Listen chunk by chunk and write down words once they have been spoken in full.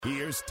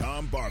Here's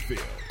Tom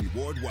Barfield,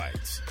 Ward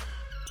White.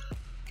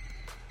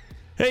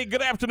 Hey,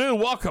 good afternoon.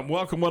 Welcome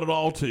one and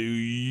all to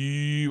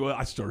you.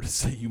 I started to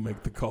say you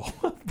make the call.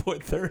 Boy,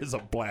 there is a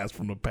blast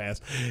from the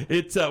past.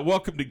 It's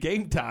welcome to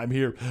Game Time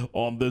here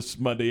on this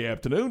Monday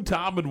afternoon.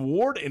 Tom and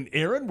Ward and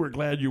Aaron, we're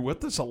glad you're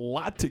with us. A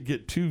lot to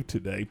get to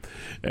today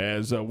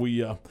as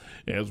we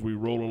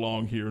roll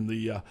along here in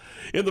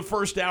the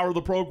first hour of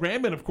the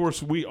program. And of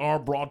course, we are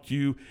brought to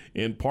you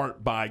in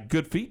part by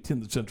Good Feet in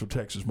the Central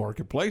Texas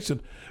Marketplace,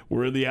 and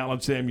we're in the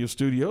Allen Samuel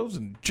Studios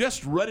and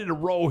just ready to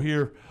roll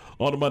here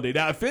on a Monday.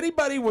 Now, if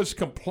anybody was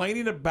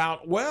complaining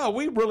about, well,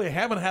 we really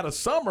haven't had a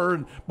summer,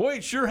 and boy,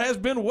 it sure has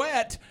been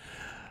wet,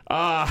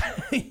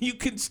 you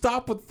can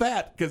stop with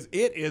that because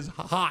it is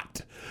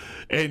hot.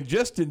 And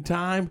just in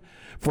time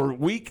for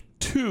week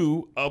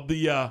 2 of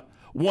the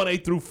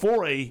 1A through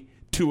 4A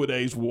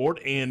two-a-days,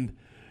 Ward, and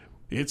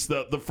it's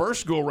the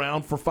first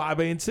go-around for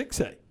 5A and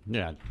 6A.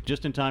 Yeah,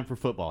 just in time for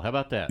football. How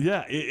about that?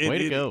 Yeah, way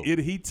to go. It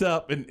heats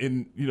up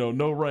and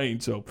no rain.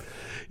 So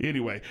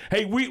anyway,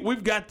 hey, we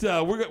got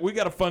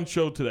a fun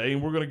show today,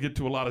 and we're going to get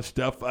to a lot of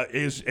stuff.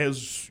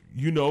 As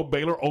you know,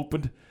 Baylor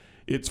opened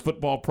its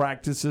football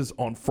practices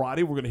on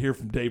Friday. We're going to hear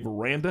from Dave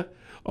Aranda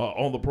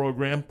on the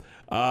program.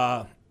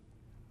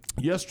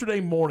 Yesterday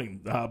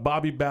morning,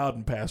 Bobby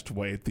Bowden passed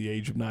away at the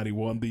age of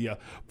 91, the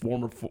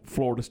former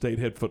Florida State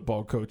head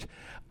football coach.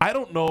 I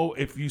don't know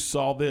if you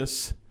saw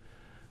this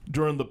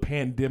during the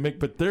pandemic,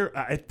 but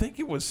I think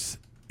it was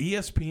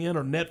ESPN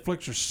or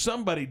Netflix or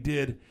somebody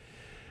did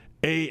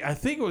I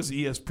think it was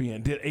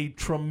ESPN, did a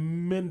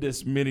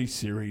tremendous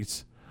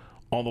miniseries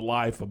on the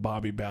life of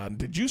Bobby Bowden.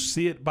 Did you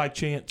see it by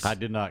chance? I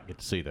did not get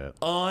to see that.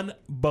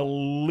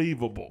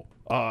 Unbelievable.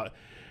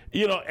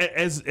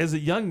 As a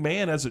young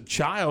man, as a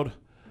child,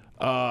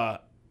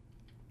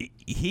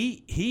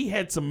 he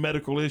had some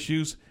medical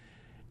issues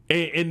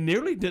and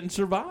nearly didn't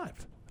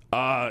survive.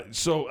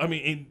 So I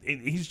mean,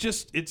 he's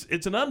just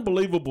it's an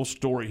unbelievable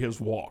story, his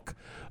walk,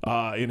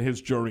 in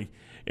his journey,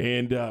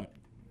 and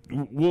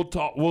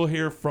we'll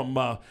hear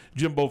from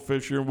Jimbo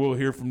Fisher, and we'll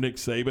hear from Nick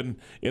Saban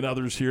and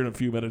others here in a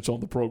few minutes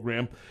on the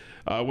program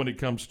when it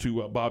comes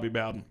to Bobby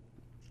Bowden.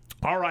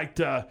 All right,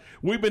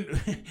 we've been.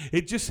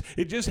 It just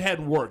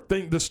hadn't worked.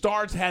 The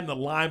stars hadn't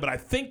aligned, but I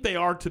think they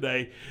are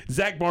today.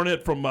 Zach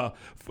Barnett from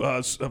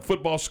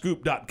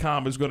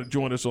FootballScoop.com is going to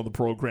join us on the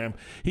program.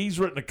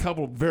 He's written a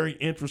couple of very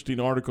interesting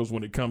articles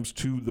when it comes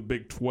to the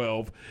Big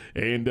 12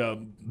 and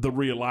the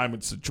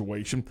realignment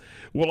situation.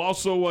 We'll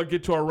also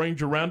get to our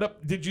Ranger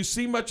Roundup. Did you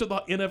see much of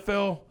the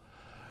NFL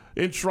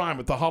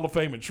enshrinement, the Hall of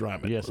Fame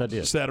enshrinement? Yes, I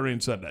did. Saturday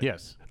and Sunday.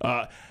 Yes.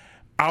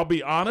 I'll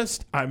be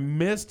honest, I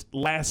missed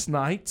last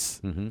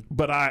night's,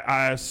 but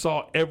I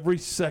saw every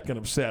second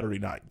of Saturday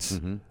night's.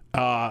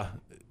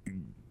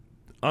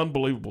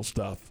 Unbelievable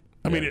stuff.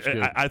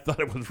 I thought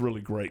it was really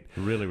great.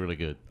 Really, really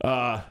good.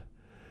 And,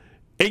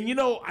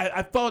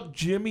 I thought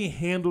Jimmy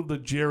handled the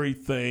Jerry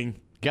thing.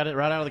 Got it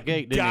right out of the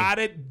gate, didn't he? Got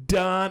it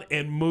done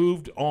and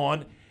moved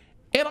on.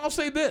 And I'll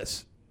say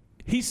this.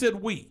 He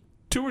said we.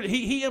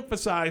 He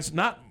emphasized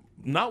not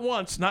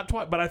once, not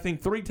twice, but I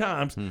think 3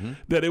 times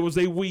that it was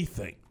a we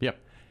thing. Yep.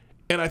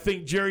 And I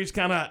think Jerry's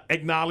kind of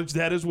acknowledged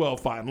that as well,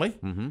 finally.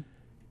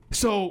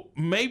 So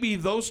maybe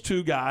those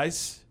two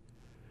guys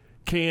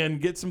can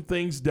get some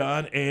things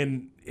done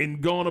and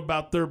going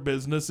about their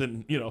business.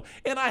 And,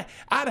 and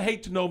I'd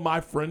hate to know my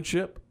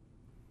friendship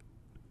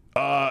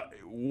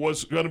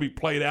was going to be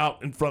played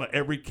out in front of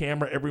every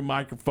camera, every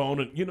microphone.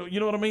 And, you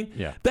know what I mean?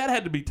 Yeah. That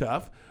had to be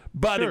tough,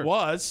 but Sure. It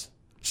was.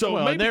 So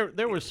well, maybe,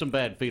 there was some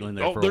bad feeling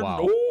there for a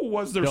while.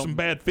 Was there some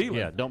bad feeling?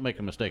 Yeah, don't make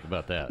a mistake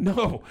about that.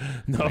 No.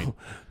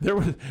 There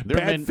was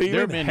bad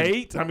feeling,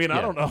 hate. I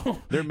don't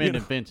know. They're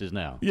mending fences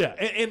now. Yeah,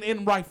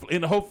 and rightfully,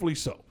 and hopefully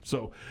so.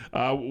 So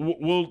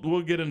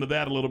we'll get into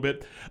that a little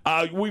bit.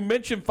 We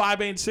mentioned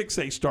 5A and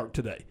 6A start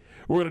today.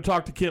 We're going to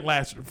talk to Kent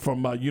Lassiter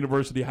from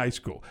University High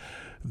School.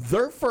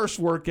 Their first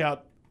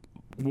workout,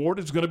 Ward,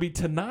 is going to be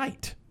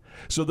tonight.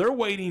 So they're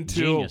waiting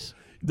till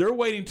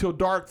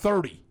dark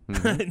 30.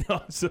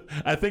 No, so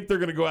I think they're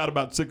going to go out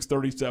about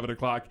 6:30, 7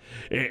 o'clock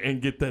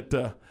and get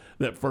that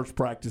first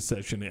practice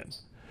session in.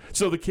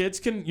 So the kids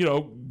can,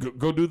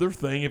 go do their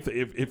thing. If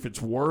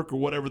it's work or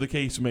whatever the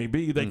case may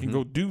be, they can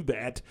go do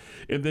that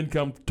and then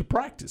come to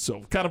practice.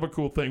 So kind of a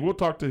cool thing. We'll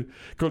talk to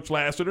Coach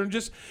Lassiter. And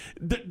just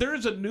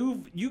there's a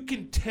new – you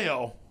can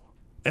tell,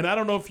 and I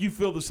don't know if you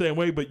feel the same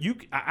way, but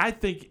I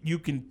think you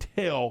can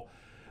tell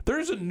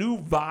there's a new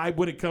vibe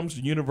when it comes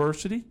to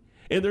university,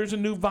 and there's a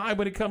new vibe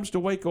when it comes to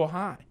Waco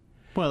High.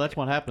 Well, that's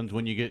what happens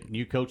when you get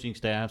new coaching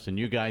staffs and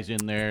new guys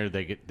in there.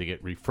 They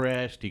get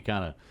refreshed.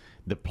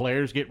 The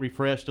players get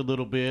refreshed a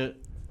little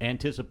bit.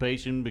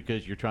 Anticipation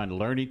because you're trying to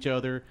learn each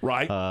other,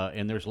 right?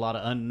 And there's a lot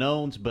of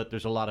unknowns, but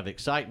there's a lot of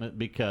excitement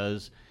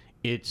because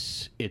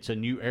it's a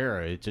new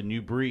era, it's a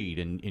new breed,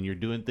 and you're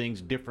doing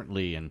things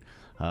differently, and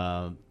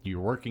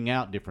you're working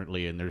out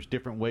differently, and there's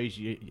different ways.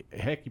 You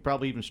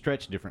probably even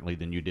stretch differently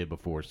than you did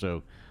before.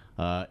 So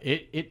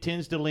it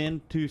tends to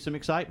lend to some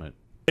excitement.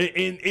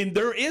 And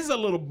there is a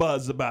little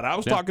buzz about it. I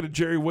was talking to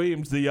Jerry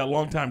Williams, the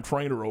longtime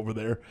trainer over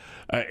there,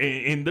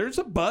 and there's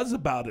a buzz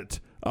about it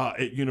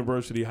at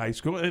University High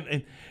School.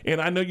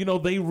 And I know,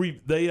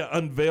 they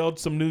unveiled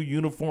some new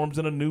uniforms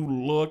and a new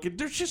look. And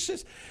there's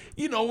just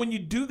when you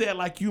do that,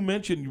 like you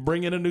mentioned, you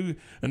bring in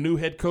a new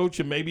head coach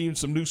and maybe even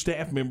some new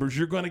staff members,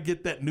 you're going to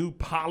get that new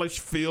polished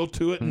feel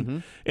to it.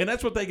 And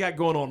that's what they got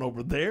going on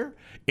over there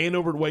and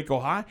over at Waco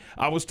High.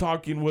 I was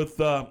talking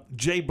with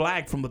Jay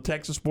Black from the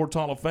Texas Sports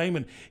Hall of Fame,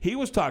 and he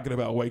was talking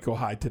about Waco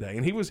High today.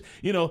 And he was,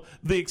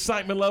 the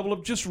excitement level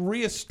of just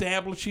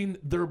reestablishing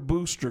their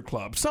booster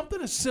club.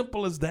 Something as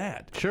simple as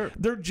that. Sure.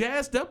 They're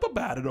jazzed up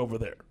about it over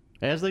there.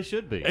 As they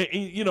should be.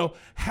 And,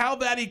 how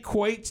that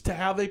equates to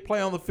how they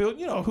play on the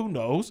field, who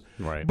knows?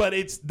 Right. But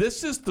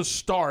this is the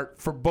start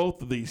for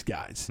both of these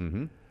guys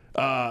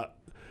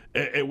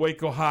at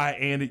Waco High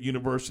and at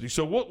University.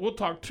 So we'll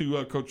talk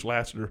to Coach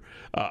Lassiter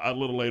a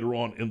little later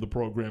on in the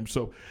program.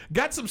 So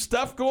got some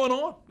stuff going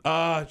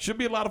on. Should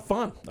be a lot of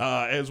fun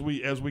as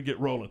we get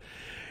rolling.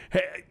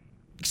 Hey,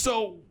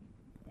 so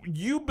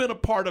you've been a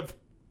part of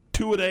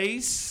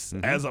two-a-days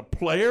as a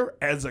player,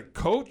 as a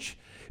coach.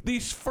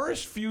 These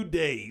first few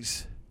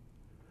days,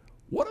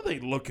 what are they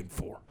looking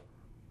for?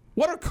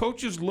 What are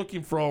coaches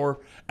looking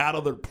for out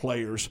of their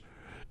players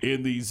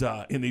in these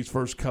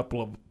first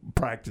couple of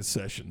practice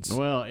sessions?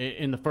 Well,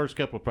 in the first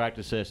couple of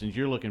practice sessions,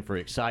 you're looking for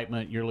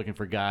excitement. You're looking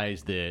for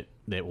guys that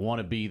want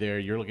to be there.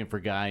 You're looking for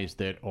guys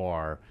that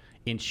are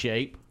in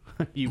shape.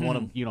 You want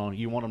them,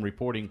 you want them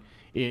reporting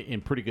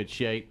in pretty good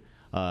shape.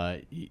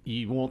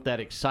 You want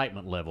that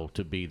excitement level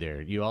to be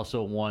there. You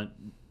also want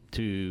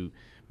to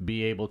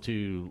be able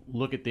to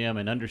look at them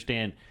and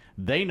understand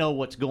they know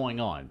what's going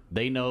on.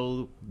 They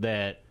know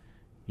that,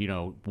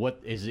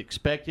 what is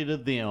expected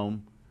of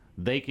them.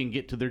 They can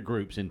get to their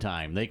groups in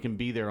time. They can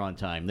be there on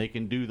time. They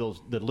can do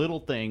the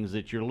little things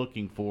that you're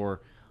looking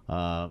for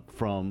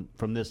from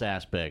this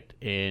aspect.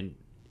 And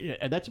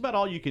that's about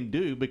all you can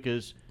do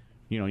because,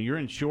 you're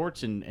in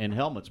shorts and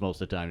helmets most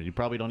of the time. You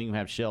probably don't even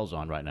have shells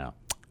on right now.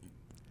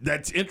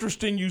 That's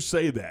interesting you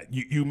say that.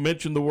 You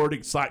mentioned the word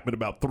excitement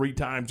about 3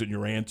 times in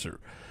your answer.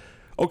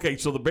 Okay,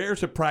 so the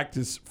Bears have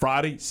practiced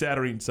Friday,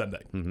 Saturday, and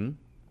Sunday.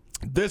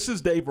 This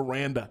is Dave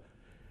Aranda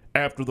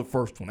after the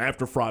first one,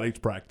 after Friday's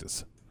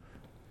practice.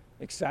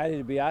 Excited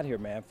to be out here,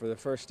 man, for the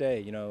first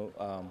day.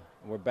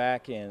 We're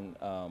back in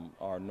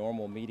our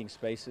normal meeting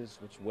spaces,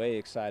 which way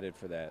excited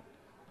for that.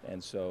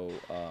 And so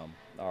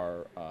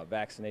our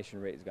vaccination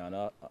rate has gone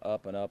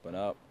up and up and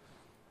up.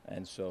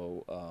 And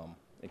so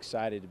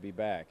excited to be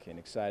back and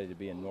excited to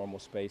be in normal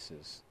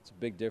spaces. It's a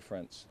big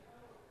difference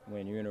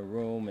when you're in a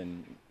room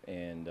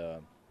and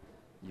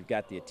you've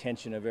got the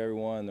attention of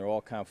everyone. They're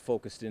all kind of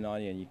focused in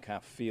on you and you kind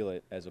of feel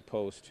it, as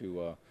opposed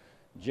to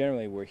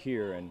generally we're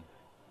here and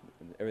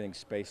everything's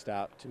spaced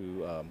out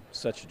to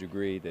such a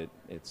degree that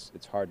it's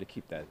hard to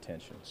keep that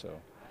attention. So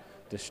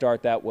to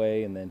start that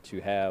way and then to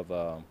have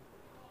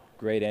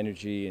great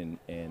energy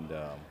and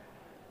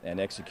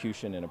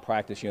execution in a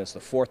practice, it's the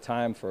 4th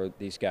time for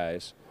these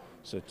guys.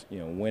 So,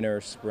 winter,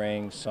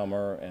 spring,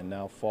 summer, and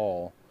now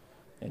fall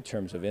in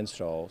terms of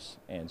installs.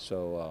 And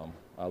so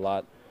a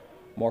lot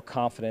more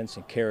confidence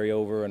and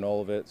carryover and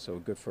all of it. So a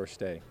good first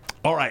day.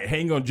 All right,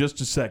 hang on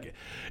just a second.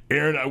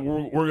 Aaron,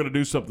 we're going to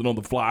do something on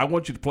the fly. I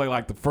want you to play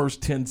like the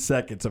first 10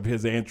 seconds of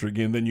his answer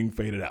again, then you can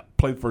fade it out.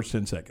 Play the first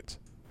 10 seconds.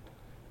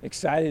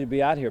 Excited to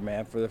be out here,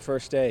 man, for the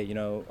first day.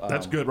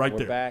 That's good right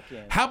there. Back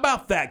how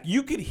about that?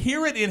 You could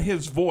hear it in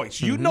his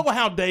voice. You know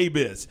how Dave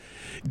is.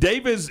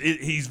 Dave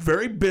he's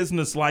very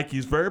businesslike.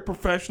 He's very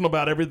professional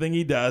about everything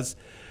he does.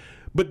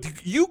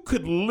 But you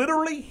could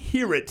literally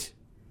hear it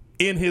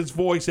in his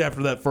voice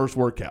after that first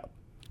workout.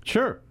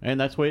 Sure, and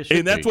that's the way it should be.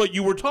 And that's what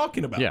you were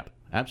talking about. Yeah,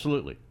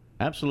 absolutely.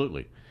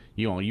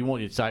 You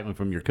want excitement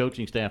from your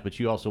coaching staff, but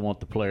you also want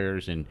the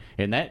players, and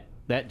that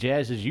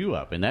jazzes you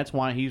up, and that's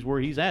why he's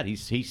where he's at.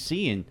 He's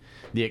seeing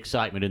the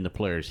excitement in the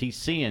players. He's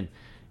seeing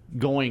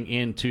going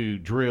into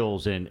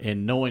drills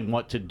and knowing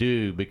what to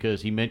do,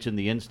 because he mentioned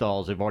the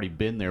installs have already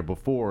been there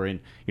before,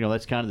 and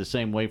that's kind of the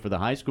same way for the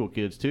high school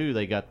kids too.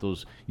 They got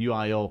those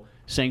UIL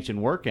sanctioned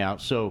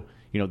workouts, so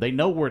they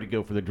know where to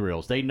go for the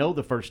drills. They know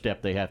the first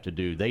step they have to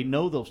do. They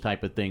know those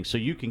type of things, so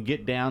you can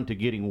get down to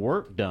getting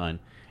work done.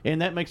 And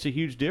that makes a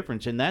huge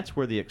difference, and that's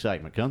where the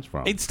excitement comes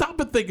from. And stop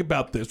and think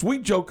about this. We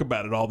joke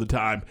about it all the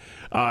time.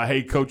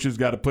 Hey, coaches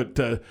got to put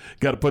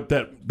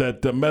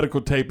that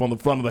medical tape on the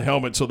front of the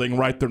helmet so they can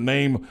write their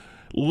name.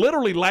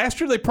 Literally,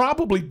 last year they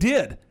probably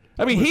did.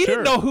 I mean, he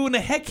didn't know who in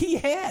the heck he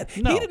had.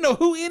 No. He didn't know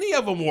who any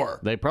of them were.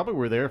 They probably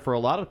were there for a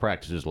lot of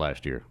practices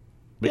last year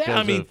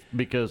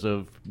because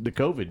of the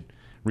COVID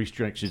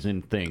restrictions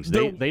and things.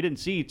 They didn't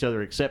see each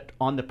other except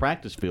on the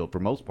practice field for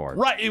most part.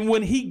 Right, and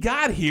when he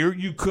got here,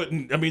 you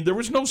couldn't. I mean, there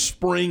was no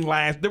spring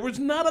there was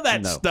none of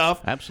that stuff.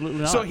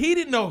 Absolutely not. So he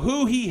didn't know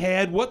who he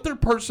had, what their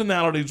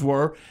personalities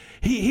were.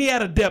 He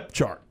had a depth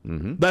chart.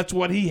 Mm-hmm. That's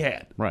what he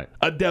had. Right,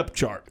 a depth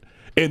chart,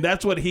 and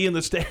that's what he and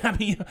the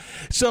staff.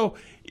 So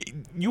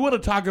you want to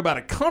talk about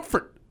a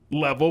comfort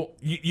level,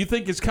 you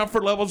think his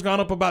comfort level's gone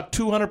up about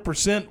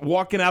 200%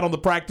 walking out on the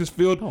practice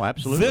field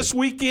absolutely. This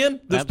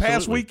weekend, this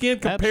past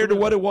weekend, compared absolutely.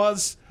 to what it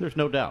was There's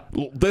no doubt.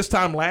 This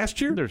time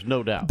last year? There's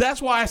no doubt.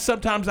 That's why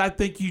sometimes I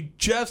think you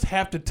just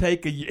have to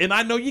take and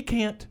I know you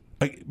can't,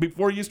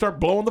 before you start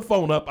blowing the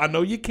phone up, I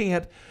know you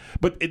can't,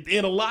 but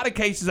in a lot of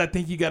cases, I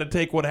think you got to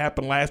take what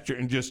happened last year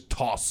and just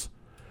toss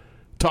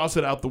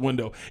it out the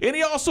window. And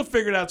he also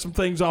figured out some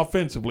things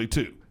offensively,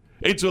 too.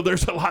 And so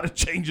there's a lot of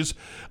changes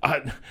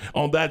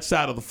on that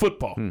side of the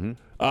football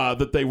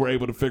that they were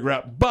able to figure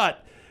out.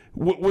 But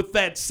with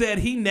that said,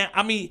 he knows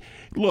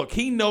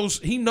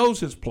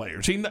his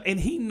players, and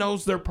he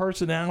knows their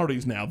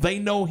personalities now. They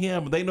know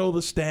him. They know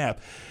the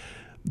staff.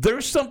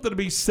 There's something to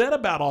be said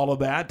about all of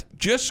that.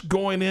 Just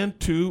going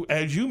into,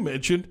 as you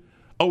mentioned,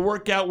 a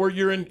workout where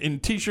you're in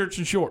T-shirts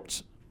and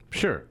shorts.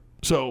 Sure.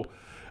 So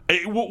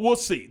we'll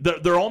see.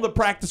 They're on the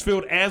practice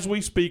field as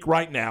we speak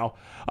right now.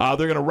 They're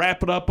going to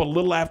wrap it up a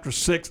little after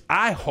 6.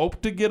 I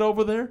hope to get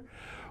over there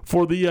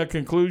for the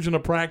conclusion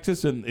of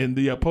practice and in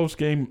the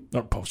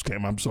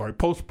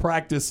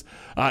post-practice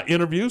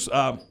interviews.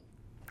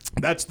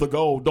 That's the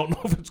goal. Don't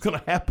know if it's going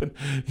to happen.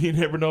 You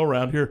never know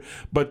around here.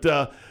 But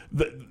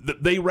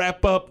they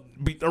wrap up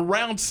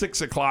around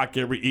 6 o'clock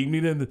every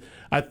evening, and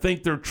I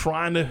think they're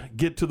trying to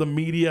get to the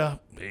media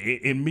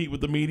and meet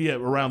with the media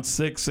around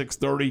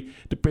 6:30,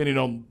 depending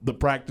on the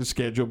practice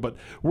schedule. But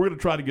we're going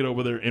to try to get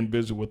over there and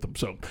visit with them.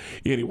 So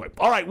anyway,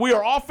 all right, we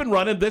are off and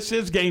running. This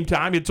is Game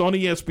Time. It's on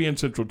ESPN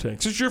Central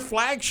Texas, your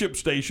flagship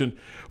station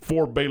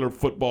for Baylor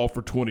football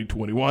for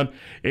 2021.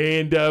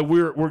 And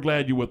we're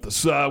glad you're with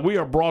us. We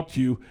are brought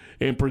to you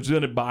and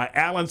presented by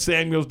Allen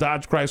Samuels,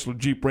 Dodge Chrysler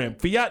Jeep Ram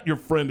Fiat, your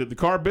friend in the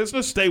car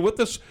business. Stay with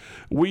us.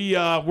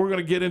 We're going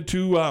to get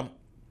into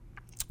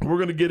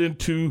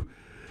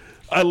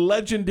a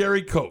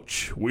legendary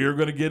coach. We are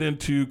going to get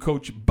into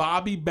Coach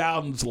Bobby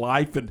Bowden's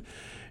life and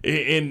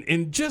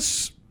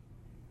just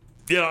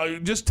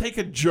take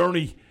a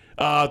journey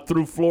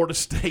through Florida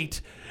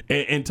State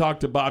and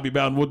talk to Bobby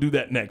Bowden. We'll do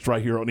that next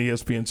right here on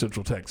ESPN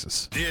Central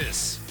Texas.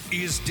 This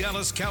is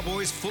Dallas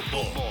Cowboys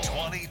football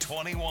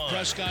 2021.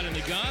 Prescott in the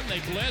gun. They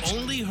blitz.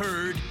 Only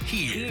heard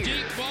here.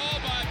 Deep ball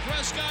by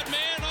Prescott.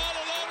 Man all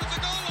alone at the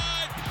goal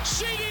line.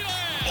 CeeDee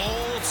Lamb.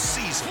 All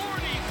season.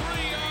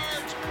 43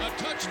 yards, a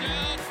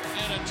touchdown,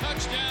 and a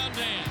touchdown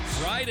dance.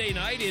 Friday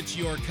night, it's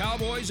your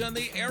Cowboys and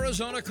the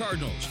Arizona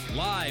Cardinals.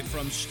 Live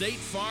from State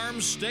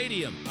Farm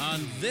Stadium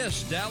on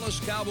this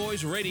Dallas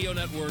Cowboys radio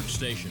network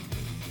station.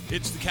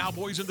 It's the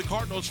Cowboys and the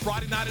Cardinals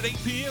Friday night at 8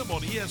 p.m.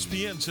 on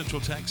ESPN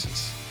Central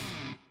Texas.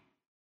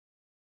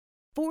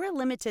 For a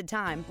limited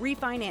time,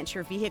 refinance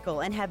your vehicle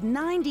and have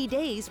 90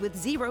 days with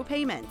zero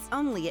payments.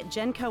 Only at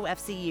Genco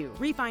FCU.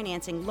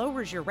 Refinancing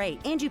lowers your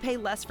rate and you pay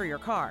less for your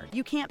car.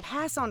 You can't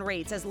pass on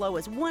rates as low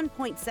as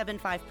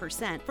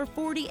 1.75% for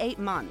 48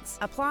 months.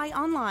 Apply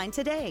online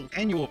today.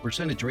 Annual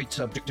percentage rate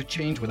subject to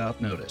change without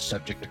notice.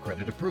 Subject to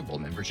credit approval,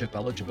 membership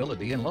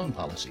eligibility, and loan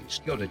policies.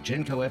 Go to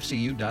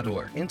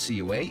GencoFCU.org.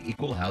 NCUA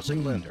Equal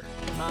Housing Lender.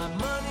 My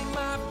money,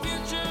 my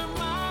future,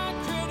 my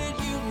credit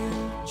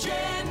union.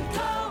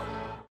 Genco.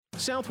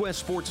 Southwest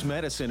Sports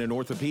Medicine and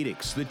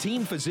Orthopedics, the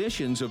team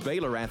physicians of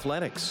Baylor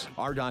Athletics.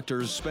 Our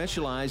doctors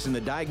specialize in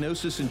the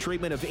diagnosis and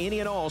treatment of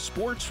any and all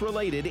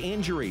sports-related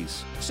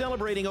injuries.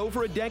 Celebrating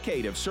over a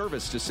decade of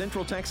service to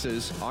Central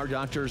Texas, our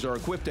doctors are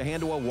equipped to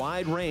handle a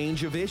wide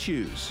range of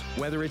issues.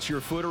 Whether it's your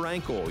foot or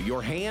ankle,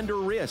 your hand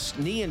or wrist,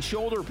 knee and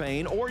shoulder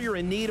pain, or you're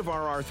in need of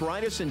our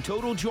arthritis and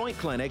total joint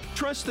clinic,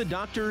 trust the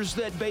doctors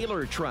that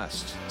Baylor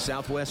trusts.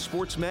 Southwest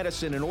Sports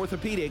Medicine and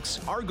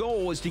Orthopedics, our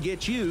goal is to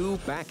get you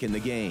back in the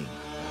game.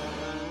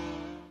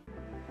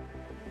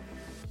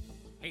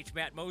 Hey, it's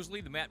Matt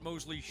Mosley, The Matt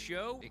Mosley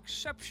Show.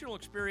 Exceptional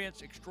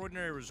experience,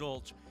 extraordinary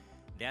results.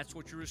 That's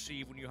what you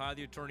receive when you hire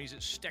the attorneys at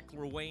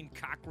Steckler, Wayne,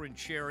 Cochran,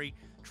 Cherry,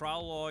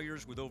 trial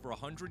lawyers with over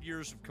 100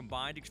 years of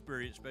combined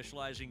experience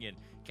specializing in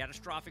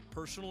catastrophic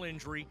personal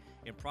injury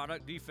and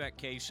product defect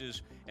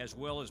cases, as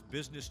well as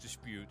business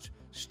disputes.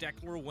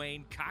 Steckler,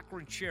 Wayne,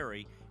 Cochran,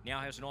 Cherry now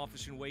has an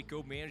office in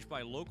Waco managed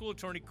by local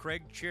attorney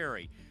Craig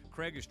Cherry.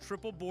 Craig is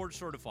triple board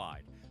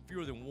certified.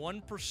 Fewer than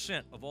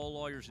 1% of all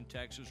lawyers in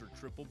Texas are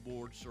triple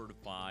board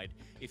certified.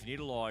 If you need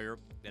a lawyer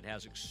that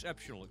has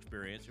exceptional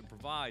experience and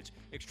provides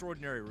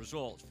extraordinary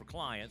results for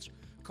clients,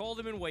 call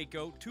them in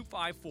Waco,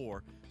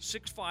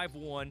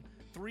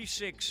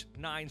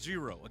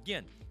 254-651-3690.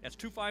 Again, that's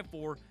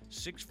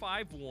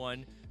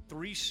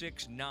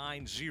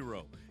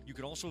 254-651-3690. You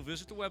can also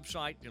visit the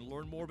website and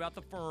learn more about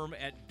the firm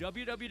at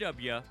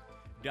www.swclaw.com.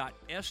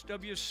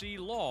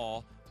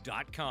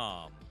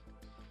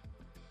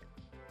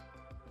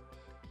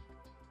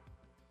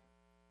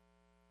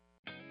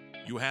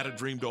 You had a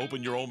dream to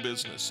open your own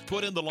business,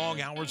 put in the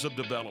long hours of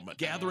development,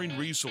 gathering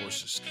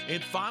resources,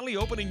 and finally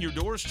opening your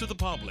doors to the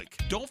public.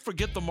 Don't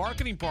forget the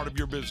marketing part of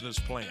your business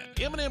plan.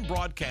 M&M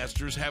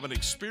Broadcasters have an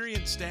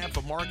experienced staff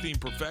of marketing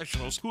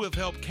professionals who have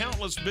helped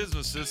countless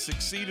businesses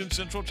succeed in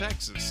Central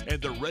Texas,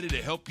 and they're ready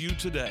to help you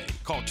today.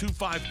 Call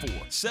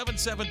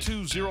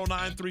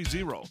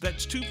 254-772-0930.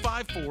 That's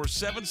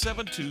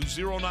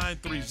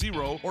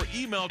 254-772-0930, or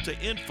email to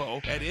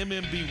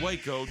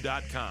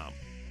info@mmbwaco.com.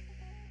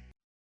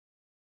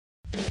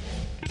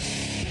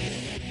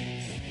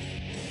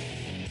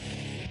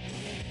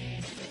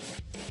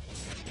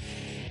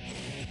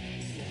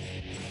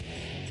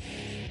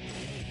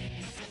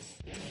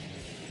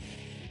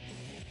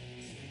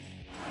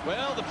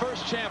 Well, the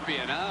first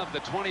champion of the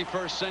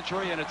 21st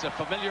century, and it's a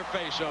familiar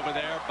face over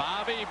there,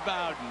 Bobby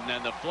Bowden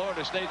and the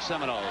Florida State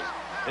Seminoles.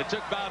 It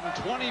took Bowden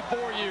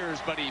 24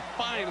 years, but he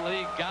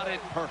finally got it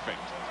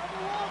perfect.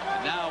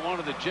 And now one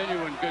of the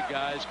genuine good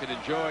guys can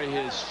enjoy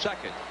his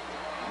second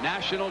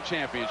national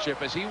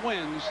championship as he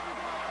wins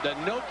the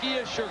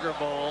Nokia Sugar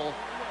Bowl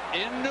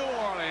in New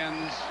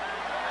Orleans.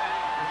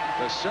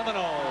 The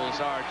Seminoles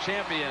are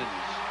champions,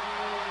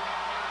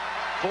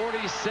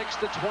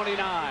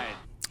 46-29.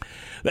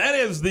 That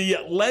is the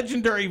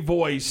legendary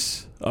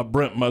voice of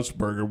Brent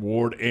Musburger,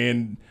 Ward.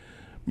 And,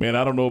 man,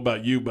 I don't know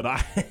about you, but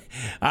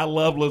I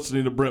love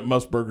listening to Brent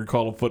Musburger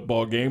call a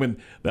football game. And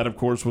that, of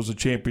course, was a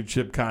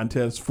championship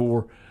contest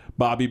for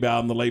Bobby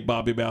Bowden, the late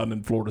Bobby Bowden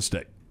in Florida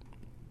State.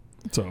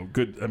 So,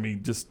 good. I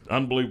mean, just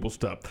unbelievable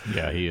stuff.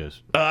 Yeah, he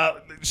is.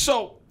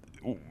 So,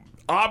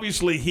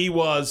 obviously, he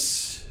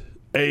was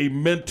a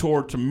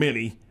mentor to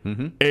many.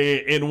 Mm-hmm.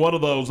 And one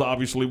of those,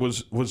 obviously,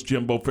 was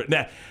Jimbo Fisher.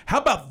 Now, how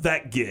about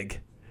that gig?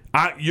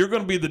 You're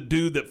going to be the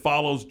dude that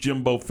follows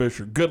Jimbo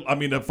Fisher.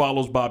 That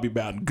follows Bobby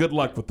Bowden. Good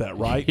luck with that,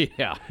 right?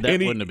 Yeah, that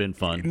wouldn't have been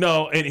fun.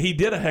 No, and he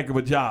did a heck of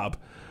a job.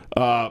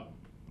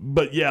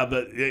 But yeah,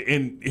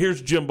 and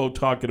here's Jimbo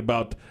talking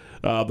about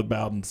the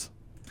Bowdens.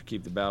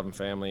 Keep the Bowden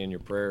family in your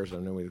prayers. I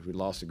know we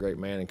lost a great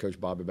man in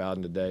Coach Bobby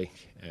Bowden today,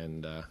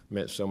 and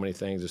meant so many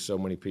things to so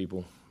many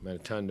people. Meant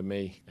a ton to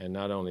me, and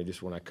not only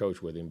just when I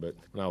coached with him, but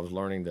when I was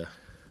learning to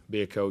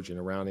be a coach and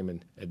around him,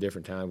 and at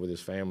different times with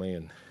his family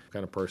and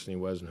kind of person he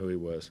was and who he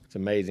was. It's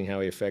amazing how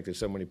he affected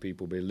so many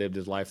people, but he lived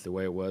his life the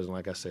way it was. And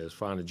like I said, as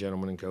fine a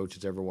gentleman and coach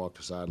that's ever walked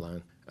the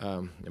sideline,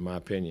 in my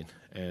opinion.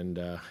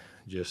 And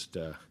just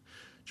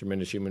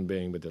tremendous human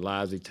being. But the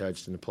lives he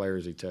touched and the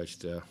players he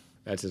touched,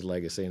 that's his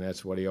legacy, and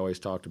that's what he always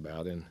talked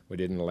about. And we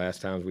didn't the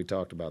last times we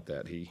talked about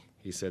that. He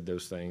said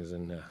those things,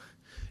 and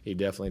he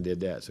definitely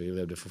did that. So he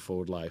lived a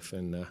fulfilled life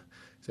and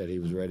said he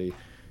was ready,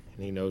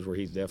 and he knows where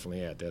he's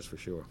definitely at, that's for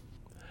sure.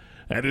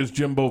 That is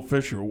Jimbo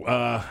Fisher.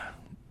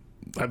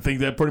 I think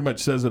that pretty much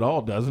says it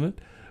all, doesn't it?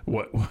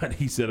 What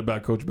he said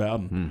about Coach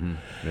Bowden. Mm-hmm.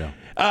 Yeah.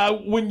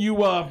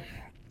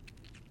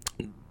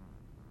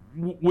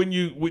 When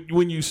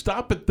you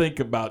stop and think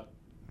about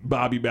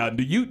Bobby Bowden,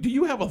 do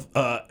you have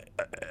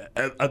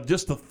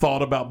just a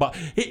thought about Bob?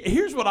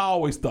 Here's what I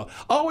always thought.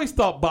 I always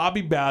thought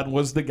Bobby Bowden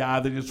was the guy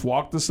that just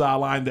walked the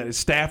sideline, that his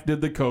staff did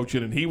the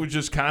coaching, and he was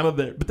just kind of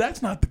there. But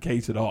that's not the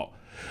case at all.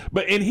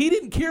 And he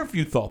didn't care if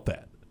you thought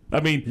that. I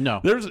mean,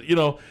 no. There's, in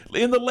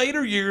the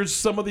later years,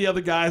 some of the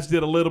other guys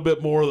did a little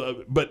bit more,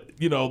 but,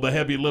 the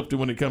heavy lifting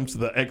when it comes to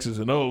the X's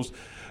and O's.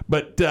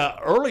 But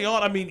early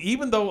on, I mean,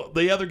 even though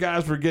the other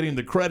guys were getting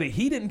the credit,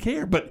 he didn't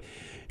care. But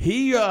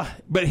he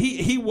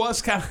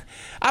was kind of,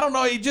 I don't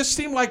know, it just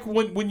seemed like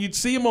when you'd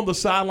see him on the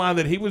sideline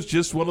that he was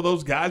just one of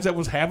those guys that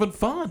was having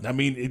fun. I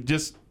mean, it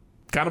just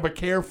kind of a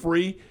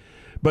carefree.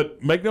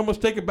 But make no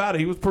mistake about it,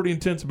 he was pretty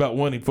intense about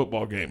winning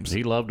football games.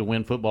 He loved to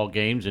win football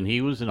games, and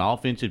he was an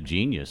offensive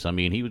genius. I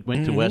mean, he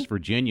went to West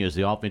Virginia as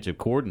the offensive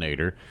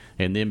coordinator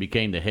and then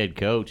became the head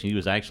coach. He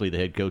was actually the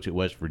head coach at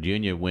West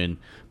Virginia when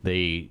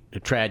the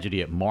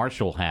tragedy at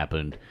Marshall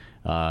happened.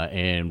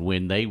 And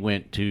when they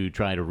went to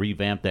try to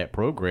revamp that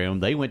program,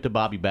 they went to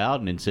Bobby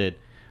Bowden and said,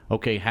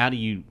 okay, how do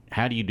you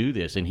do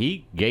this? And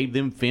he gave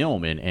them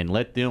film and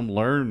let them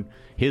learn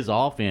his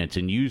offense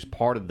and use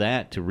part of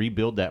that to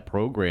rebuild that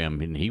program.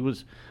 And he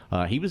was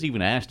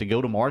even asked to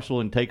go to Marshall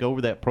and take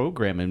over that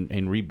program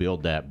and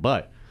rebuild that.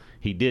 But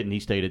he didn't. He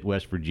stayed at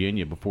West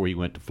Virginia before he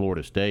went to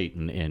Florida State,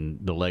 and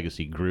the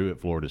legacy grew at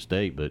Florida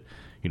State. But,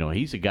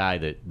 he's a guy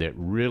that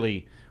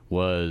really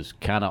was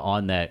kind of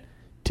on that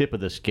tip of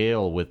the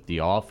scale with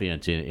the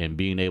offense and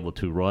being able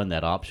to run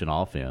that option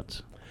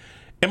offense.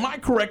 Am I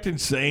correct in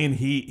saying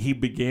he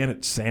began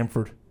at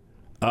Samford,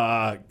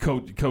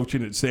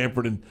 coaching at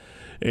Samford,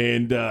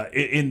 and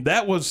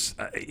that was,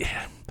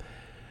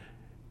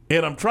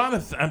 and I'm trying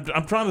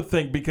to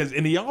think because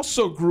he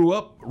also grew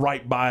up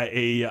right by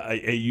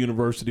a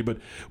university, but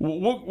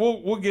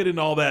we'll get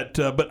into all that.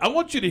 But I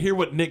want you to hear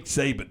what Nick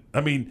Saban. I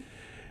mean,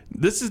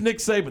 this is Nick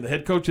Saban, the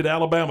head coach at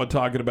Alabama,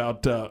 talking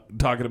about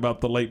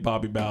the late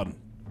Bobby Bowden.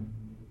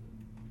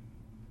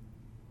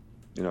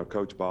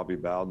 Coach Bobby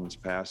Bowden's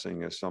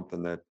passing is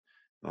something that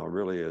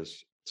really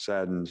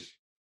saddens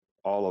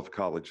all of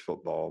college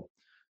football.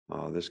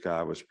 This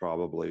guy was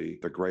probably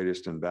the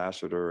greatest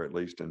ambassador, at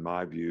least in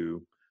my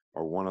view,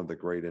 or one of the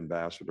great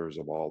ambassadors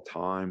of all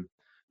time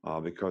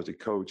because he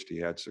coached. He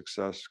had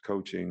success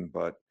coaching,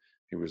 but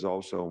he was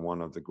also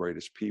one of the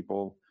greatest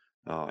people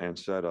and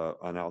set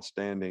an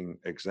outstanding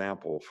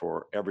example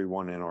for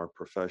everyone in our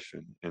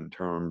profession in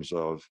terms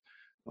of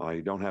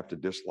you don't have to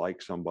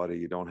dislike somebody.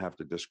 You don't have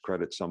to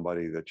discredit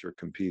somebody that you're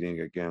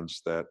competing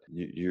against. That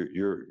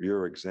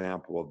your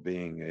example of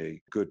being a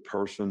good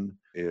person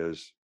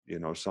is,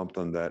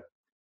 something that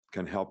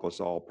can help us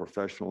all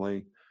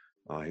professionally.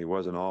 He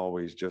wasn't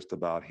always just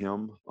about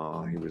him.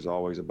 He was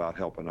always about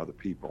helping other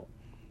people.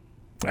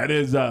 That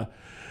is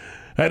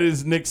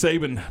Nick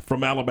Saban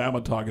from Alabama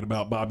talking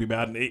about Bobby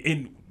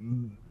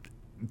Bowden.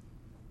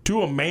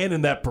 To a man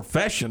in that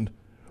profession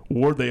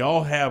where they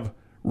all have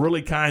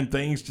really kind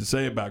things to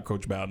say about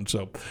Coach Bowden.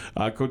 So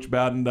Coach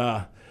Bowden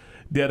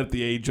dead at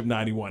the age of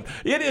 91.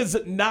 It is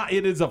a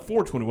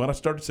 4:21. I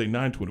started to say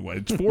 9:21.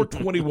 It's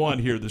 4:21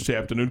 here this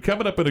afternoon.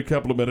 Coming up in a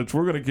couple of minutes,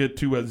 we're going to get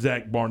to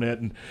Zach Barnett,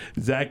 and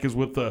Zach is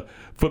with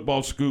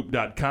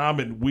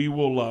footballscoop.com, and we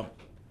will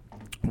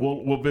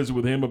we'll visit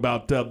with him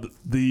about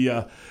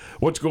the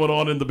what's going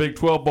on in the Big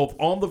 12, both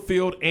on the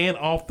field and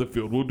off the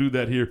field. We'll do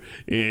that here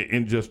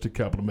in just a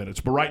couple of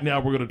minutes. But right now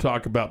we're going to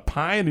talk about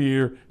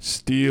Pioneer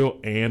Steel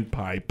and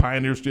Pipe.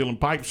 Pioneer Steel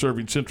and Pipe,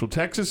 serving Central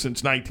Texas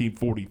since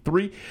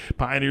 1943.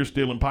 Pioneer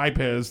Steel and Pipe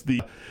has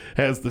the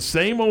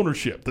same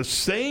ownership, the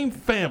same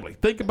family.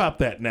 Think about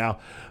that now.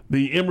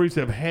 The Emerys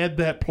have had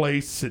that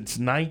place since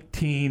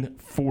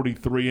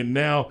 1943, and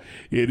now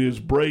it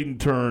is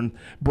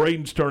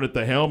Braden's turn at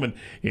the helm, and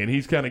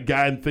he's kind of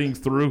guiding things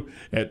through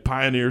at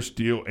Pioneer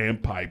Steel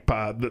and Pipe.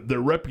 Their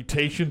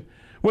reputation,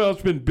 well,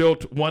 it's been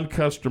built one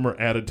customer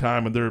at a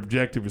time, and their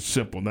objective is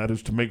simple, and that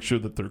is to make sure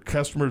that their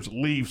customers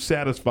leave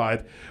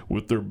satisfied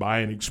with their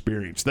buying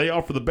experience. They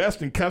offer the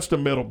best in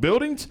custom metal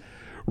buildings,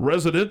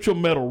 residential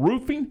metal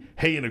roofing,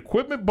 hay and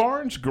equipment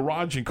barns,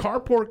 garage and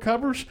carport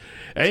covers,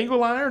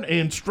 angle iron,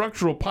 and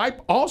structural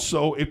pipe.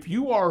 Also, if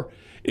you are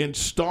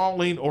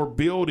installing or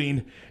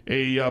building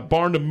a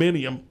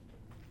barn-dominium,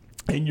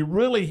 and you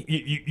really,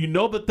 you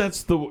know that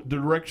that's the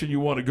direction you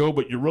want to go,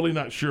 but you're really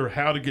not sure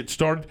how to get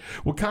started,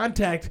 well,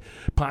 contact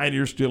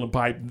Pioneer Steel and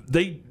Pipe.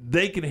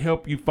 They can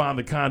help you find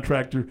the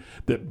contractor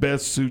that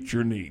best suits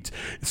your needs.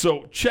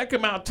 So check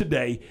them out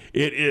today.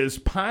 It is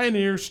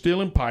Pioneer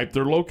Steel and Pipe.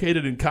 They're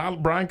located in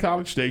Bryan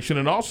College Station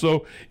and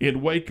also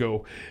in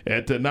Waco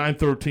at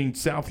 913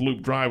 South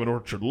Loop Drive in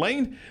Orchard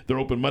Lane. They're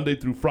open Monday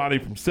through Friday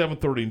from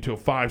 7:30 until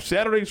 5,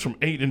 Saturdays from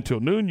 8 until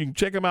noon. You can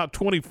check them out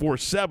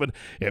 24/7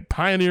 at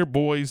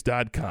pioneerboys.com.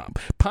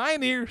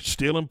 Pioneer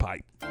Steel and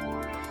Pipe.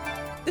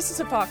 This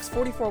is a Fox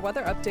 44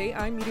 weather update.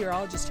 I'm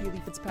meteorologist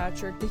Haley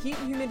Fitzpatrick. The heat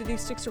and humidity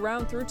sticks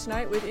around through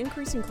tonight with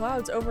increasing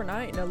clouds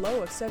overnight and a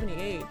low of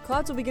 78.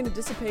 Clouds will begin to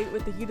dissipate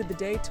with the heat of the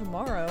day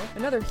tomorrow.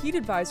 Another heat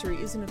advisory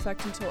is in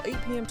effect until 8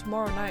 p.m.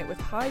 tomorrow night with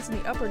highs in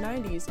the upper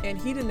 90s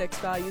and heat index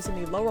values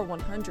in the lower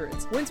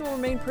 100s. Winds will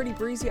remain pretty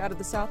breezy out of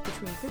the south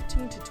between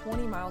 15 to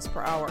 20 miles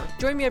per hour.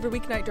 Join me every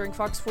weeknight during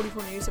Fox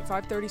 44 News at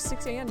 5:30,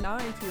 6, and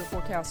 9 for your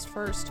forecast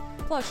first.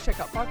 Plus,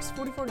 check out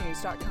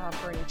fox44news.com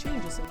for any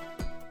changes in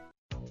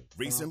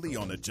Recently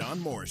on the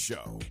John Morris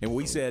Show. And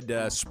we said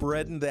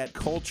spreading that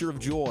culture of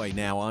joy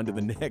now onto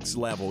the next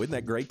level. Isn't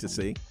that great to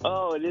see?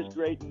 Oh, it is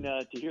great, and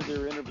to hear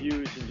their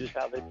interviews and just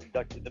how they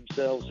conducted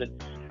themselves.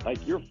 And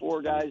like your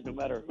four guys, no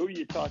matter who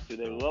you talk to,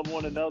 they love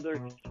one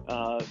another,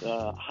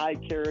 high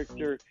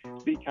character,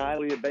 speak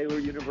highly of Baylor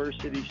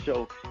University.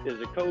 So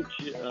as a coach,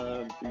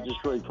 you're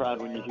just really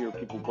proud when you hear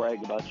people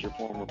brag about your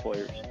former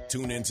players.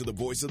 Tune in to the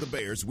Voice of the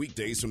Bears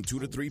weekdays from 2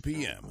 to 3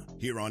 p.m.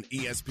 here on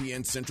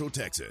ESPN Central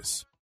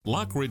Texas.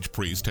 Lockridge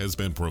Priest has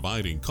been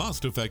providing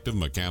cost-effective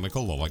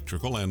mechanical,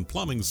 electrical, and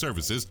plumbing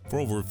services for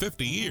over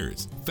 50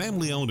 years.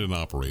 Family-owned and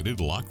operated,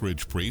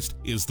 Lockridge Priest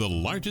is the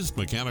largest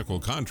mechanical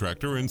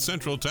contractor in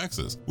Central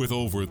Texas with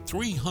over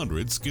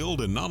 300 skilled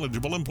and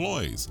knowledgeable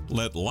employees.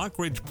 Let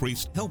Lockridge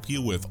Priest help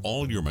you with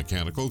all your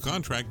mechanical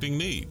contracting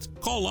needs.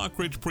 Call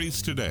Lockridge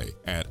Priest today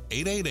at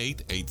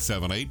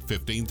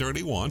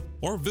 888-878-1531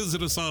 or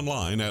visit us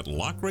online at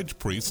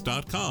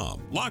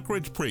lockridgepriest.com.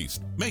 Lockridge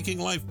Priest, making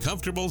life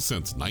comfortable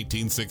since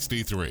 1963.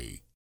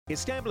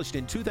 Established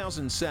in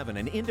 2007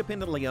 and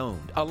independently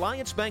owned,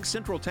 Alliance Bank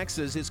Central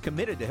Texas is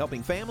committed to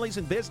helping families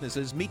and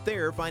businesses meet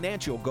their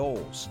financial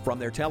goals. From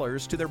their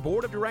tellers to their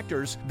board of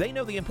directors, they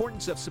know the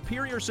importance of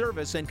superior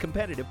service and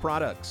competitive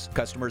products.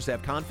 Customers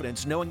have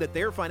confidence knowing that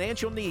their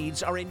financial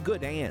needs are in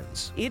good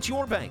hands. It's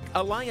your bank,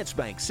 Alliance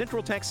Bank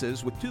Central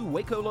Texas, with 2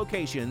 Waco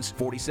locations,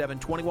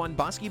 4721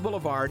 Bosque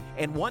Boulevard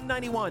and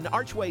 191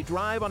 Archway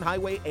Drive on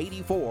Highway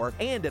 84,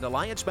 and at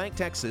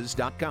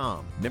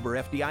AllianceBankTexas.com. Member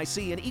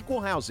FDIC and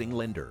equal housing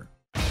lender.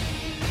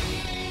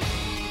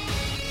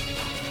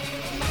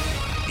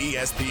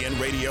 ESPN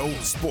Radio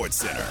Sports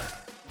Center.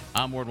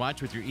 I'm Ward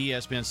Weitz with your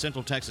ESPN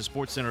Central Texas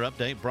Sports Center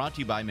update, brought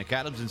to you by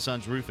McAdams &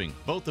 Sons Roofing.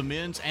 Both the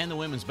men's and the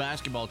women's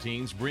basketball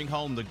teams bring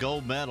home the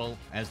gold medal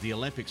as the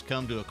Olympics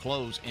come to a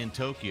close in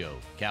Tokyo.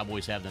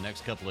 Cowboys have the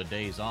next couple of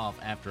days off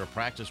after a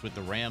practice with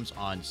the Rams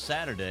on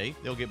Saturday.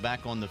 They'll get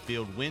back on the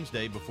field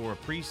Wednesday before a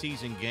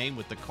preseason game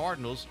with the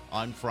Cardinals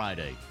on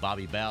Friday.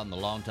 Bobby Bowden, the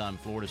longtime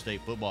Florida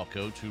State football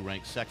coach who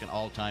ranks second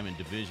all-time in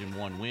Division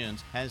I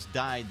wins, has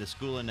died, the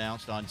school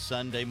announced on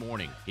Sunday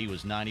morning. He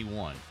was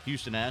 91.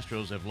 Houston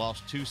Astros have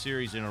lost 2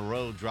 series in a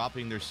row,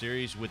 dropping their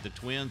series with the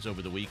Twins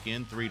over the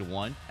weekend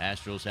 3-1.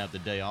 Astros have the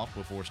day off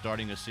before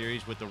starting a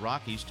series with the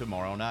Rockies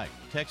tomorrow night.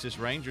 Texas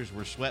Rangers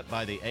were swept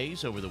by the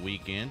A's over the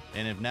weekend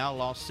and have now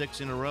lost 6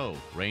 in a row.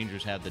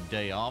 Rangers have the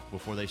day off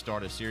before they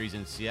start a series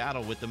in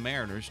Seattle with the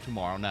Mariners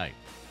tomorrow night.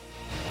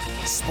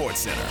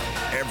 Sports Center,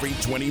 every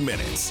 20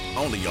 minutes,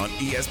 only on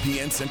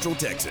ESPN Central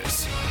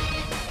Texas.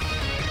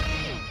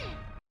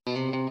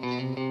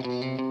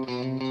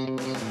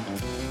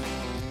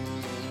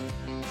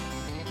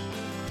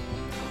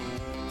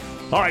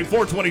 All right,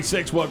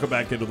 426, welcome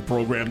back into the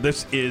program.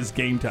 This is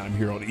Game Time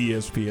here on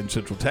ESPN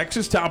Central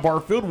Texas. Tom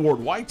Barfield, Ward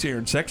Weitz here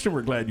in Sexton.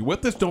 We're glad you're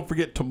with us. Don't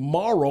forget,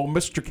 tomorrow,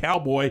 Mr.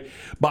 Cowboy,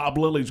 Bob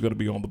Lilly is going to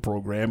be on the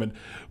program, and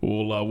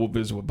we'll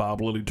visit with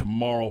Bob Lilly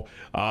tomorrow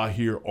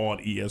here on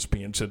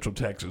ESPN Central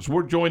Texas.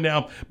 We're joined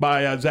now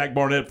by Zach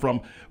Barnett from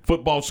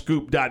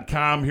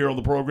FootballScoop.com here on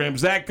the program.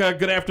 Zach,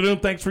 good afternoon.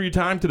 Thanks for your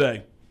time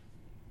today.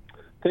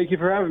 Thank you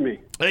for having me.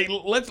 Hey,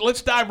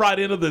 let's dive right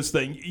into this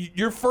thing.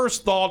 Your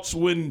first thoughts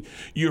when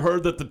you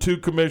heard that the 2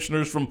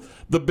 commissioners from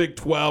the Big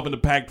 12 and the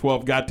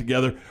Pac-12 got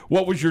together.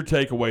 What was your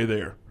takeaway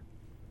there?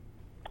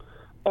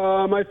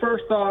 My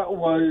first thought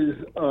was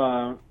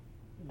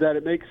that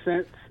it makes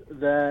sense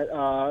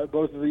that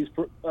both of these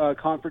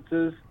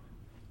conferences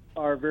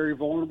are very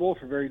vulnerable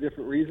for very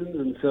different reasons,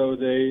 and so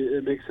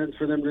it makes sense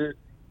for them to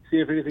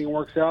see if anything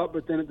works out.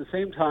 But then at the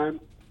same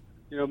time,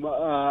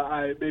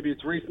 maybe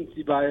it's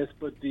recency bias,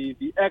 but the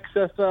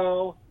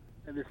XFL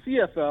and the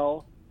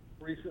CFL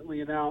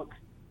recently announced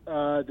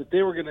that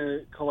they were going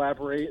to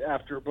collaborate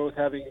after both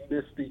having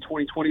missed the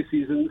 2020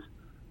 seasons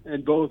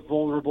and both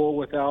vulnerable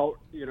without,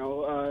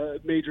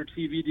 major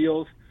TV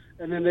deals.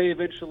 And then they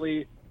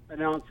eventually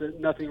announced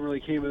that nothing really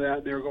came of that,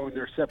 and they were going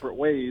their separate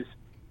ways.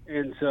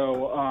 And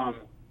so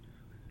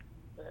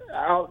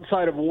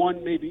outside of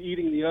one maybe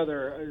eating the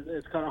other,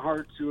 it's kind of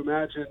hard to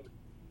imagine.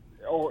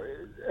 Or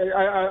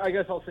I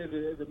guess I'll say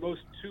the most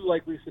 2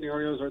 likely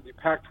scenarios are the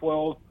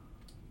Pac-12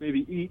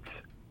 maybe eats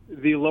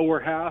the lower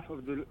half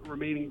of the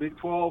remaining Big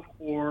 12,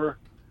 or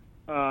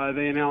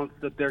they announce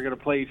that they're going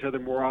to play each other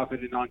more often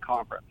in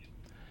non-conference.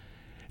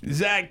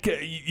 Zach,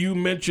 you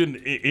mentioned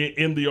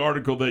in the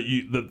article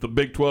that the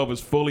Big 12 is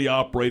fully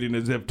operating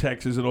as if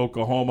Texas and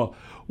Oklahoma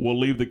will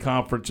leave the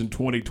conference in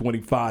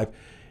 2025.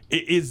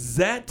 Is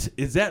that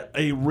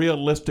a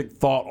realistic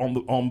thought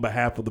on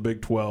behalf of the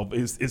Big 12?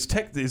 Is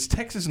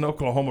Texas and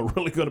Oklahoma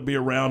really going to be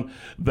around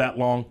that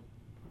long?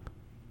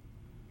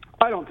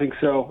 I don't think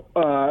so.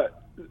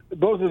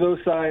 Both of those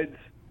sides,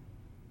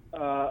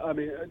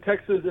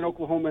 Texas and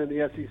Oklahoma and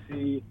the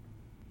SEC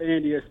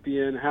and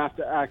ESPN have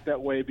to act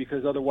that way,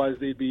 because otherwise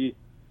they'd be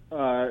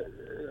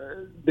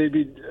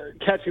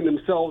catching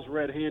themselves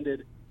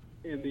red-handed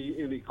in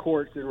the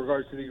courts in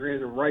regards to the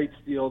random rights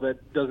deal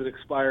that doesn't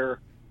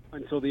expire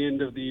until the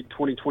end of the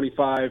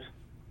 2025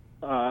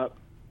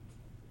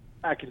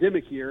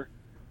 academic year.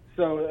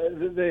 So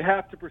they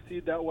have to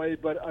proceed that way.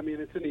 But,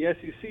 it's in the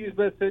SEC's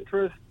best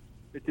interest.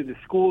 It's in the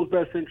school's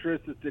best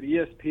interest. It's in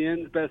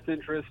ESPN's best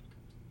interest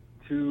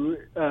to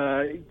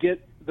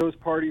get those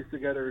parties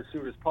together as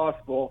soon as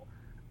possible.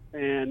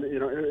 And,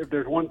 if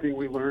there's one thing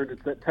we learned,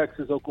 it's that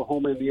Texas,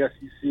 Oklahoma, and the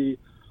SEC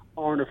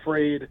aren't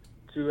afraid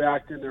to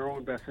act in their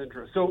own best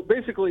interest. So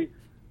basically,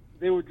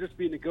 they would just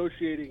be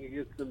negotiating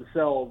against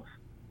themselves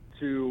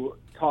to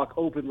talk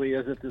openly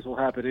as if this will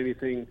happen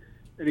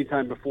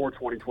anytime before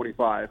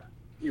 2025,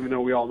 even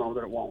though we all know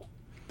that it won't.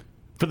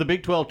 For the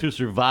Big 12 to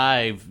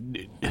survive,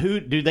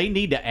 who do they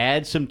need to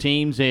add some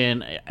teams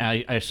in?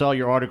 I saw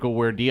your article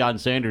where Deion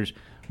Sanders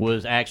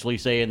was actually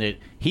saying that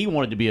he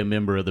wanted to be a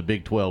member of the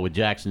Big 12 with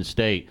Jackson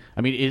State.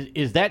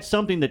 Is that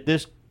something that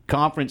this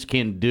conference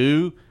can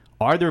do?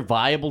 Are there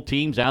viable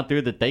teams out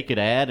there that they could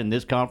add and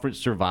this conference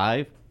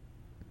survive?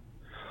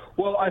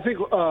 Well, I think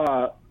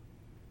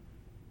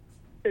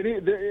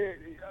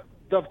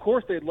of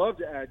course they'd love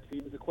to add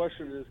teams. The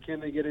question is, can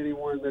they get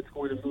anyone that's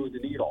going to move the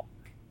needle?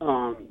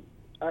 I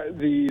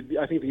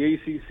think the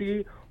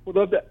ACC would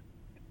love to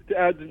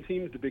add some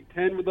teams. The Big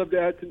Ten would love to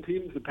add some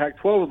teams. The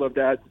Pac-12 would love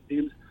to add some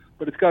teams,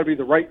 but it's got to be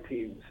the right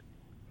teams.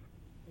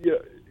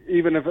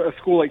 Even if a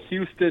school like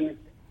Houston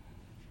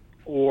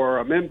or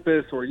a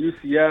Memphis or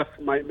UCF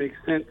might make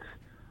sense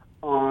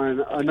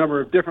on a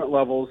number of different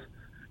levels,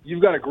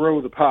 you've got to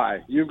grow the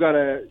pie. You've got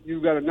to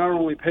not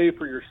only pay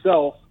for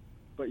yourself,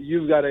 but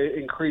you've got to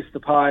increase the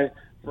pie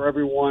for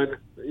everyone.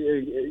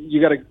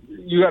 You got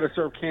to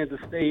serve Kansas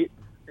State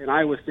and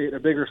Iowa State a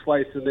bigger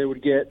slice than they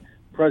would get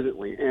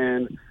presently.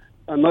 And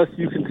unless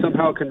you can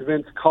somehow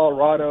convince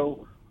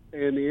Colorado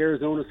and the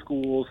Arizona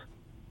schools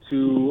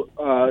to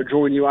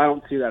join you. I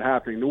don't see that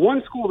happening. The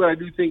one school that I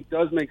do think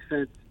does make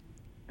sense,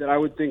 that I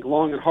would think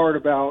long and hard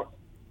about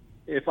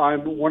if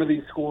I'm one of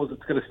these schools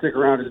that's going to stick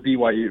around, is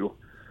BYU.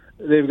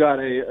 They've got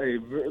a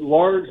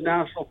large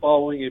national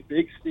following, a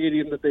big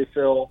stadium that they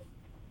fill.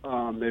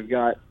 They've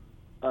got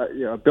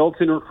a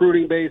built-in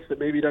recruiting base that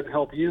maybe doesn't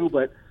help you,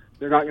 but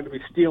they're not going to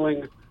be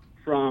stealing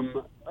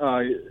from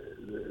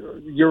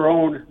your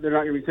own. They're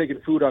not going to be taking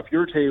food off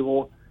your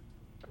table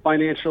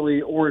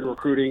financially or in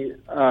recruiting,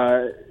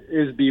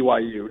 is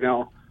BYU.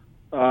 Now,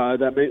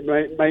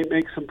 that might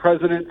make some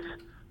presidents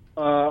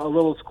a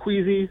little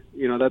squeezy.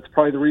 That's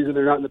probably the reason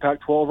they're not in the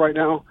Pac-12 right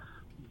now.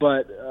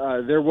 But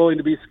they're willing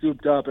to be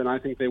scooped up, and I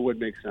think they would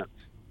make sense.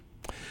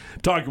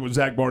 Talking with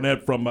Zach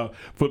Barnett from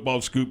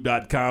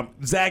footballscoop.com.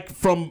 Zach,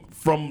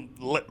 from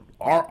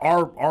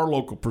our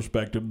local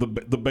perspective,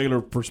 the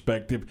Baylor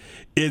perspective,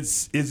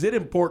 is it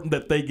important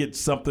that they get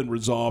something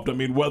resolved? I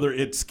mean, whether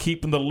it's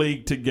keeping the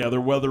league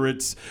together, whether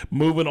it's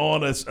moving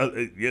on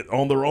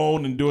on their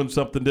own and doing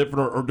something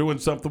different, or doing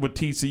something with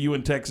TCU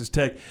and Texas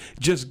Tech,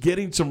 just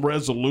getting some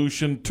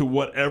resolution to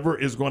whatever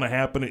is going to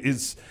happen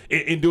is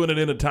in doing it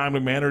in a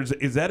timely manner.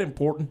 Is that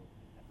important?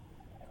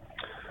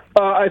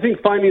 I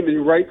think finding the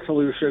right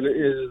solution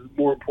is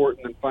more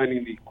important than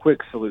finding the quick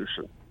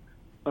solution.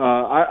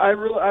 I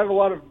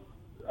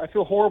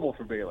feel horrible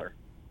for Baylor.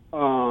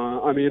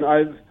 I mean,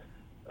 I've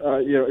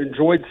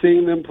enjoyed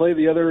seeing them play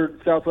the other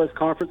Southwest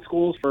Conference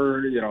schools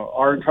for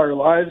our entire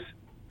lives.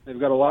 They've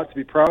got a lot to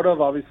be proud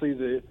of.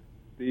 Obviously,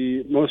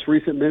 the most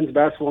recent men's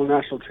basketball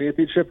national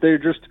championship. They're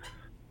just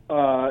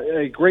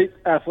a great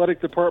athletic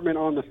department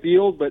on the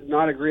field, but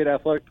not a great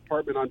athletic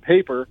department on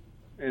paper.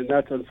 And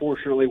that's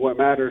unfortunately what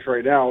matters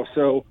right now.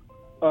 So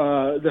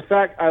I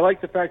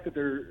like the fact that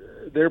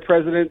their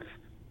presidents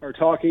are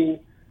talking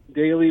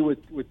daily with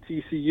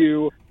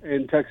TCU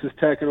and Texas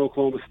Tech and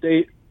Oklahoma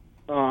State.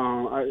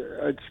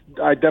 I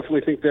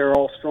definitely think they're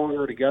all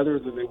stronger together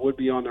than they would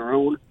be on their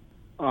own.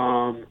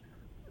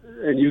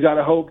 And you got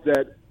to hope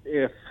that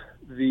if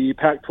the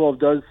Pac-12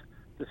 does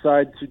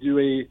decide to do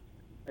a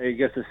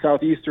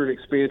Southeastern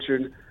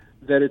expansion,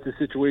 that it's a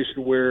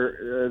situation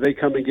where they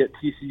come and get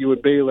TCU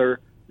and Baylor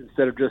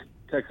instead of just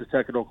Texas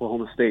Tech and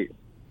Oklahoma State.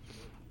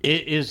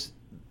 Is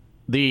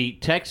the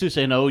Texas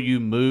and OU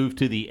move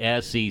to the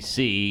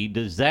SEC,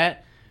 does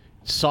that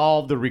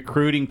solve the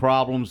recruiting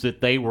problems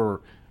that they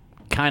were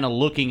kind of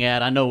looking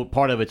at? I know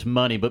part of it's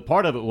money, but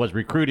part of it was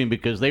recruiting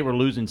because they were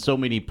losing so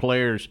many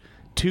players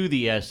to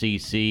the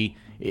SEC.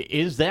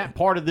 Is that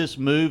part of this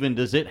move, and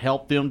does it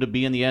help them to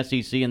be in the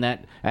SEC in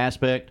that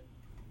aspect?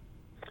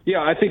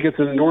 Yeah, I think it's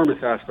an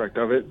enormous aspect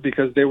of it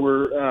because they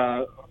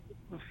were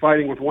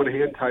fighting with one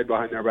hand tied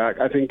behind their back.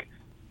 I think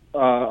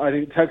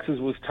Texas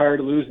was tired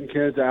of losing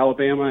kids to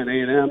Alabama and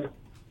A&M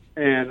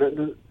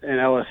and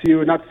LSU.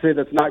 And not to say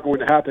that's not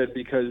going to happen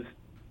because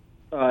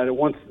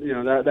once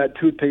that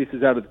toothpaste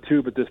is out of the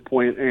tube at this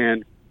point,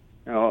 and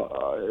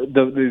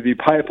the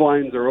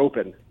pipelines are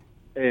open,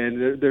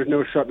 and there's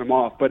no shutting them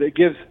off. But it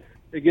gives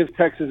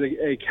Texas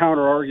a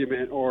counter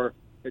argument, or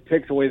it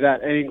takes away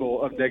that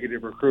angle of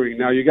negative recruiting.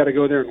 Now you got to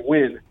go there and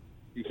win.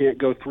 You can't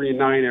go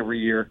 3-9 every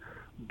year.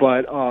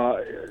 But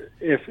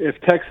if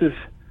Texas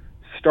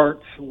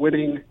starts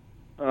winning,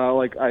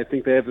 like I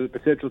think they have the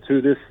potential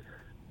to this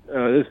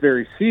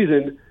very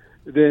season,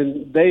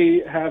 then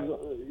they have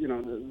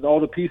all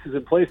the pieces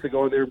in place to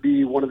go in there and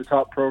be one of the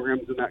top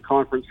programs in that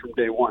conference from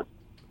day one.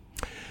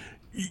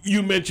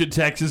 You mentioned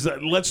Texas.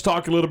 Let's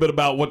talk a little bit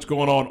about what's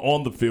going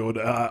on the field.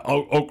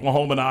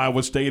 Oklahoma and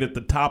Iowa State at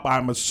the top.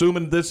 I'm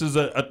assuming this is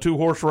a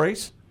two-horse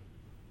race?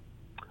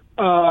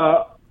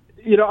 I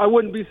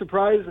wouldn't be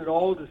surprised at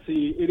all to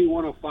see any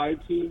one of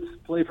 5 teams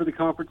play for the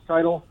conference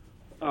title.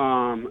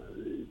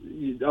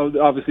 Obviously,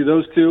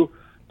 those two.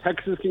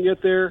 Texas can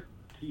get there.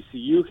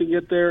 TCU can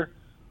get there.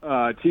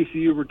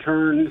 TCU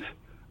returns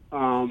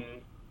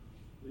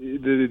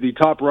the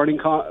top running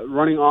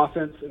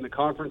offense in the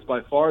conference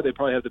by far. They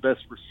probably have the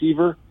best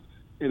receiver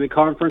in the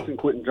conference in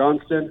Quentin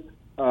Johnston.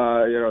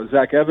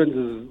 Zach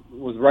Evans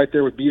was right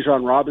there with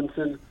Bijan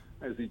Robinson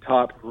as the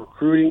top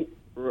recruit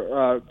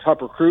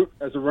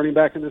as a running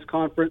back in this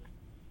conference.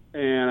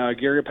 And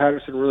Gary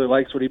Patterson really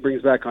likes what he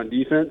brings back on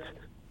defense.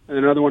 And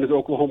another one is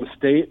Oklahoma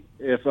State.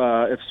 If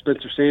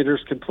Spencer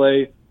Sanders can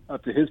play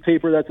up to his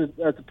paper,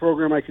 that's a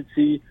program I could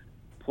see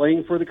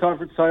playing for the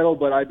conference title,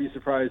 but I'd be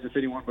surprised if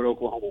anyone but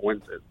Oklahoma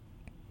wins it.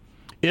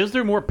 Is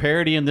there more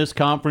parity in this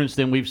conference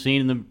than we've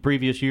seen in the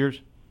previous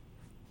years?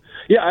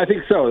 Yeah, I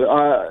think so.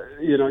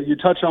 You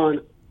touch on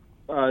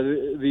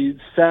the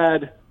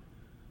sad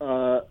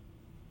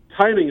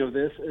timing of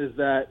this is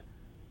that,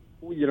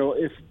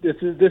 if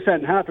this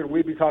hadn't happened,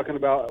 we'd be talking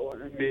about,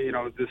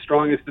 the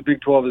strongest the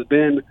Big 12 has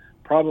been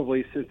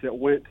probably since it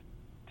went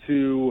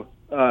to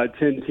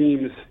 10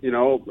 teams,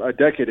 a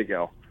decade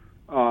ago.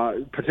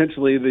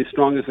 Potentially the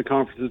strongest the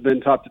conference has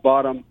been top to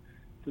bottom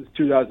since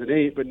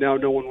 2008, but now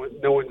no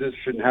one's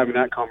interested in having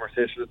that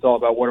conversation. It's all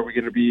about what are we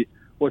going to be,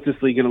 what's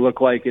this league going to look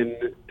like in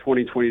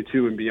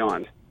 2022 and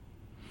beyond.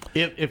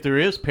 If there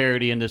is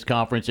parity in this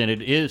conference, and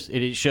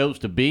it shows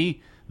to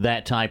be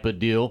that type of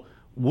deal,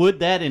 would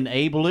that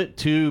enable it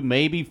to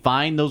maybe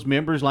find those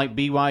members like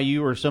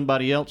BYU or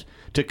somebody else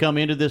to come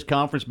into this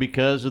conference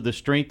because of the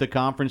strength of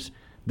conference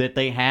that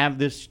they have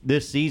this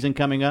season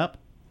coming up?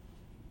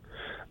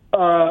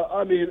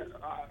 I mean,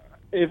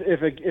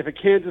 if a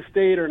Kansas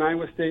State or an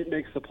Iowa State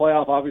makes the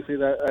playoff, obviously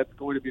that's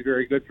going to be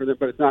very good for them,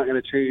 but it's not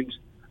going to change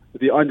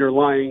the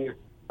underlying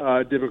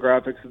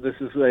demographics. This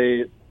is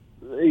a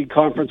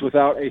conference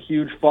without a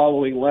huge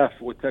following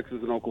left with Texas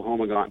and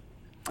Oklahoma gone.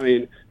 I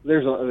mean,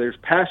 there's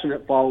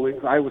passionate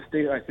followings. Iowa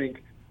State, I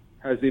think,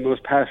 has the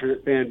most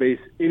passionate fan base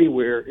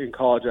anywhere in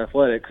college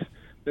athletics.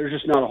 There's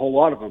just not a whole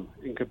lot of them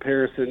in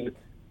comparison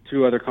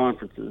to other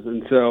conferences,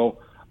 and so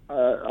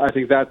I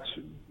think those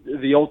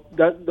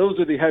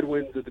are the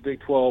headwinds that the Big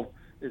 12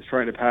 is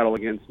trying to paddle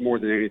against more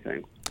than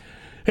anything.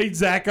 Hey,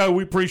 Zach,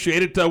 we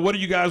appreciate it. What are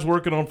you guys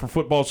working on for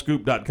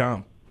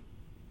FootballScoop.com?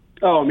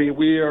 Oh, I mean,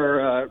 we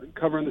are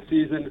covering the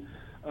season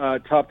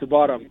top to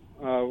bottom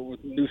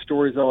with new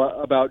stories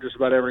about just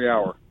about every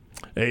hour.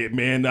 Hey,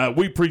 man,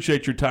 we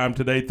appreciate your time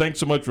today. Thanks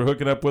so much for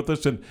hooking up with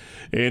us and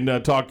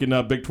talking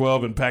Big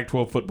 12 and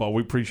Pac-12 football.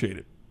 We appreciate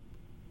it.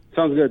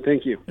 Sounds good.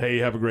 Thank you. Hey,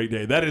 have a great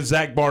day. That is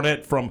Zach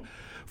Barnett from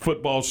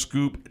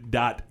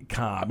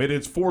FootballScoop.com. It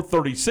is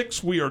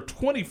 4:36. We are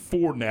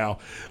 24 now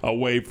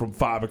away from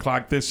 5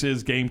 o'clock. This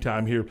is Game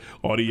Time here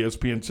on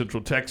ESPN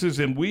Central Texas,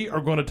 and we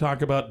are going to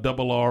talk about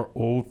Double R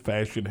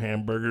Old-Fashioned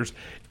Hamburgers,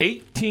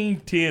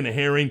 1810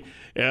 Herring,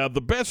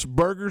 the best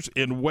burgers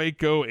in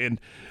Waco, and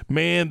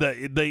man,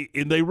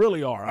 they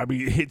really are. I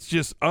mean, it's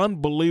just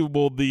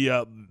unbelievable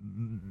the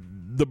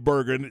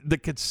burger and the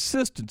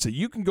consistency.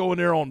 You can go in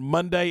there on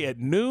Monday at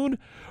noon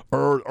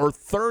or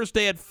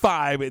Thursday at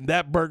 5, and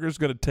that burger is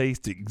going to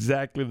taste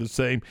exactly the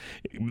same.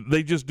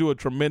 They just do a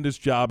tremendous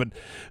job, and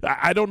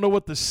I don't know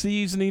what the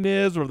seasoning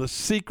is or the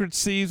secret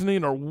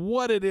seasoning or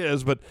what it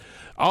is, but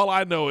all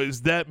I know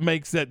is that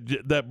makes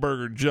that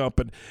burger jump,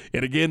 and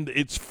again,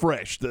 it's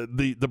fresh.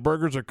 The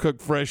burgers are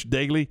cooked fresh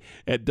daily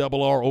at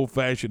Double R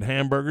Old-Fashioned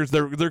Hamburgers.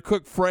 They're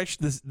cooked fresh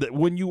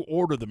when you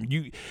order them.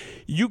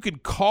 You can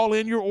call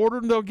in your order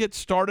and they'll get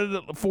started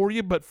for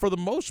you, but for the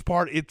most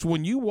part, it's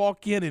when you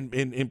walk in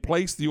and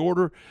place the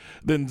order,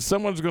 then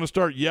someone's going to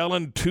start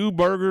yelling 2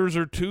 burgers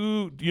or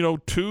 2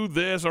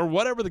 this or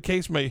whatever the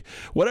case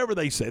whatever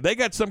they say. They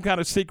got some kind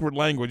of secret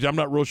language. I'm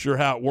not real sure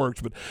how it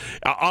works, but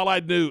all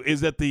I knew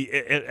is that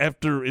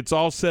after it's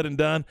all said and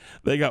done,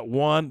 they got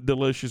one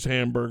delicious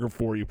hamburger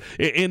for you.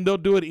 And they'll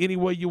do it any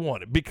way you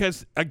want it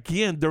because,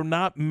 again, they're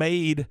not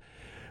made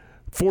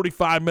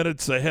 45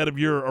 minutes ahead of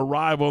your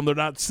arrival, and they're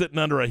not sitting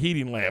under a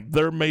heating lamp.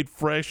 They're made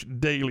fresh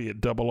daily at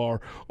Double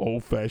R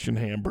Old-Fashioned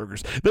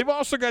Hamburgers. They've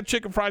also got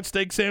chicken fried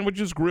steak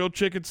sandwiches, grilled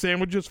chicken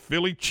sandwiches,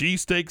 Philly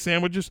cheesesteak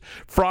sandwiches,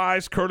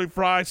 fries, curly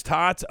fries,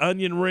 tots,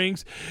 onion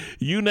rings.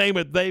 You name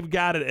it, they've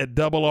got it at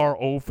Double R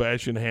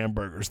Old-Fashioned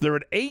Hamburgers. They're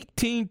at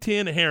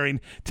 1810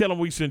 Herring. Tell them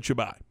we sent you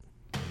by.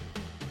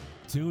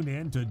 Tune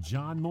in to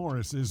John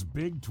Morris's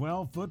Big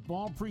 12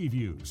 football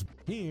previews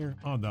here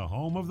on the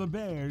home of the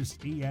Bears,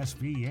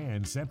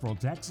 ESPN Central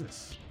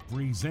Texas.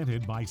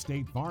 Presented by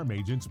State Farm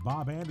agents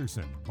Bob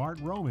Anderson, Bart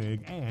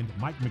Romig, and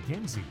Mike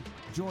McKenzie.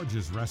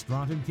 George's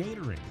Restaurant and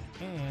Catering,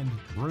 and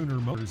Bruner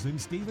Motors in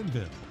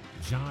Stephenville.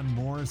 John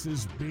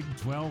Morris's Big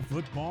 12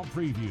 football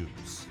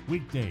previews.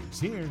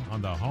 Weekdays here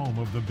on the home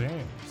of the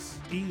Bears,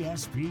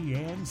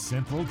 ESPN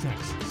Central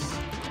Texas.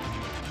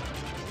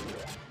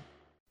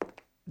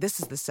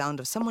 This is the sound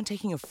of someone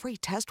taking a free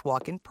test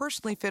walk in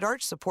personally fit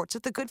arch supports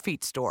at the Good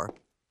Feet store.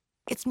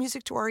 It's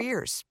music to our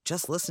ears.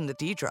 Just listen to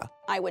Deidre.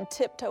 I would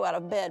tiptoe out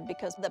of bed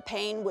because the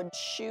pain would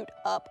shoot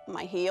up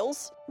my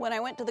heels. When I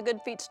went to the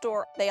Good Feet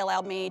store, they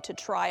allowed me to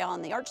try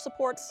on the arch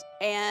supports,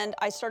 and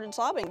I started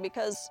sobbing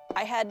because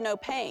I had no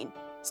pain.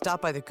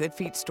 Stop by the Good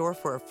Feet store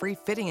for a free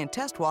fitting and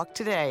test walk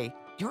today.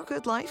 Your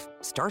good life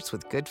starts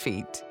with Good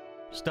Feet.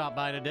 Stop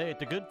by today at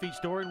the Good Feet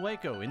store in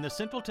Waco in the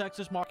Central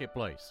Texas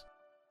Marketplace.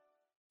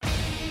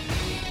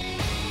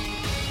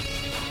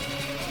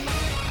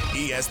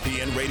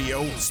 ESPN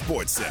Radio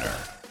Sports Center.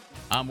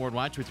 I'm Ward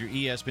Weitz with your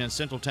ESPN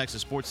Central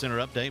Texas Sports Center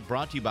update,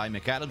 brought to you by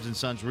McAdams &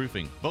 Sons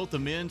Roofing. Both the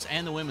men's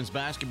and the women's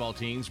basketball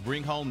teams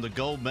bring home the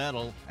gold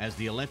medal as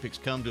the Olympics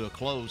come to a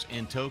close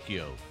in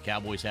Tokyo.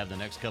 Cowboys have the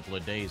next couple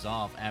of days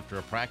off after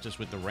a practice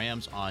with the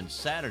Rams on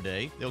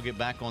Saturday. They'll get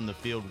back on the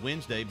field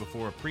Wednesday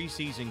before a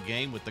preseason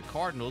game with the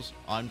Cardinals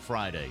on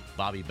Friday.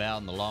 Bobby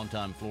Bowden, the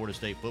longtime Florida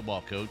State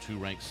football coach who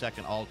ranked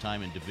second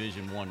all-time in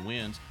Division I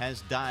wins,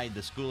 has died,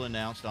 the school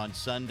announced on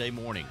Sunday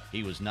morning.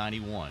 He was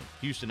 91.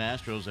 Houston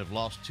Astros have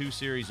lost 2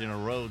 series in a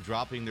row,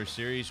 dropping their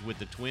series with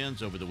the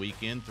Twins over the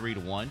weekend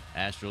 3-1.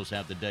 Astros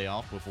have the day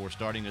off before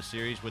starting a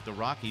series with the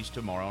Rockies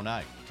tomorrow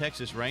night.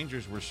 Texas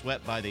Rangers were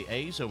swept by the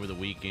A's over the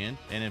weekend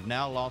and have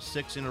now lost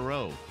 6 in a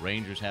row.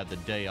 Rangers have the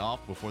day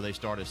off before they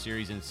start a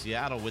series in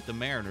Seattle with the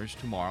Mariners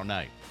tomorrow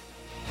night.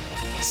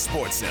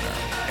 Sports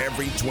Center,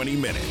 every 20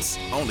 minutes,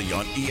 only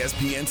on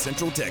ESPN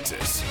Central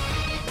Texas.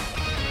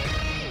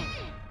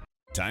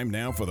 Time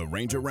now for the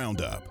Ranger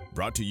Roundup,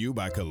 brought to you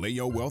by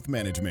Kaleo Wealth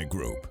Management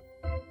Group.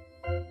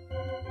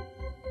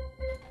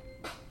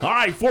 All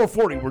right,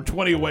 4:40. We're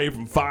 20 away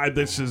from 5.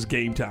 This is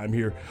Game Time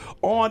here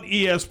on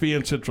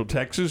ESPN Central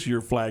Texas, your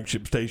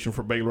flagship station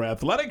for Baylor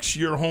Athletics,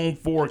 your home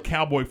for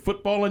Cowboy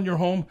football, and your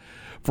home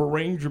for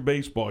Ranger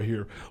baseball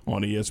here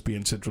on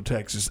ESPN Central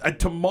Texas.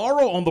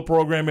 Tomorrow on the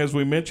program, as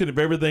we mentioned, if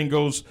everything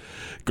goes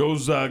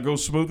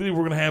smoothly,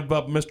 we're going to have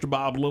Mr.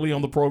 Bob Lilly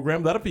on the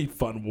program. That'll be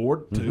fun,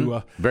 Ward.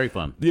 Very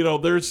fun.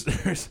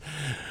 There's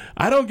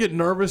I don't get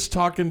nervous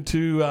talking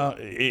to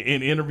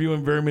and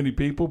interviewing very many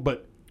people,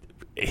 but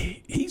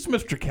he's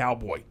Mr.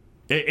 Cowboy.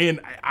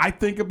 And I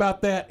think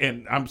about that,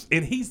 and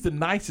he's the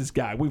nicest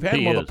guy. We've had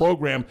him on the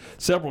program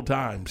several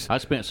times. I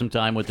spent some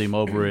time with him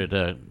over at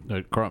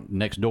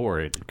next door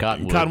at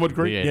Cottonwood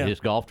Creek, his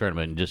golf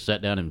tournament, and just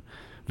sat down and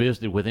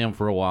visited with him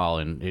for a while.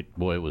 And it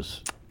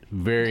was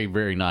very,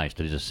 very nice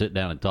to just sit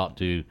down and talk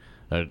to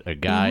a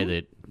guy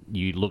that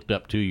you looked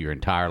up to your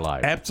entire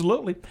life.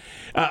 Absolutely.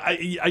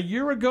 A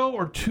year ago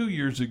or 2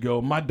 years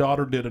ago, my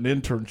daughter did an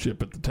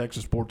internship at the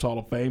Texas Sports Hall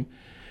of Fame.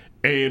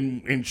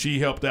 And she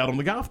helped out on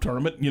the golf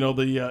tournament,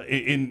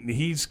 and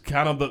he's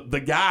kind of the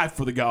guy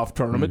for the golf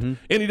tournament,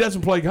 and he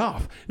doesn't play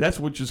golf.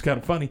 Which is kind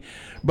of funny,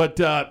 but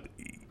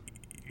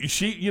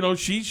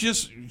she's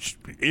just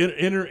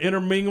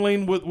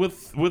intermingling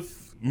with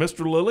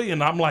Mr. Lilly,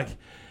 and I'm like,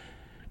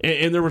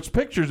 and there was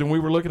pictures, and we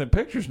were looking at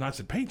pictures, and I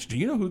said, Paige, do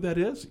you know who that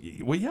is?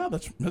 Well, yeah,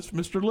 that's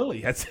Mr.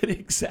 Lilly. I said,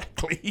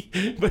 exactly,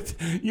 but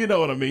you know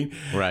what I mean,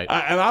 right?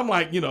 And I'm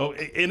like,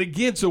 and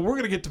again, so we're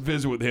going to get to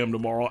visit with him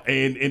tomorrow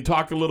and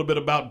talk a little bit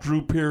about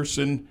Drew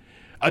Pearson,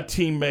 a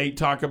teammate,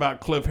 talk about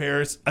Cliff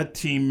Harris, a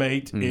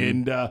teammate,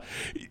 and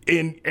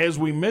as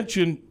we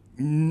mentioned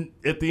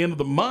at the end of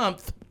the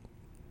month.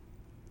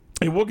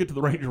 And we'll get to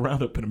the Ranger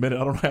Roundup in a minute.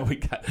 I don't know how we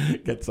got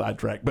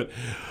sidetracked. But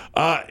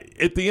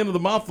at the end of the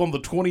month on the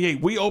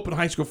 28th, we open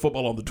high school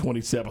football on the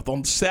 27th.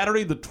 On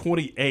Saturday the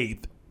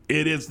 28th,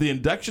 it is the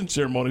induction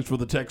ceremonies for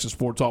the Texas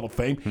Sports Hall of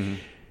Fame.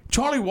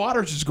 Charlie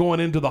Waters is going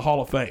into the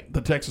Hall of Fame,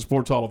 the Texas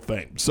Sports Hall of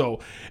Fame. So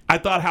I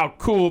thought how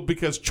cool,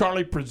 because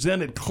Charlie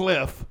presented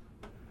Cliff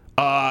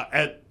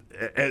in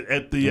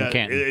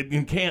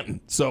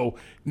Canton. So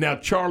now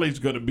Charlie's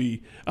going to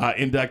be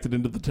inducted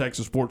into the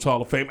Texas Sports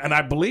Hall of Fame, and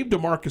I believe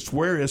DeMarcus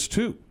Ware is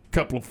too. A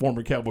couple of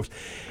former Cowboys,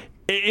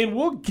 and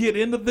we'll get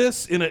into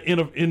this in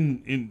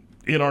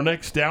our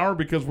next hour,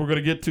 because we're going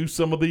to get to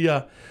some of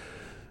the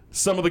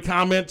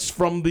comments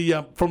from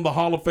the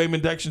Hall of Fame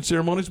induction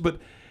ceremonies. But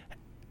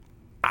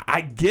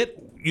I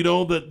get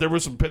that there were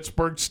some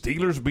Pittsburgh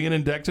Steelers being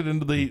inducted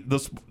into the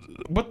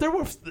but there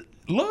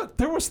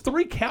was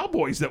 3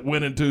 Cowboys that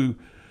went into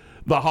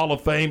the Hall of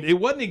Fame. It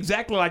wasn't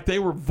exactly like they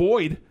were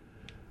void,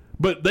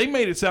 but they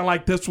made it sound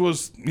like this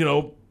was,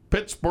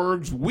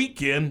 Pittsburgh's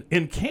weekend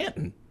in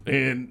Canton.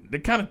 And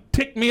it kind of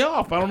ticked me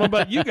off. I don't know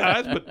about you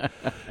guys, but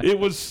it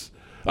was,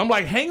 I'm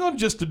like, hang on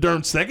just a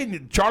darn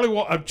second.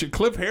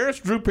 Cliff Harris,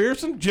 Drew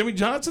Pearson, Jimmy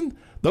Johnson,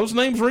 those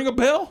names ring a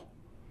bell?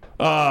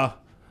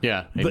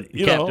 Yeah. And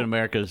Captain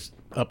America's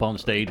up on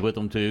stage with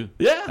them, too.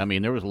 Yeah. I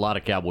mean, there was a lot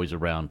of Cowboys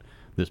around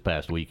this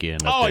past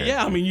weekend. Oh,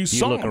 yeah. I mean, you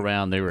saw look them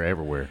around, they were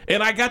everywhere.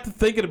 And I got to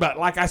thinking about,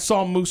 I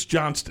saw Moose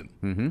Johnston.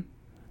 And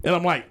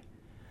I'm like,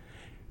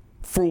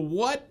 for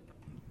what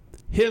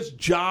his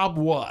job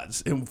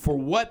was and for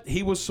what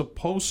he was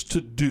supposed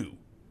to do,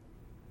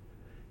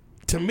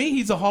 to me,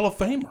 he's a Hall of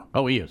Famer.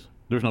 Oh, he is.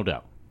 There's no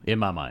doubt, in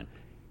my mind.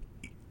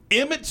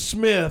 Emmitt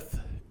Smith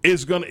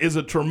is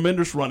a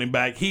tremendous running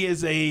back. He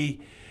is a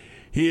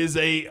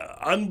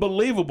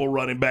unbelievable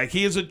running back.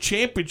 He is a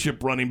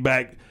championship running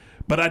back.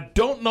 But I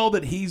don't know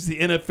that he's the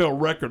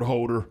NFL record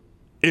holder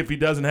if he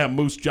doesn't have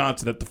Moose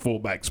Johnson at the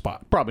fullback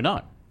spot. Probably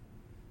not.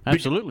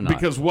 Absolutely not.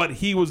 Because what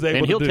he was able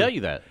to do. And he'll tell you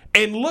that.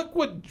 And look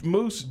what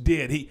Moose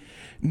did.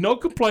 No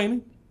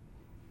complaining.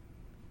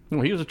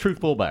 Well, he was a true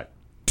fullback.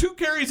 2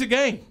 carries a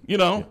game,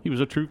 He was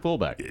a true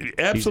fullback.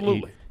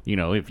 Absolutely.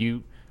 If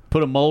you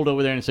put a mold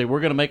over there and say, we're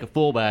going to make a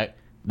fullback,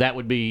 that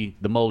would be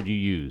the mold you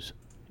use,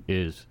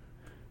 is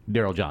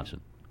Darryl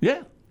Johnson.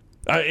 Yeah.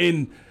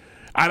 And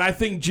I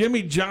think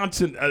Jimmy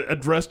Johnson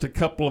addressed a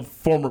couple of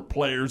former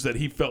players that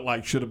he felt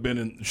like should be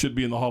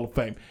in the Hall of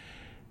Fame.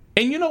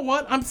 And you know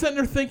what? I'm sitting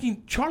there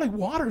thinking Charlie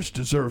Waters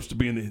deserves to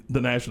be in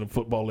the National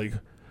Football League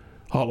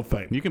Hall of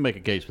Fame. You can make a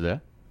case for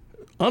that.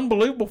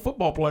 Unbelievable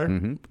football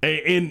player.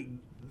 And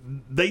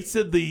they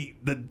said the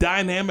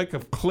dynamic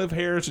of Cliff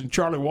Harris and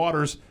Charlie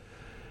Waters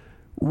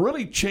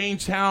really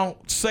changed how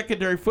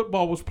secondary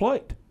football was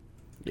played.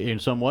 In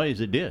some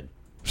ways, it did.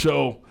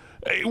 So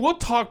we'll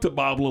talk to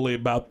Bob Lilly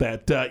about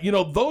that.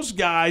 Those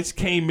guys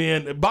came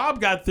in.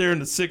 Bob got there in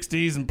the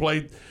 60s and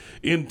played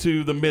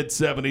into the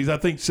mid-70s. I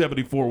think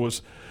 74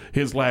 was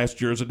his last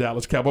year as a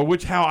Dallas Cowboy,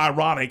 which, how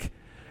ironic,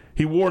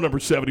 he wore number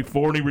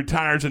 74 and he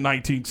retires in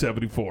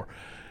 1974.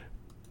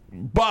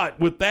 But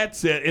with that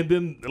said, and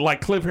then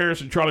like Cliff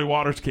Harris and Charlie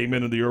Waters came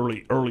in the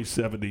early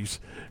 70s.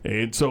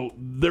 And so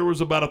there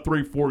was about a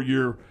 3-4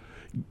 year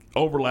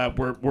overlap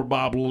where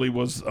Bob Lilly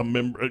was a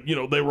member.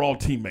 They were all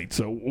teammates.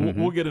 So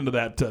we'll get into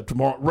that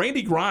tomorrow.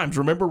 Randy Grimes,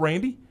 remember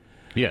Randy?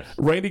 Yes.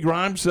 Randy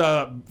Grimes,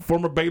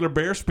 former Baylor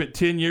Bear, spent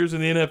 10 years in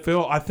the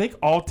NFL. I think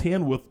all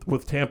 10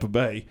 with Tampa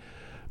Bay.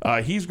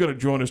 He's going to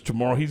join us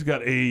tomorrow. He's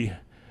got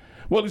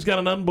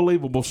an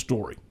unbelievable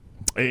story.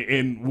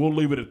 And we'll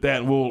leave it at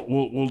that. And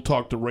we'll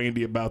talk to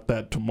Randy about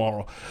that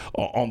tomorrow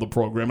on the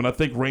program. And I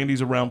think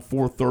Randy's around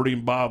 4:30,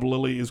 and Bob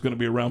Lilly is going to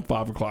be around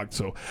 5 o'clock.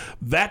 So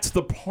that's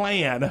the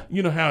plan.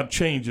 You know how it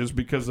changes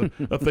because of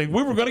things.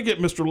 We were going to get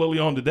Mr. Lilly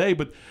on today,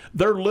 but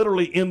they're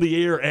literally in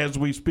the air as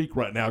we speak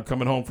right now,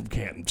 coming home from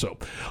Canton. So,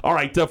 all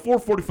right,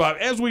 4:45.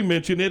 As we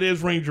mentioned, it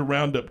is Ranger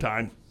Roundup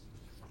time,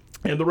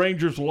 and the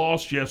Rangers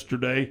lost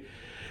yesterday,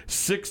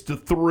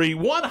 6-3.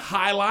 One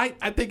highlight,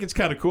 I think it's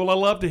kind of cool. I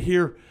love to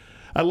hear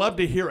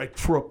a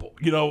triple,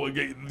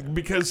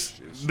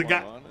 because the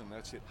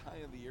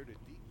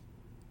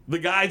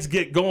guys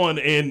get going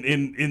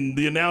and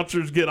the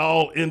announcers get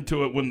all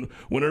into it when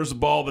there's a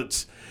ball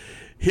that's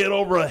hit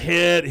over a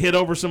head, hit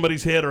over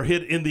somebody's head, or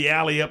hit in the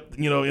alley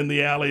in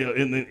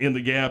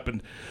the gap.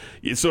 And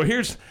so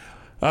here's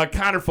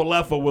Kiner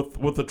Falefa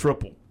with a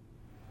triple.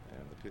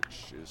 And the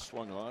pitch is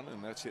swung on,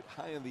 and that's hit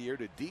high in the air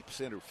to deep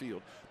center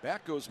field.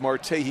 Back goes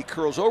Marte. He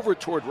curls over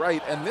toward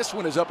right, and this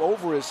one is up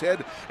over his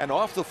head and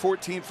off the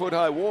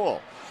 14-foot-high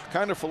wall.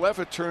 Kiner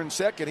Falefa turns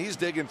second. He's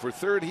digging for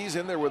third. He's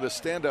in there with a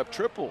stand-up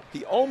triple.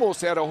 He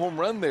almost had a home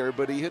run there,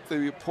 but he hit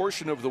the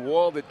portion of the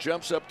wall that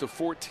jumps up to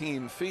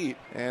 14 feet.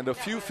 And a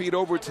few feet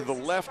over to the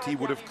left, he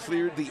would have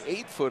cleared the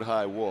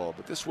 8-foot-high wall.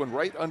 But this one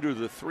right under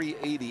the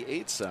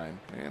 388 sign.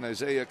 And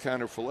Isaiah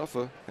Kiner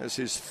Falefa has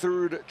his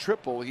third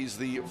triple. He's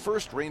the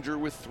first Ranger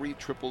with 3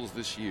 triples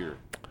this year.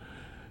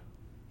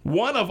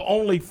 One of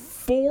only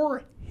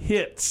 4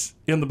 hits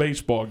in the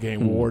baseball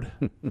game, Ward.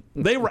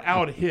 They were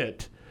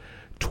out-hit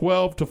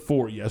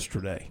 12-4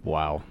 yesterday.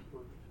 Wow.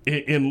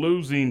 In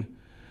losing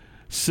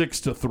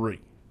 6-3.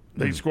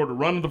 They scored a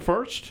run in the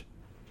first,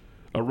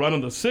 a run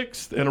in the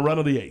 6th, and a run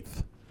in the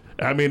 8th.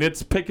 I mean,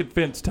 it's picket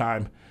fence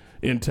time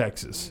in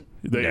Texas.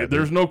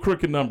 There's no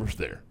crooked numbers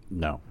there.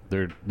 No,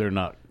 they're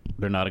not.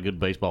 They're not a good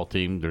baseball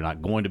team. They're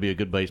not going to be a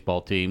good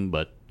baseball team,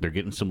 but they're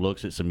getting some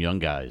looks at some young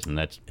guys, and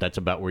that's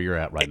about where you're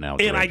at right now.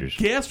 And I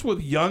guess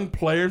with young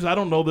players, I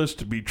don't know this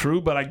to be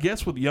true, but I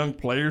guess with young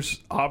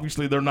players,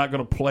 obviously they're not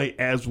going to play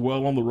as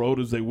well on the road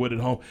as they would at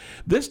home.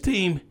 This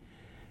team,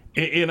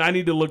 and I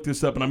need to look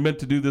this up, and I meant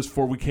to do this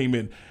before we came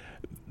in.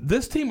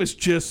 This team is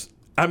just,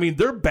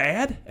 they're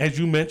bad, as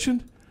you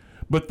mentioned,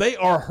 but they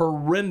are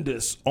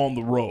horrendous on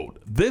the road.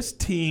 This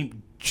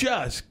team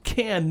just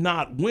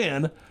cannot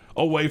win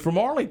away from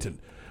Arlington.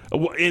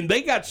 And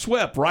they got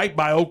swept right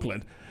by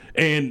Oakland.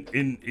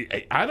 And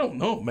I don't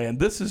know, man.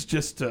 This is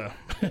just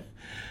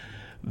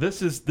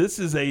this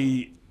is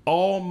a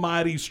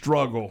almighty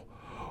struggle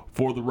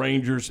for the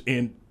Rangers,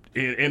 and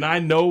I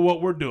know what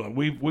we're doing.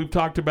 We've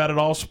talked about it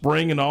all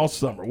spring and all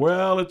summer.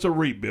 Well, it's a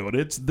rebuild.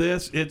 It's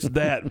this, it's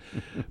that.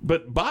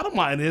 But bottom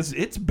line is,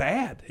 it's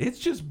bad. It's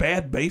just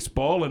bad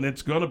baseball, and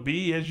it's going to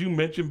be, as you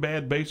mentioned,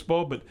 bad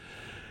baseball. But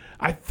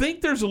I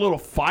think there's a little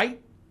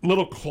fight,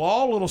 little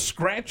claw, little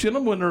scratch in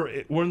them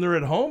when they're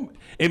at home,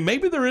 and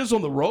maybe there is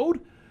on the road.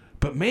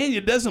 But man,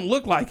 it doesn't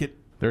look like it.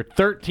 They're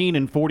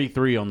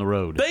 13-43 on the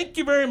road. Thank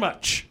you very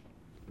much.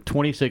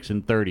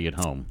 26-30 at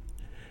home.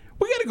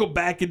 We got to go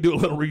back and do a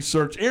little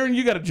research. Aaron,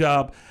 you got a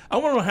job. I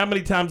want to know how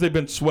many times they've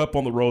been swept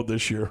on the road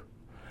this year.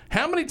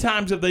 How many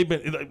times have they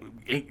been?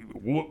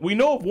 We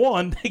know of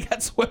one. They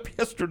got swept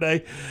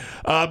yesterday.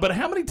 But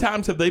how many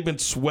times have they been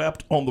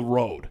swept on the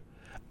road?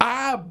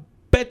 I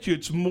bet you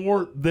it's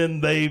more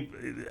than they've.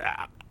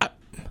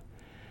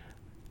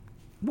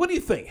 What do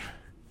you think?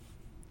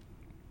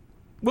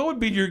 What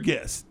would be your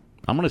guess?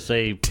 I'm going to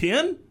say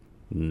 10?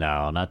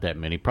 No, not that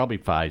many. Probably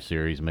 5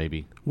 series,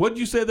 maybe. What did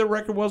you say their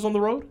record was on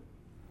the road?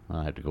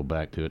 I have to go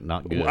back to it.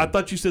 Not good. Well, I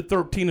thought you said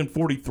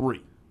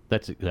 13-43.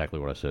 That's exactly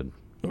what I said.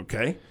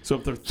 Okay, so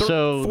if they're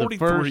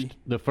 43,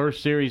 the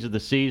first series of the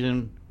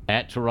season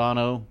at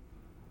Toronto,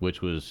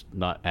 which was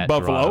not at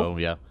Buffalo. Toronto,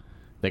 yeah,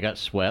 they got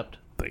swept.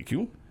 Thank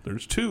you.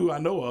 There's 2 I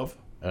know of.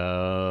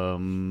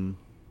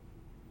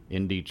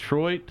 In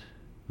Detroit,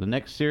 the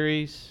next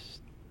series,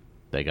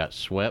 they got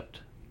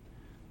swept.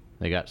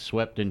 They got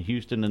swept in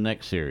Houston the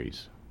next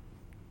series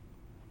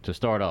to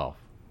start off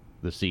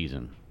the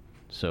season.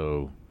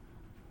 So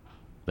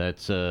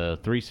that's 3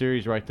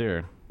 series right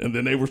there. And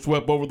then they were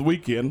swept over the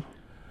weekend.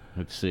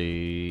 Let's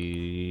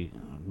see.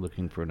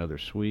 Looking for another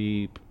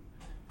sweep.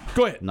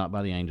 Go ahead. Not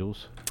by the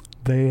Angels.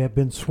 They have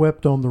been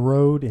swept on the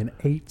road in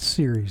 8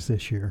 series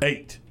this year.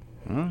 8.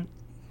 All right.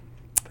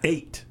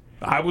 8.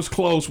 I was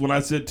close when I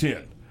said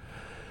 10.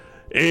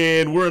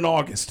 And we're in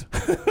August.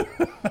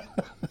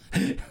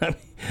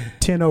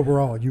 10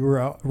 overall. You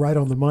were right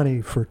on the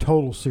money for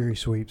total series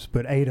sweeps,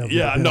 but 8 of them.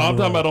 Yeah, no, I'm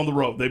talking about on the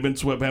road. They've been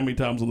swept how many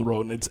times on the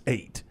road, and it's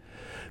 8.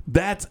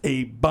 That's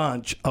a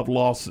bunch of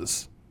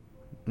losses.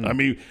 I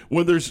mean,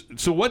 when there's –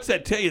 so what's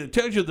that tell you? It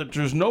tells you that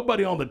there's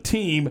nobody on the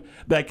team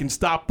that can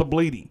stop the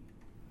bleeding.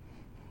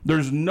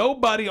 There's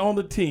nobody on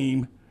the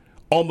team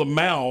on the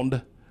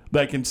mound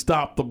that can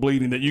stop the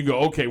bleeding that you go,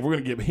 okay, we're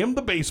going to give him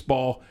the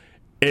baseball,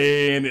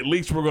 and at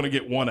least we're going to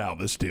get one out of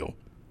this deal.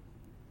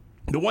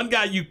 The one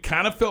guy you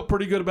kind of felt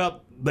pretty good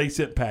about, they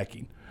sent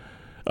packing.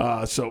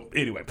 So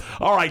anyway,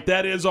 all right,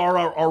 that is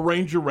our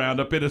Ranger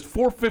Roundup. It is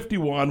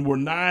 4:51. We're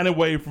 9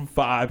 away from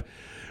 5.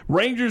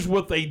 Rangers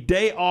with a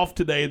day off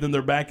today, then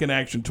they're back in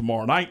action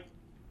tomorrow night.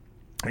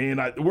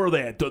 And where are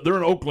they at? They're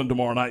in Oakland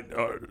tomorrow night,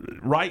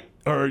 right?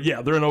 Or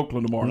yeah, they're in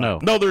Oakland tomorrow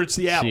night. No, they're in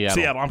Seattle.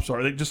 Seattle. I'm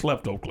sorry, they just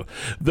left Oakland.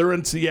 They're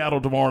in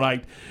Seattle tomorrow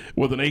night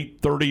with an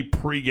 8:30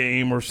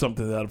 pregame or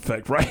something to that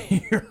effect, right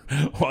here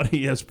on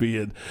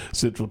ESPN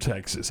Central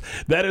Texas.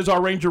 That is our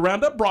Ranger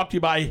Roundup, brought to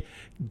you by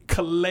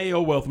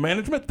Kaleo Wealth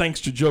Management. Thanks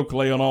to Joe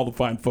Kaleo and all the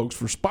fine folks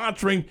for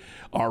sponsoring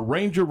our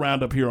Ranger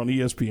Roundup here on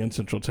ESPN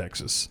Central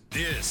Texas.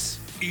 This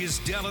is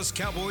Dallas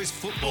Cowboys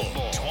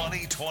football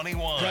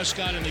 2021.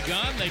 Prescott in the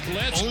gun. They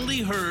blitz.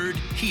 Only heard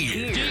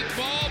here. Deep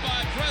ball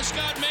by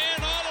Prescott.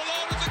 Man all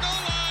alone at the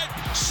goal line.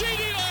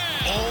 CeeDee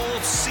Lamb.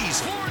 All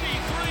season.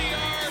 43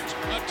 yards,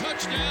 a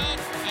touchdown,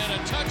 and a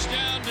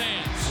touchdown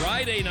dance.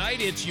 Friday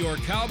night, it's your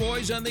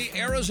Cowboys and the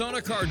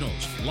Arizona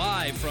Cardinals.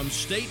 Live from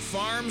State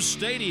Farm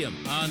Stadium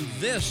on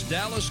this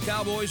Dallas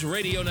Cowboys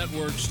radio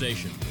network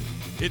station.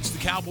 It's the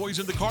Cowboys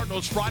and the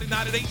Cardinals Friday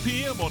night at 8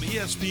 p.m. on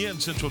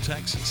ESPN Central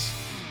Texas.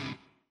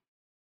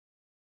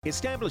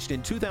 Established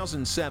in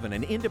 2007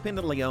 and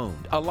independently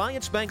owned,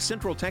 Alliance Bank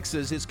Central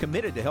Texas is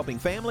committed to helping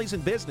families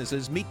and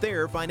businesses meet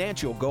their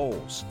financial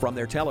goals. From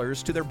their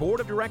tellers to their board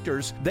of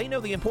directors, they know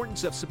the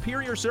importance of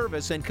superior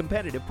service and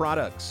competitive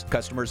products.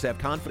 Customers have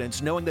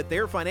confidence knowing that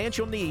their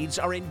financial needs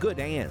are in good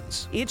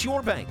hands. It's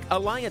your bank,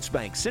 Alliance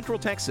Bank Central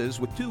Texas,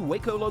 with 2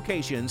 Waco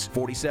locations,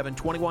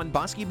 4721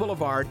 Bosque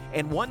Boulevard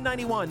and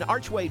 191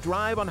 Archway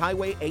Drive on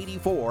Highway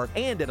 84,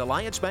 and at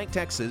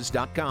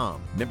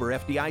AllianceBankTexas.com. Member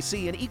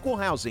FDIC and Equal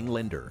Housing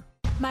Lender.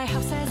 My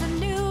house has a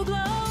new glow.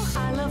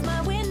 I love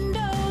my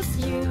windows.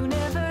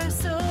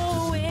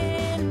 Universal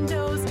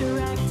Windows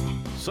Direct.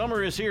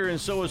 Summer is here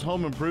and so is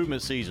home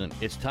improvement season.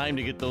 It's time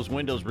to get those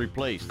windows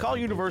replaced. Call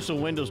Universal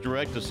Windows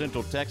Direct of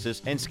Central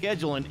Texas and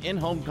schedule an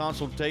in-home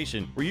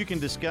consultation where you can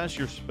discuss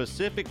your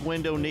specific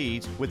window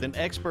needs with an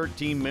expert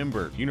team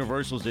member.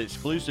 Universal's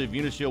exclusive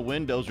Unishield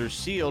windows are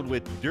sealed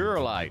with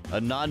Duralite,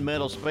 a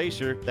non-metal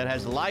spacer that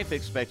has life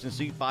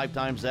expectancy 5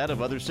 times that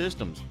of other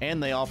systems.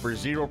 And they offer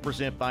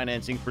 0%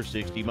 financing for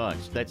 60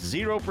 months. That's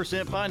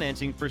 0%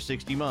 financing for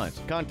 60 months.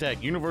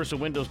 Contact Universal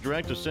Windows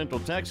Direct of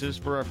Central Texas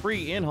for a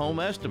free in-home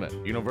estimate.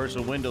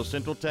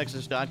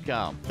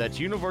 UniversalWindowsCentralTexas.com. That's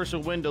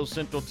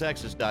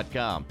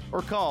UniversalWindowsCentralTexas.com.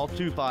 Or call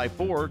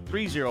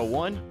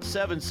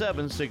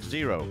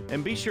 254-301-7760.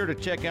 And be sure to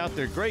check out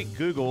their great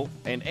Google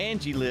and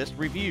Angie List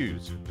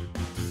reviews.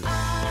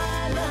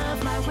 I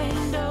love my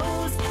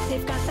windows.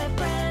 They've got that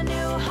brand new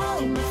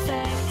home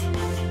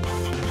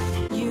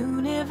effect.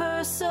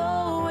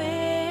 Universal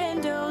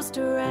Windows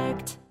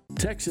Direct.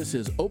 Texas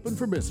is open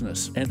for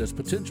business, and as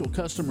potential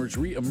customers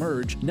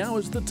re-emerge, now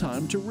is the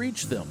time to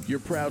reach them. Your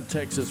proud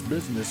Texas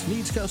business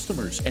needs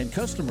customers, and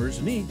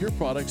customers need your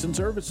products and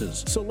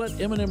services. So let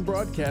M&M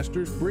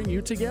Broadcasters bring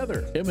you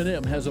together.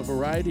 M&M has a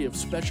variety of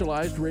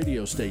specialized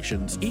radio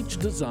stations, each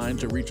designed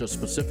to reach a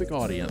specific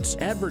audience.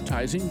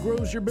 Advertising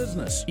grows your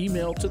business.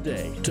 Email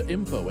today to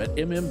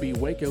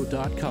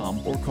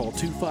info@mmbwaco.com or call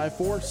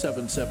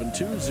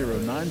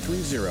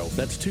 254-772-0930.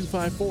 That's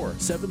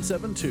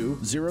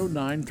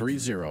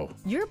 254-772-0930.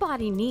 Your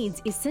body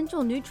needs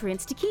essential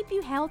nutrients to keep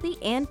you healthy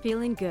and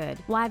feeling good.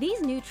 While these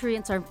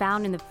nutrients are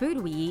found in the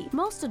food we eat,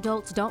 most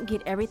adults don't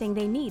get everything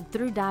they need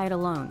through diet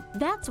alone.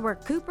 That's where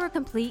Cooper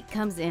Complete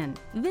comes in.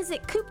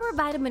 Visit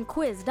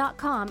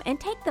CooperVitaminQuiz.com and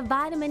take the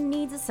vitamin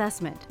needs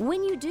assessment.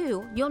 When you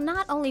do, you'll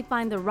not only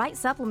find the right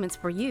supplements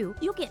for you,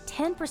 you'll get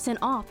 10%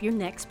 off your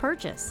next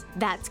purchase.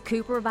 That's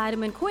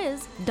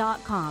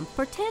CooperVitaminQuiz.com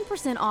for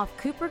 10% off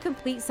Cooper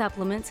Complete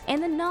supplements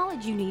and the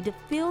knowledge you need to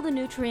fill the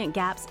nutrient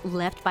gaps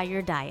left by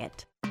your diet.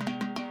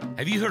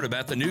 Have you heard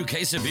about the new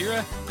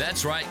Quesabira?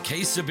 That's right,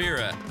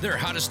 Quesabira. Their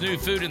hottest new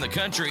food in the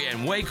country,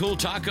 and way cool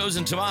tacos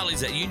and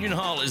tamales at Union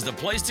Hall is the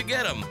place to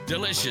get them.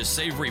 Delicious,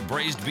 savory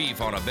braised beef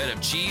on a bed of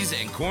cheese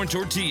and corn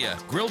tortilla.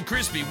 Grilled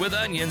crispy with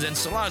onions and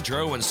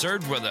cilantro and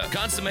served with a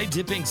consomme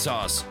dipping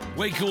sauce.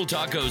 Way cool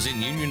tacos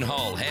in Union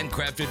Hall,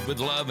 handcrafted with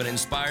love and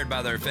inspired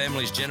by their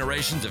family's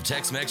generations of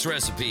Tex-Mex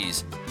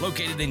recipes.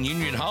 Located in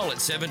Union Hall at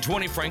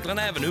 720 Franklin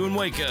Avenue in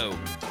Waco.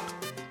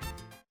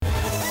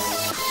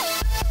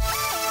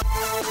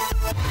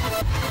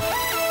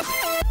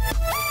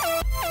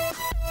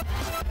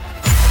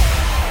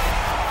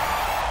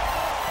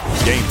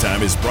 Game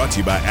Time is brought to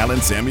you by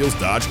Allen Samuels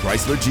Dodge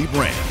Chrysler Jeep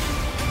Ram,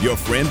 your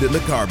friend in the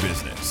car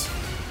business.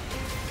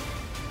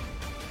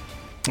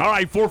 All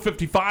right,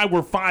 4:55.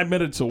 We're 5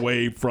 minutes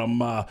away from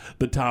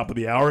the top of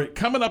the hour.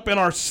 Coming up in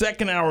our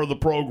second hour of the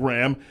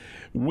program,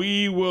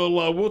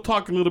 we'll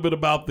talk a little bit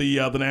about the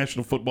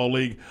National Football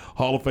League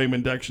Hall of Fame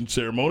induction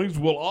ceremonies.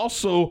 We'll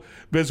also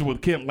visit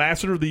with Kent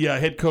Lassiter, the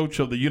head coach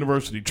of the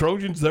University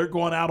Trojans. They're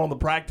going out on the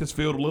practice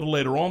field a little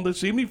later on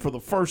this evening for the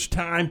first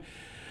time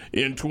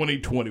in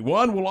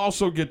 2021. We'll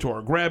also get to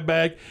our grab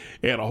bag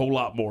and a whole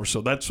lot more. So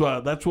that's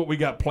what we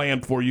got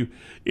planned for you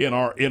in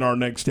our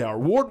next hour.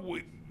 Ward,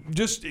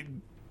 just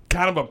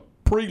kind of a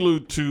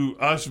prelude to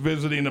us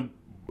visiting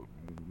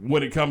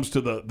when it comes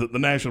to the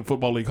National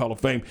Football League Hall of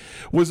Fame.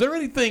 Was there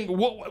anything?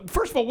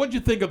 First of all, what did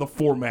you think of the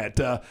format?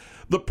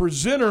 The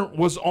presenter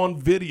was on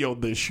video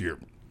this year.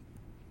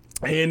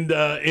 And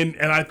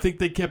I think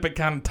they kept it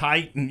kind of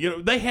tight,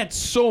 and they had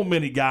so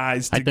many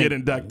guys to get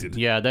inducted.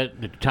 Yeah,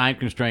 the time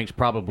constraints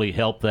probably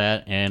helped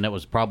that, and that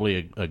was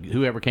probably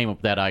whoever came up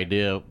with that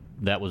idea.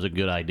 That was a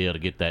good idea to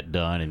get that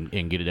done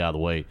and get it out of the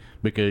way,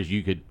 because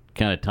you could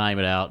kind of time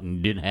it out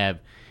and didn't have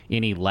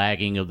any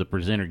lagging of the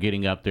presenter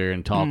getting up there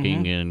and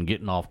talking and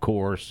getting off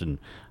course, and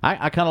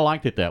I kind of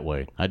liked it that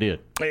way. I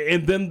did.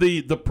 And then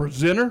the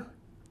presenter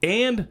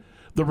and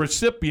the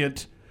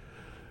recipient,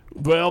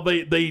 well,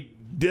 they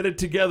did it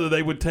together.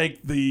 They would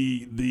take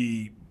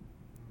the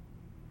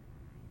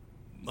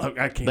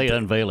I can't. They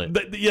unveil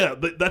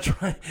it.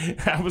 That's right.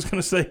 I was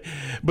going to say,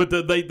 but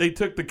they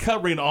took the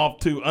covering off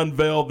to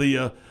unveil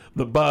the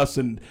bus,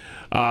 and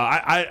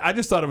I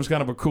just thought it was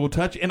kind of a cool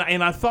touch. And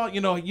I thought,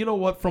 you know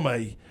what, from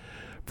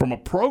a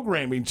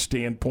programming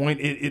standpoint,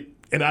 it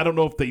and I don't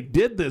know if they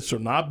did this or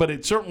not, but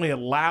it certainly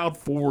allowed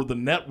for the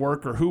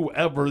network or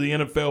whoever, the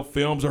NFL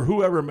Films or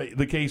whoever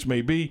the case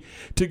may be,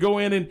 to go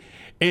in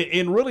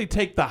and really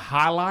take the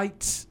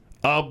highlights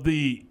of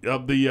the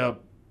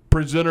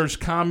presenter's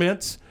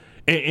comments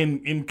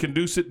and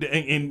conduce it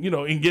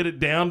and get it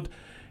down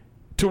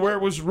to where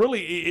it was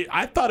really.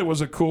 I thought it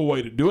was a cool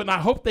way to do it, and I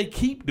hope they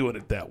keep doing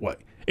it that way.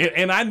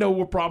 And I know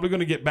we're probably going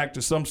to get back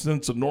to some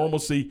sense of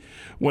normalcy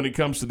when it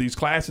comes to these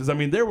classes. I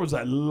mean, there was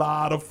a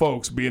lot of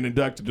folks being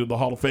inducted to the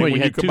Hall of Fame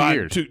when you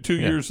combine two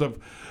years of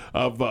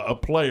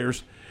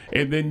players,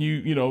 and then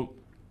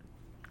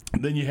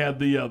then you had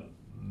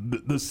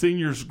the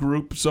seniors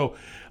group. So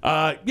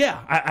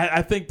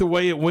I think the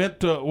way it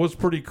went was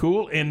pretty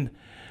cool, and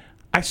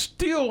I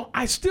still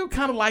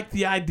kind of like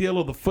the ideal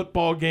of the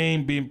football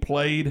game being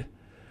played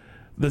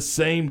the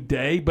same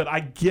day, but I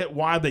get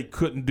why they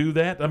couldn't do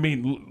that. I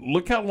mean,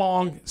 look how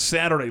long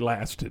Saturday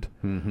lasted.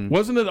 Mm-hmm.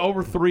 Wasn't it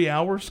over 3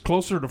 hours,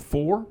 closer to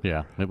 4?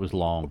 Yeah, it was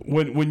long.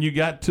 When you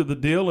got to the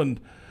deal, and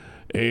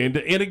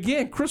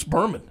again, Chris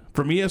Berman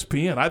from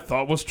ESPN, I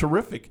thought was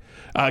terrific,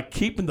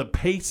 keeping the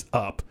pace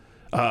up.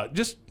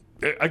 Just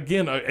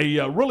again,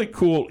 a really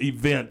cool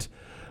event,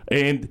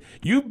 and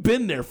you've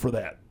been there for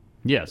that.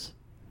 Yes.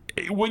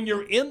 When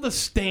you're in the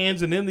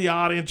stands and in the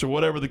audience or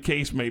whatever the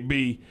case may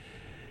be,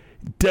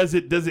 does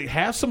it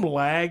have some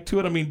lag to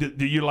it? I mean,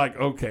 do you like,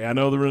 okay, I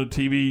know they're in a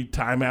TV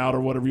timeout or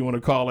whatever you want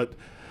to call it.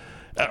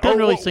 Doesn't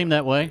really seem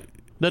that way.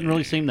 Doesn't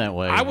really seem that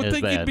way. I would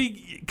think it'd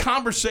be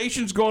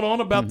conversations going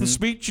on about the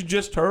speech you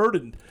just heard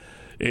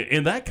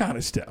and that kind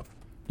of stuff.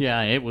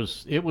 Yeah, it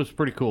was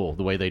pretty cool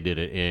the way they did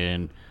it,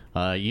 and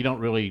you don't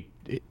really.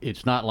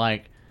 It's not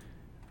like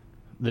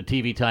the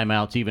TV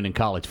timeouts even in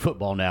college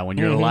football now. When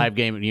you're in a live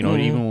game,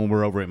 even when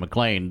we're over at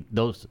McLean,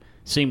 those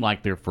seem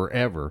like they're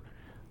forever.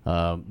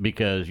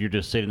 Because you're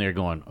just sitting there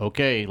going,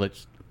 okay,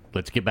 let's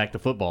get back to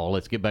football.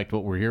 Let's get back to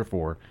what we're here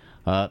for.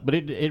 But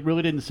it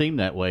really didn't seem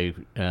that way.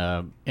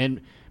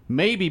 And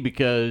maybe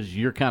because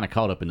you're kind of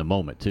caught up in the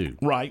moment too.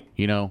 Right.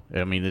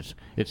 I mean,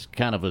 it's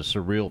kind of a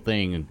surreal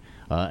thing and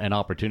an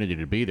opportunity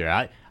to be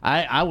there.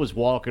 I was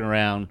walking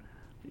around,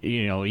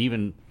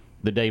 even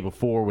the day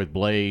before with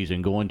Blaze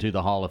and going to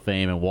the Hall of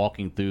Fame and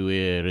walking through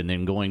it and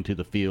then going to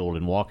the field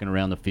and walking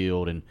around the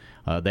field. And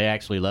they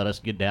actually let us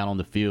get down on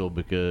the field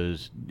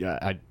because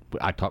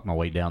I talked my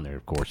way down there,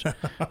 of course.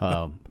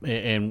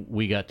 And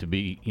we got to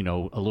be,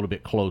 a little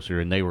bit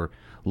closer. And they were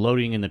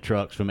loading in the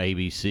trucks from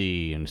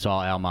ABC and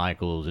saw Al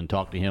Michaels and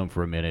talked to him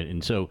for a minute.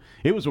 And so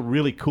it was a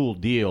really cool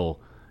deal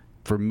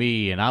for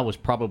me. And I was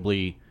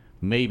probably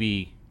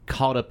maybe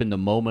caught up in the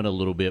moment a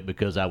little bit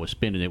because I was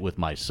spending it with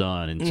my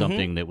son and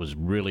something that was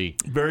really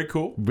very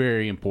cool,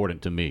 very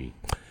important to me.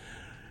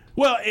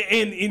 Well,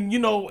 and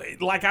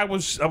like I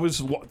was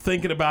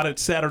thinking about it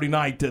Saturday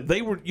night.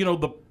 They were,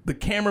 the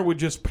camera would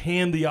just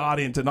pan the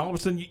audience, and all of a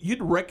sudden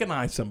you'd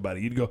recognize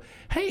somebody. You'd go,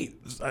 "Hey,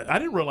 I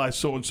didn't realize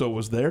so and so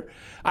was there."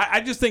 I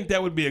just think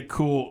that would be a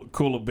cool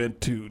event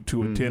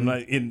to attend.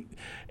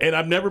 And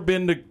I've never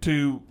been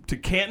to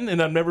Canton,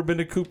 and I've never been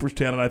to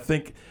Cooperstown, and I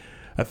think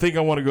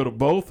I want to go to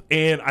both,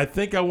 and I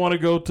think I want to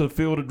go to the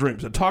Field of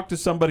Dreams. I talked to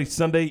somebody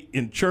Sunday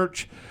in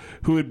church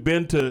who had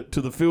been to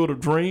the Field of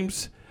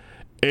Dreams,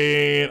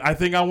 and I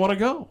think I want to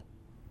go.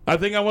 I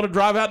think I want to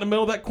drive out in the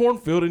middle of that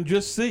cornfield and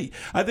just see.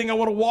 I think I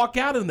want to walk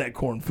out in that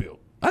cornfield.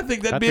 I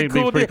think that'd be a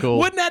cool deal. Cool.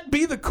 Wouldn't that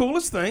be the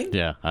coolest thing?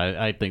 Yeah,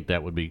 I think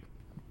that would be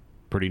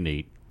pretty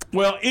neat.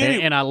 Well,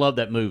 and I love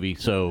that movie,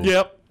 so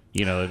yep.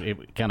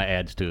 It kind of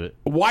adds to it.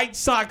 White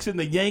Sox and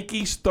the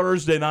Yankees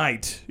Thursday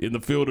night in the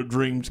Field of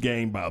Dreams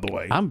game, by the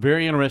way. I'm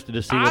very interested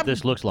to see what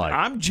this looks like.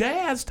 I'm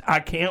jazzed.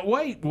 I can't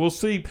wait. We'll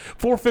see.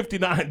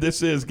 4:59,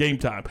 this is Game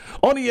Time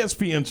on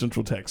ESPN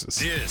Central Texas.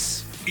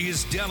 This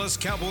is Dallas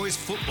Cowboys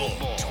football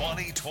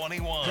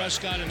 2021.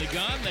 Prescott in the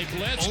gun. They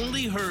blitz.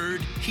 Only heard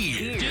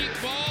here. Deep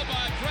ball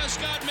by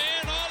Prescott. Man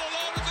all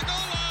alone at the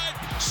goal line.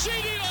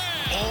 CeeDee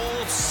Lamb.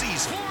 All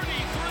season.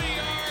 43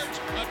 yards,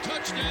 a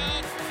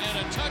touchdown,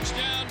 and a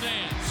touchdown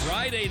dance.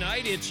 Friday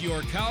night, it's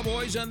your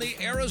Cowboys and the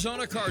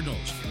Arizona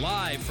Cardinals,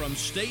 live from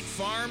State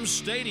Farm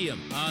Stadium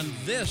on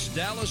this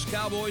Dallas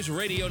Cowboys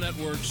radio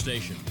network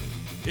station.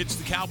 It's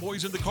the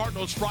Cowboys and the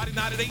Cardinals Friday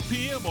night at 8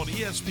 p.m. on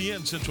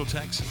ESPN Central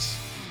Texas.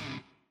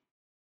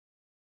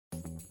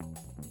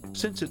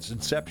 Since its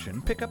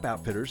inception, Pickup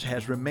Outfitters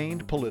has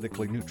remained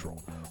politically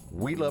neutral.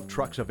 We love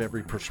trucks of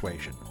every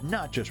persuasion,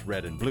 not just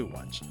red and blue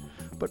ones.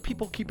 But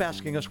people keep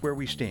asking us where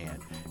we stand,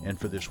 and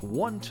for this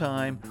one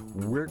time,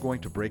 we're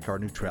going to break our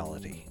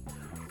neutrality.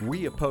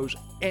 We oppose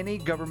any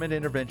government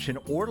intervention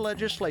or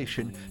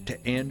legislation to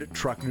end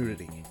truck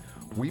nudity.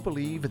 We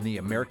believe in the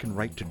American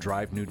right to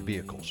drive nude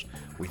vehicles.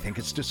 We think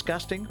it's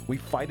disgusting, we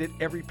fight it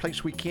every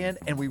place we can,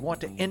 and we want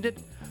to end it,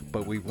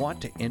 but we want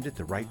to end it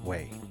the right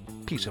way,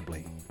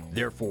 peaceably.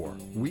 Therefore,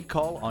 we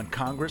call on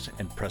Congress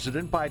and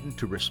President Biden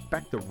to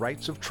respect the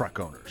rights of truck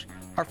owners.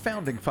 Our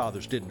founding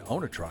fathers didn't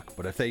own a truck,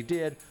 but if they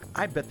did,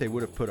 I bet they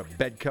would have put a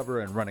bed cover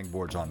and running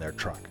boards on their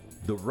truck.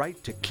 The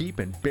right to keep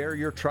and bear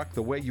your truck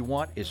the way you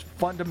want is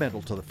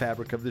fundamental to the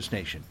fabric of this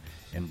nation,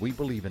 and we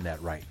believe in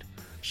that right.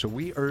 So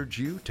we urge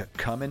you to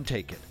come and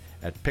take it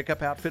at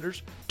Pickup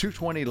Outfitters,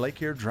 220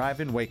 Lake Erie Drive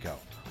in Waco,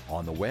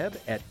 on the web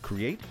at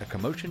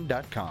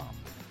createacommotion.com.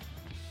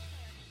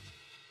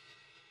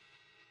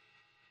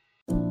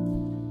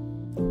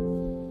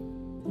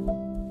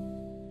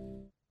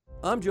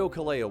 I'm Joe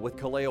Kaleo with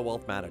Kaleo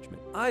Wealth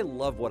Management. I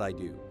love what I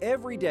do.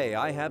 Every day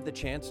I have the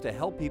chance to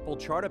help people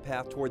chart a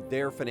path toward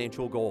their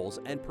financial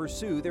goals and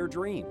pursue their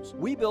dreams.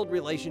 We build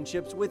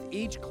relationships with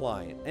each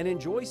client and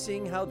enjoy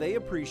seeing how they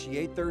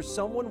appreciate there's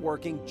someone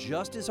working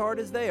just as hard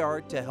as they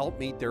are to help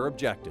meet their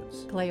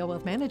objectives. Kaleo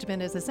Wealth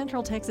Management is a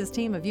Central Texas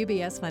team of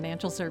UBS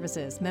Financial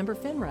Services, member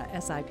FINRA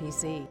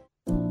SIPC.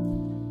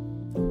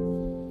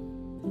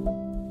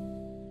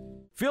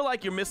 Feel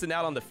like you're missing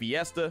out on the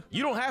Fiesta?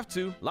 You don't have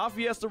to. La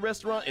Fiesta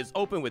restaurant is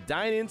open with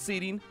dine-in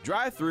seating,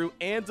 drive-through,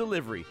 and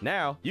delivery.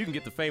 Now, you can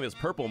get the famous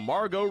purple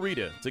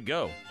Margarita to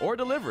go or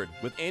delivered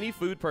with any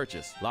food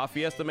purchase. La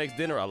Fiesta makes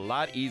dinner a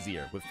lot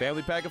easier with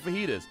family pack of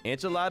fajitas,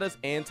 enchiladas,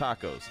 and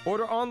tacos.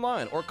 Order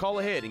online or call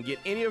ahead and get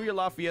any of your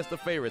La Fiesta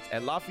favorites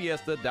at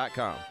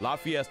lafiesta.com. La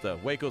Fiesta,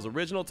 Waco's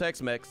original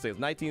Tex-Mex since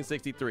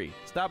 1963.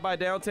 Stop by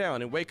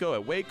downtown in Waco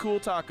at Way Cool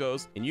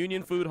Tacos in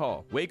Union Food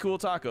Hall. Way Cool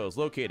Tacos,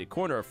 located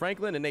corner of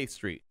Franklin and 8th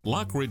Street.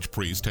 Lockridge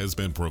Priest has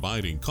been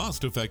providing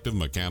cost-effective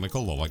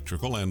mechanical,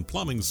 electrical, and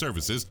plumbing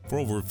services for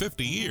over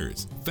 50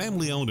 years.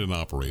 Family-owned and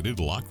operated,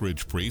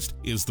 Lockridge Priest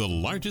is the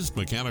largest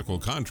mechanical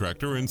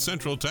contractor in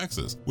Central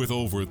Texas with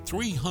over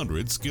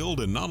 300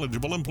 skilled and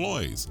knowledgeable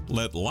employees.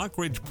 Let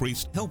Lockridge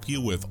Priest help you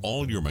with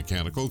all your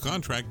mechanical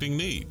contracting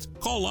needs.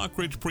 Call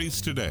Lockridge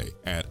Priest today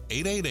at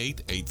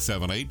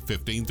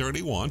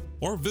 888-878-1531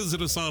 or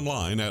visit us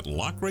online at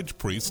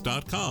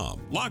lockridgepriest.com.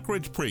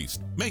 Lockridge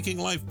Priest, making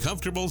life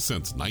comfortable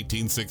since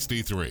 1963.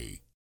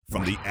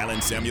 From the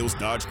Allen Samuels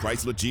Dodge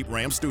Chrysler Jeep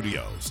Ram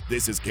Studios,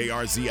 this is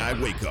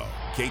KRZI Waco,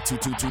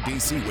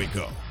 K222DC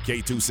Waco,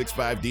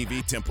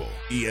 K265DV Temple,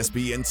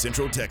 ESPN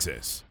Central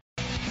Texas.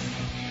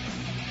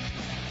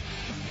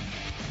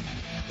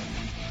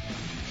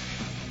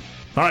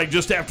 All right,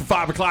 just after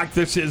 5 o'clock,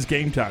 this is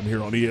Game Time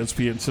here on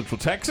ESPN Central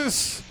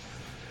Texas.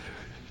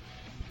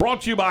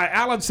 Brought to you by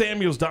Allen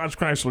Samuels Dodge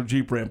Chrysler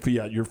Jeep Ram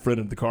Fiat, your friend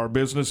in the car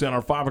business, and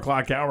our 5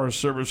 o'clock hour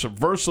service of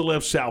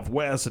Versalift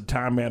Southwest, a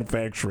tire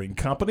manufacturing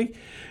company.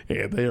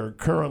 And they are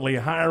currently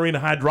hiring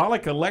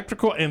hydraulic,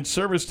 electrical, and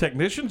service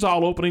technicians.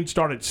 All openings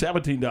start at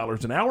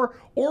 $17 an hour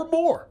or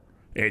more.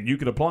 And you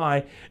can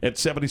apply at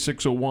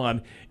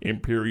 7601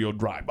 Imperial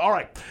Drive. All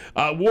right,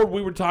 Ward,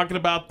 we were talking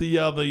about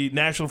the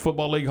National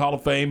Football League Hall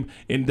of Fame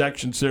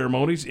induction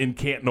ceremonies in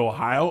Canton,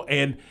 Ohio.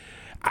 And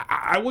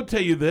I would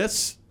tell you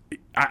this.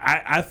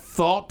 I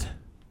thought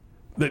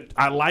that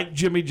I liked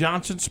Jimmy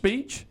Johnson's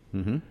speech,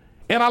 and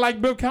I like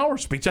Bill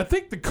Cowher's speech. I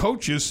think the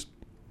coaches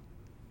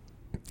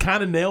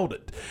kind of nailed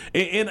it.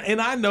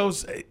 And I know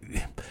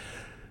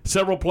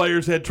several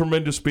players had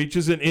tremendous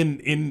speeches.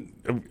 And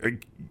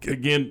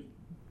again,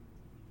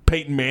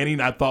 Peyton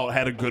Manning, I thought,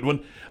 had a good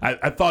one.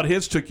 I thought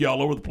his took you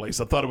all over the place.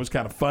 I thought it was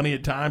kind of funny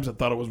at times. I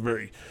thought it was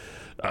very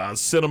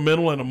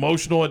sentimental and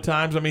emotional at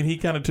times. I mean, he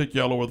kind of took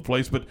you all over the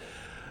place. But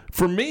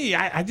for me,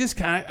 I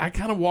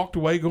kind of walked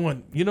away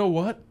going, you know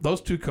what?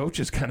 Those two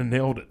coaches kind of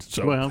nailed it.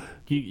 So, well,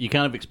 you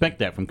kind of expect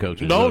that from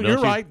coaches. No, though, you're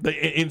don't you?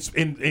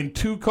 right. In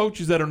two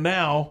coaches that are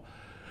now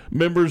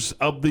members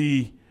of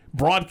the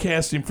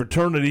broadcasting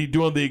fraternity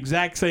doing the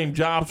exact same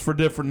jobs for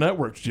different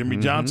networks. Jimmy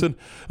Johnson,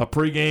 a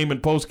pregame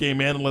and postgame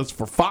analyst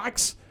for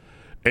Fox,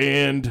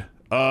 and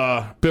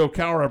Bill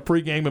Cowher, a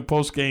pregame and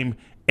postgame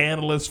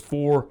analyst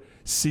for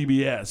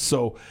CBS.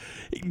 So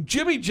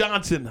Jimmy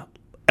Johnson,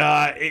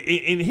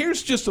 and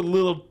here's just a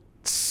little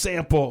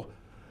sample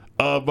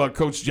of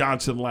Coach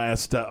Johnson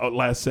last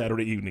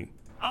Saturday evening.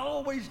 I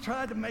always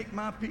tried to make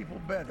my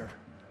people better.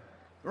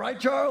 Right,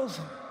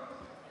 Charles?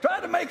 Tried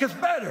to make us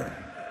better.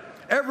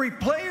 Every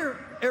player,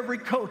 every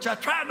coach, I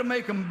tried to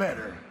make them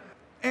better.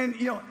 And,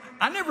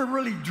 I never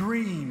really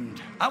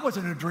dreamed. I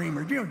wasn't a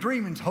dreamer.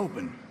 Dreaming's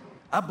hoping.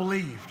 I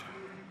believed.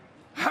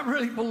 I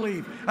really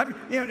believe.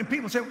 And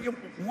people say,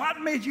 what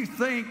made you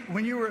think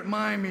when you were at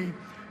Miami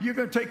you're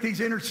going to take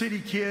these inner city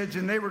kids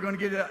and they were going to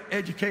get an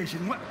education?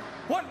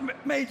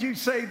 What made you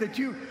say that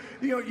you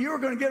were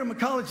going to get them a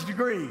college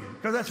degree?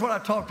 Because that's what I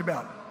talked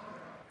about.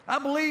 I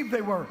believe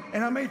they were.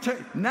 And I may tell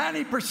you,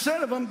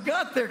 90% of them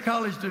got their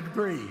college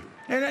degree.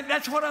 And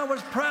that's what I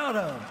was proud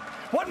of.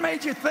 What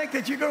made you think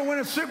that you're going to win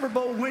a Super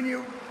Bowl when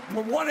you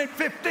were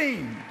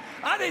 1-15?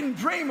 I didn't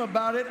dream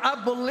about it.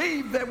 I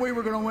believed that we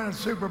were going to win a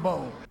Super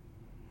Bowl.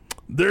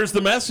 There's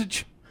the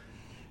message.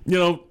 He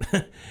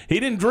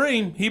didn't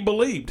dream; he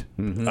believed,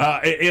 and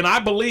I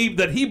believe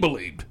that he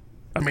believed.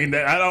 I mean,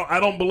 I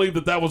don't believe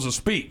that was a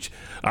speech.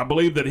 I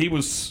believe that he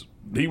was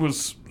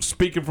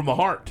speaking from the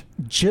heart.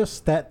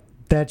 Just that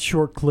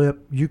short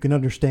clip, you can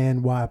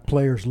understand why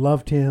players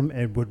loved him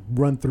and would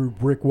run through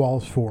brick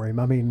walls for him.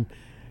 I mean,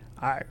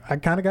 I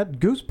kind of got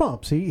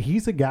goosebumps.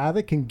 He's a guy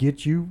that can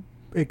get you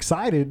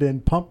excited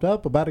and pumped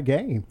up about a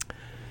game.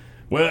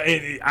 Well,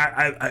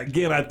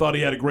 I thought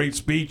he had a great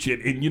speech,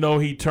 and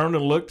he turned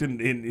and looked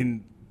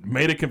and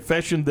made a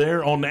confession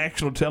there on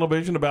national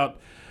television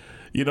about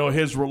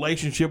his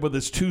relationship with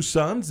his two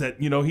sons. That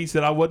he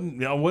said I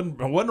wasn't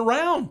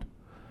around.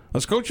 I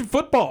was coaching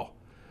football.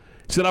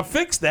 He said I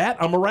fixed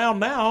that. I'm around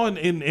now, and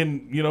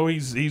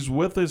he's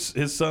with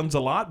his sons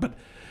a lot. But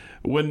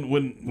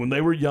when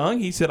they were young,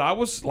 he said I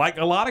was like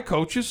a lot of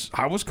coaches.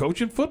 I was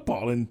coaching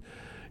football, and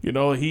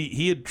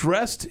he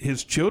addressed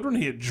his children.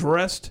 He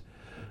addressed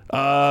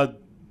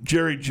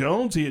Jerry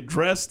Jones. He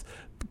addressed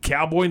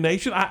Cowboy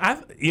Nation.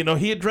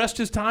 He addressed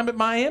his time at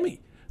Miami.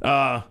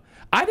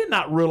 I did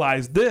not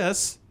realize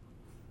this,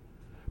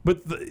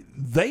 but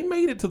they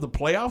made it to the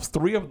playoffs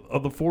 3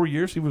 of the 4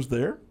 years he was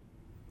there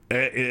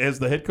as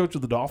the head coach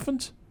of the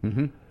Dolphins.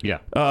 Mm-hmm. Yeah.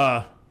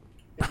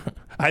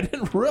 I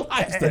didn't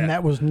realize that. And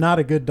that was not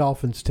a good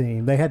Dolphins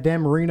team. They had Dan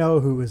Marino,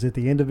 who was at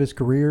the end of his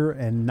career,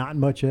 and not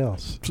much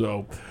else.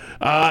 So,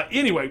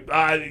 anyway,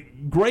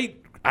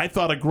 great. I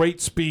thought a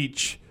great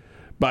speech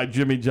by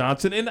Jimmy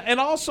Johnson, and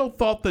also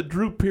thought that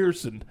Drew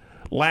Pearson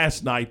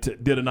last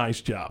night did a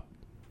nice job.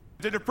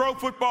 To the Pro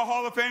Football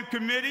Hall of Fame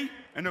Committee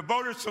and the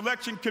voter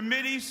selection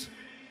committees,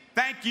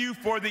 thank you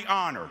for the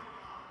honor.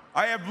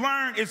 I have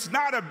learned it's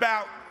not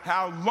about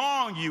how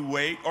long you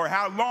wait or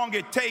how long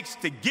it takes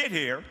to get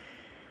here,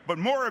 but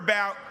more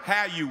about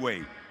how you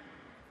wait.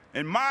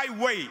 And my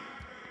wait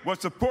was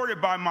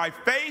supported by my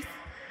faith,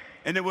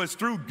 and it was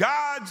through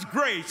God's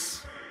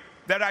grace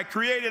that I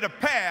created a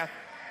path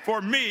for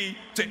me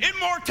to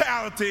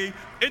immortality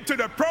into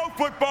the Pro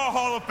Football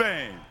Hall of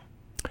Fame.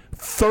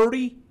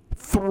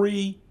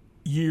 33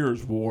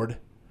 years, Ward,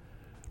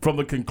 from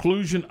the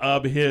conclusion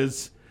of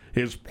his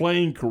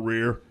playing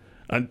career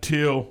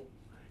until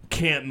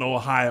Canton,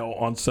 Ohio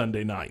on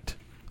Sunday night.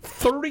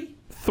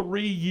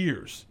 33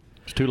 years.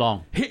 It's too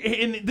long.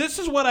 And this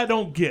is what I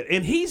don't get.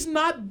 And he's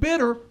not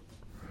bitter.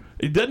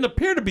 He doesn't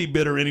appear to be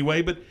bitter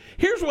anyway, but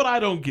here's what I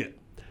don't get.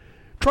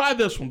 Try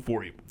this one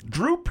for you.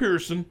 Drew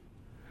Pearson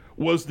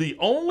was the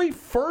only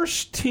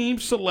first-team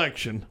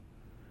selection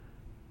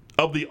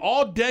of the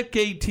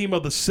all-decade team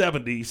of the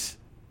 70s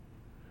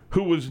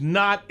who was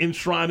not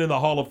enshrined in the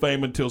Hall of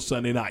Fame until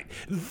Sunday night.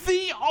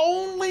 The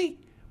only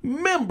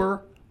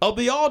member of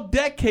the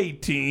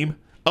all-decade team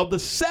of the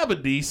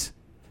 70s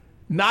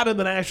not in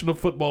the National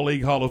Football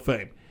League Hall of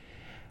Fame.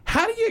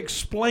 How do you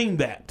explain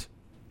that?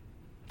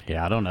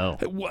 Yeah, I don't know.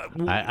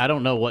 I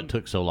don't know what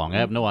took so long. I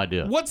have no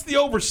idea. What's the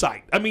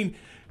oversight? I mean,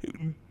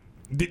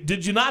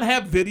 did you not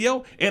have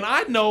video? And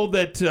I know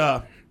that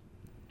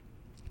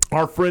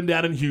our friend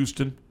down in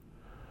Houston,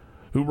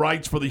 who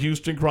writes for the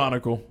Houston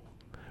Chronicle,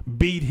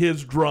 beat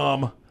his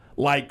drum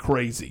like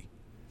crazy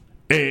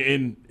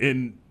and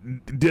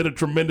did a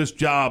tremendous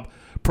job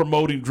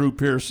promoting Drew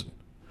Pearson.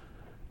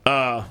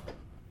 But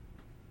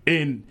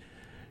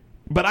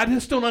I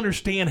just don't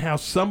understand how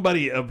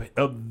somebody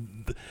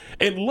and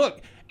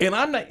look, and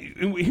I'm not.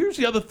 Here's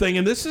the other thing,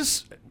 and this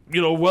is,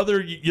 whether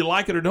you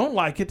like it or don't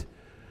like it.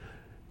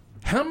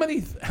 How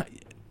many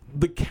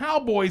the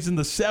Cowboys in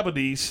the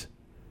 70s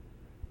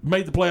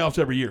made the playoffs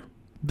every year?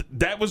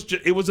 That was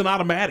it was an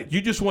automatic.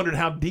 You just wondered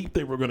how deep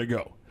they were going to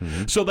go.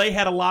 Mm-hmm. So they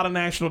had a lot of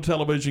national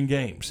television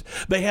games.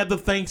 They had the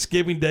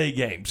Thanksgiving Day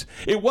games.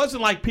 It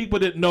wasn't like people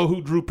didn't know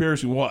who Drew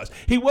Pearson was.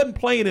 He wasn't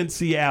playing in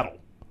Seattle.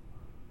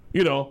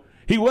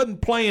 He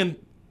wasn't playing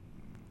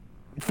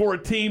for a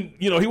team.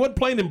 He wasn't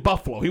playing in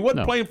Buffalo. He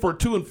wasn't playing for a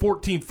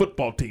 2-14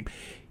 football team.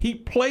 He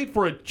played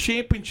for a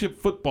championship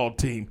football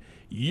team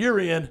year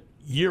in,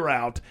 year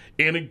out,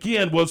 and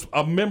again was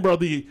a member of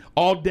the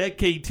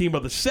all-decade team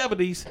of the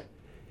 70s.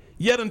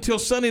 Yet until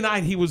Sunday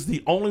night, he was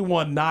the only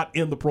one not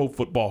in the Pro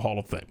Football Hall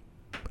of Fame.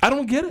 I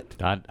don't get it.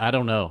 I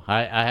don't know.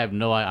 I have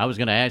no idea. I was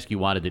going to ask you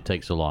why did it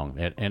take so long,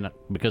 and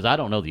because I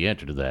don't know the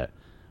answer to that.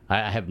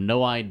 I have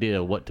no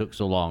idea what took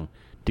so long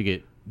to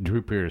get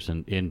Drew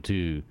Pearson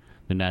into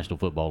the National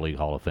Football League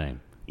Hall of Fame.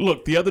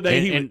 Look, the other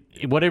day, and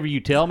whatever you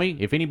tell me,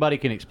 if anybody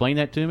can explain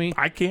that to me,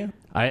 I can.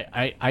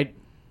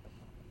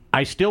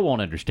 I still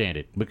won't understand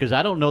it because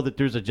I don't know that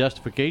there's a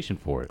justification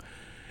for it.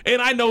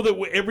 And I know that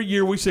every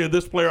year we say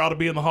this player ought to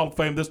be in the Hall of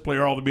Fame, this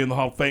player ought to be in the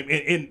Hall of Fame,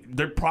 and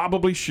they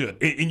probably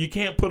should. And you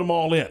can't put them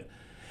all in.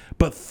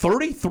 But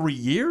 33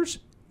 years?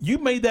 You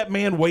made that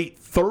man wait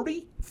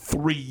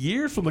 33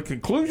 years from the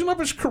conclusion of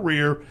his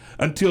career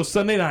until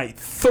Sunday night.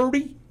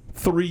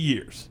 33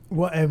 years.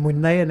 Well, and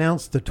when they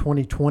announced the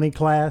 2020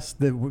 class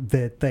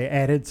that they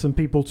added some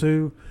people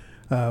to,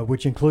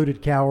 which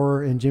included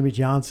Cowher and Jimmy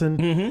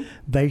Johnson,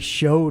 they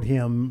showed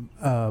him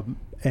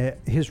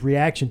his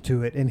reaction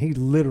to it, and he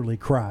literally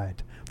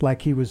cried.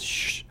 Like he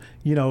was,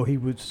 he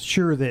was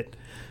sure that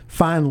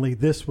finally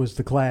this was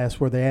the class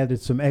where they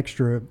added some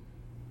extra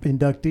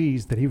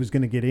inductees that he was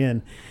going to get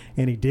in,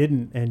 and he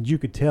didn't. And you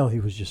could tell he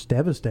was just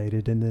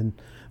devastated. And then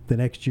the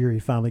next year he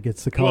finally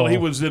gets the call. Well, he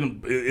was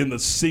in the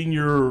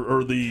senior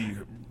or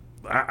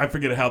I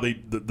forget how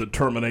the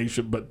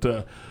termination,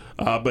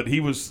 but he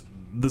was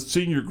the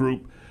senior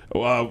group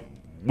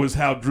was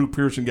how Drew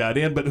Pearson got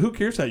in. But who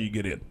cares how you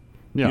get in?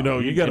 Yeah,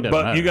 you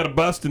got a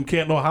bust in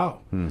Canton,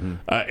 Ohio,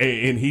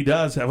 and he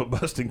does have a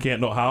bust in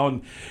Canton,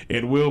 Ohio,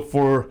 and will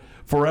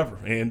forever,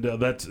 and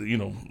that's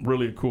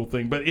really a cool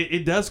thing. But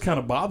it does kind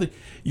of bother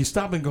you.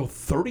 Stop and go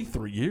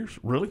 33 years,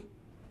 really?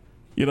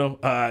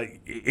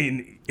 And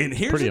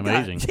here's pretty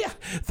amazing. Yeah,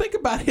 think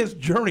about his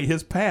journey,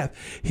 his path.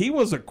 He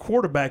was a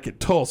quarterback at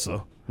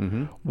Tulsa,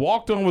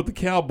 walked on with the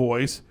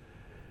Cowboys,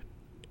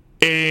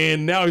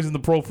 and now he's in the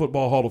Pro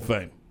Football Hall of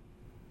Fame.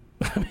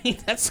 I mean,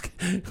 that's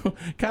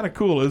kind of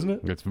cool, isn't it?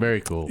 It's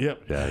very cool.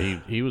 Yep. Yeah,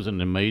 he was an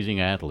amazing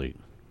athlete.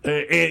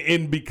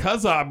 And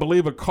because I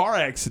believe a car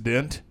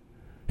accident,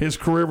 his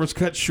career was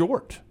cut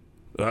short.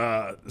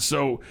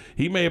 So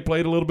he may have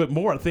played a little bit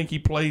more. I think he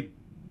played,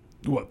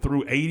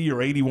 through 80 or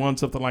 81,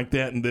 something like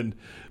that, and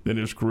then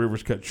his career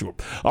was cut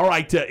short. All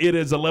right, it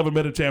is 11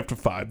 minutes after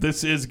 5.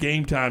 This is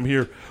Game Time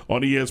here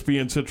on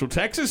ESPN Central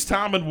Texas.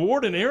 Tom and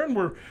Ward and Aaron,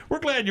 we're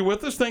glad you're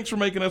with us. Thanks for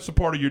making us a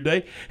part of your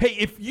day. Hey,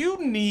 if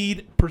you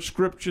need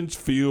prescriptions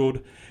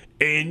filled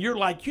and you're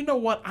like, you know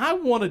what, I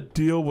want to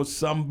deal with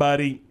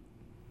somebody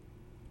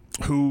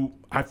who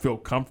I feel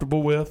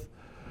comfortable with,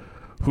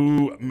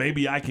 who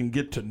maybe I can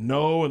get to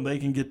know and they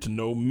can get to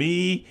know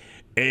me,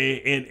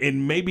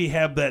 and maybe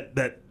have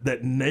that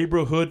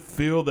neighborhood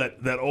feel,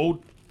 that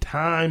old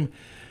time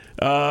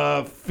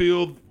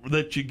feel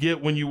that you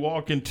get when you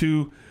walk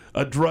into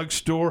a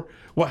drugstore.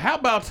 Well, how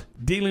about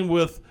dealing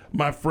with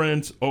my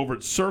friends over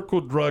at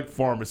Circle Drug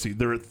Pharmacy?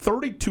 They're at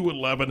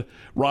 3211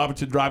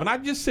 Robinson Drive, and I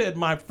just said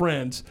my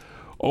friends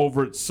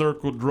over at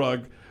Circle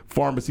Drug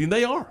Pharmacy, and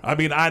they are. I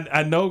mean,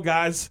 I know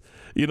guys.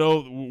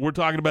 We're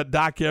talking about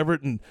Doc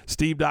Everett and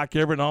Steve Doc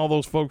Everett and all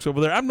those folks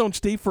over there. I've known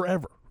Steve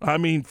forever. I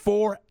mean,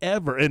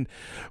 forever. And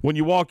when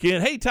you walk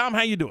in, hey, Tom,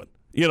 how you doing?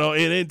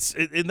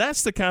 And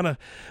that's the kind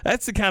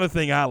of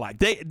thing I like.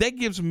 That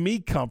gives me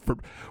comfort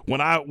when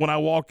I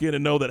walk in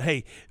and know that,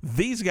 hey,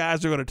 these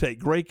guys are going to take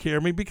great care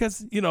of me,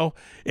 because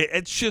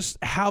it's just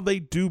how they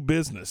do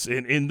business,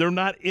 and they're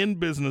not in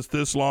business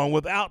this long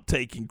without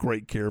taking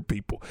great care of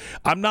people.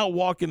 I'm not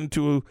walking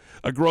into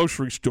a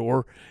grocery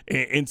store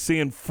and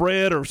seeing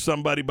Fred or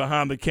somebody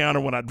behind the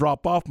counter when I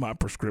drop off my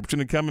prescription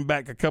and coming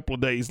back a couple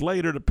of days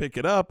later to pick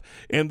it up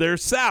and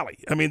there's Sally.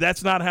 I mean,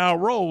 that's not how it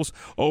rolls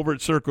over at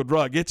Circle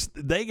Drug.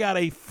 They got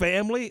a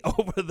family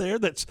over there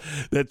that's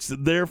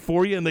there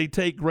for you, and they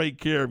take great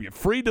care of you.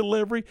 Free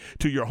delivery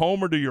to your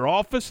home or to your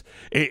office.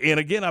 And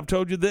again, I've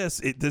told you this.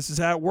 This is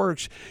how it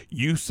works.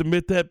 You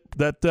submit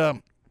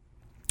that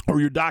or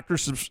your doctor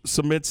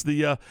submits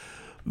the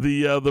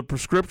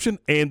prescription,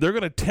 and they're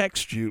going to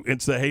text you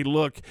and say, hey,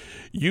 look,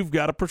 you've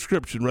got a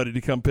prescription ready to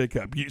come pick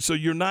up. So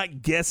you're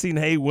not guessing,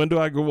 hey, when do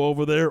I go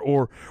over there,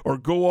 or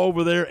go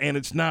over there and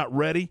it's not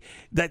ready.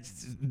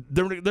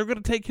 They're going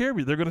to take care of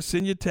you. They're going to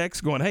send you a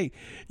text going, hey,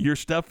 your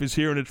stuff is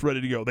here and it's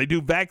ready to go. They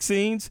do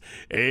vaccines,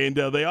 and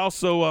they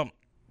also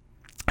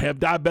have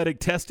diabetic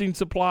testing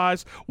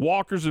supplies,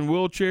 walkers and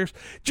wheelchairs.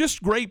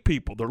 Just great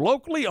people. They're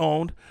locally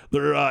owned.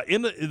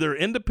 They're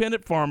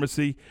independent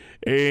pharmacy,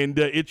 and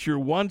it's your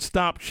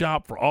one-stop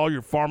shop for all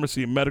your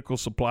pharmacy and medical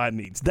supply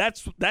needs.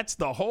 That's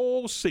the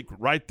whole secret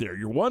right there.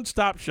 Your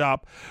one-stop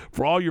shop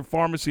for all your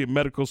pharmacy and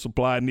medical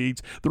supply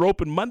needs. They're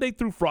open Monday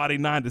through Friday,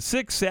 9 to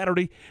 6,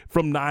 Saturday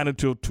from 9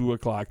 until 2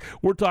 o'clock.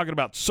 We're talking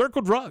about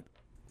Circle Drug.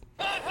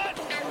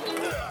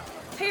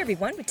 Hey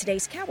everyone, with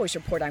today's Cowboys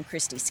Report, I'm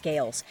Christy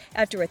Scales.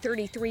 After a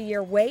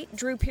 33-year wait,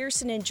 Drew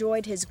Pearson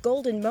enjoyed his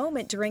golden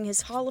moment during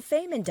his Hall of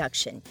Fame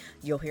induction.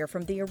 You'll hear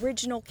from the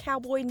original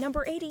Cowboy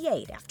number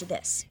 88 after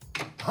this.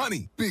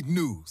 Honey, big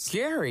news.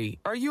 Gary,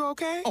 are you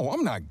okay? Oh,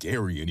 I'm not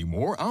Gary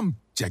anymore. I'm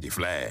Jackie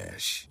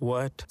Flash.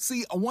 What?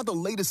 See, I want the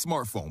latest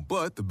smartphone,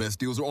 but the best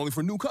deals are only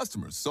for new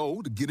customers.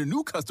 So, to get a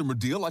new customer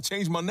deal, I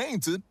changed my name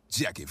to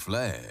Jackie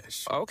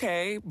Flash.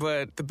 Okay,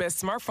 but the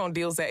best smartphone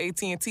deals at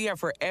AT&T are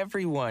for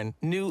everyone,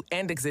 new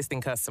and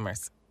existing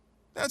customers.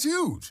 That's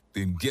huge.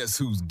 Then guess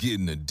who's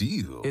getting a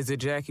deal? Is it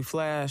Jackie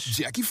Flash?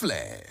 Jackie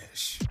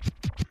Flash.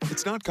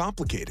 It's not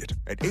complicated.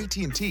 At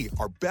AT&T,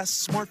 our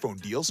best smartphone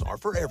deals are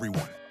for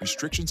everyone.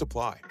 Restrictions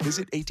apply.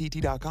 Visit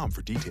AT&T.com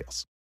for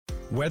details.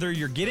 Whether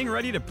you're getting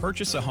ready to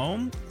purchase a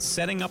home,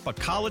 setting up a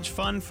college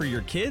fund for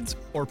your kids,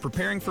 or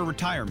preparing for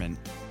retirement,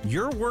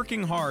 you're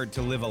working hard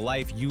to live a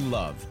life you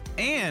love.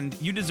 And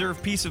you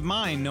deserve peace of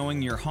mind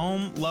knowing your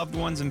home, loved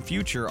ones, and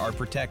future are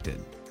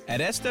protected.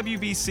 At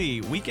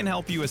SWBC, we can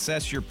help you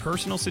assess your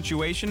personal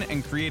situation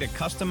and create a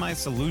customized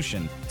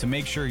solution to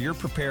make sure you're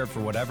prepared for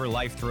whatever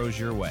life throws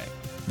your way.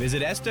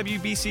 Visit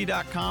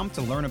SWBC.com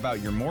to learn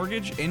about your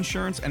mortgage,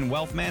 insurance, and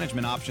wealth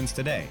management options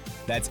today.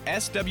 That's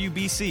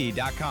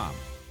SWBC.com.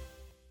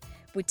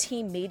 With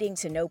team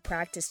meetings and no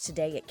practice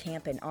today at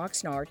camp in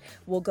Oxnard,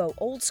 we'll go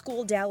old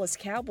school Dallas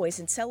Cowboys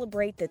and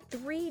celebrate the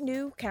 3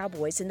 new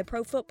Cowboys in the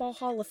Pro Football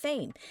Hall of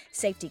Fame.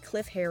 Safety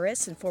Cliff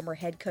Harris and former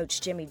head coach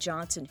Jimmy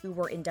Johnson, who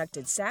were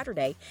inducted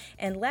Saturday,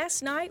 and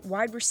last night,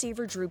 wide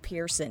receiver Drew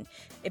Pearson.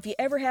 If you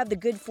ever have the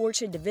good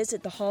fortune to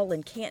visit the hall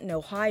in Canton,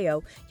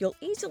 Ohio, you'll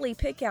easily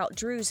pick out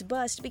Drew's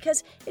bust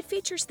because it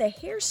features the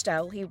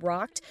hairstyle he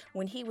rocked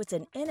when he was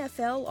an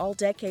NFL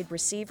All-Decade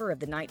receiver of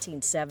the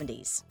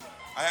 1970s.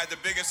 I had the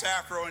biggest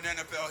afro in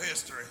NFL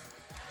history.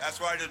 That's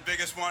why the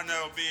biggest one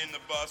that will be in the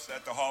bus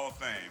at the Hall of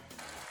Fame.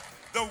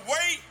 The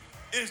wait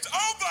is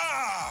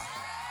over!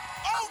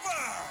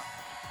 Over!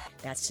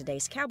 That's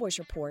today's Cowboys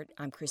Report.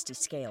 I'm Christy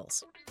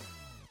Scales.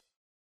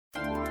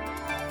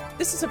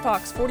 This is a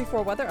Fox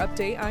 44 weather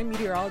update. I'm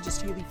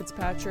meteorologist Haley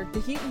Fitzpatrick.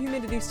 The heat and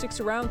humidity sticks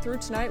around through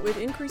tonight with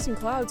increasing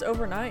clouds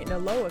overnight and a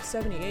low of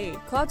 78.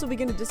 Clouds will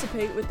begin to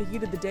dissipate with the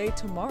heat of the day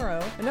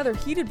tomorrow. Another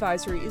heat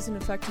advisory is in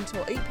effect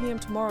until 8 p.m.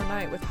 tomorrow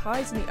night with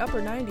highs in the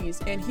upper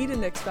 90s and heat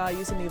index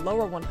values in the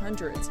lower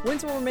 100s.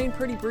 Winds will remain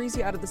pretty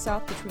breezy out of the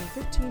south between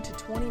 15 to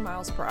 20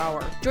 miles per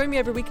hour. Join me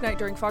every weeknight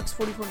during Fox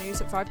 44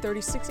 News at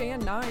 5:30, 6,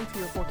 and 9 for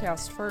your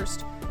forecast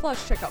first.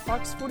 Plus, check out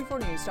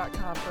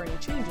fox44news.com for any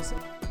changes in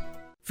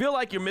Feel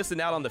like you're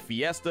missing out on the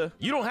fiesta?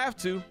 You don't have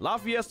to. La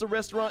Fiesta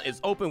Restaurant is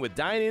open with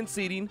dine-in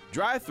seating,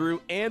 drive-through,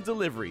 and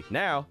delivery.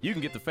 Now, you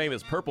can get the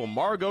famous purple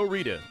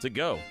Margarita to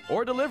go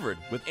or delivered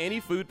with any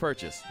food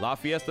purchase. La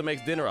Fiesta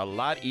makes dinner a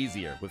lot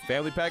easier with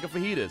family pack of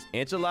fajitas,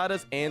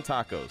 enchiladas, and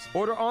tacos.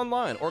 Order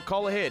online or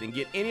call ahead and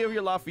get any of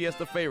your La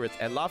Fiesta favorites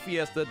at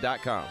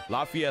lafiesta.com.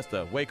 La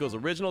Fiesta, Waco's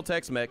original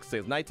Tex-Mex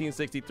since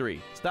 1963.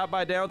 Stop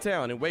by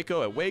downtown in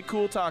Waco at Way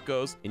Cool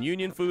Tacos in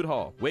Union Food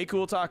Hall. Way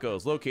Cool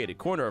Tacos, located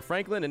corner of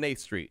Franklin and 8th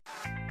Street.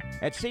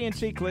 At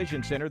CNC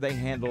Collision Center, they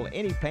handle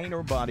any paint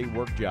or body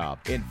work job.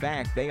 In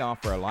fact, they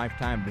offer a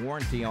lifetime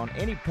warranty on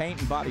any paint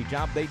and body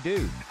job they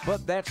do.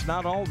 But that's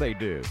not all they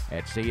do.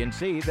 At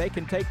CNC, they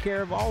can take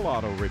care of all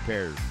auto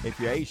repairs. If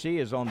your AC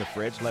is on the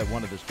fritz, let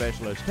one of the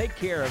specialists take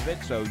care of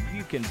it so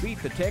you can beat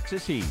the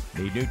Texas heat.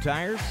 Need new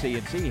tires?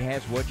 CNC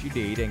has what you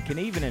need and can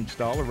even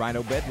install a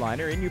Rhino bed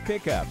liner in your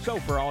pickup. So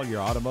for all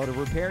your automotive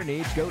repair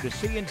needs, go to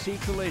CNC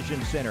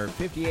Collision Center,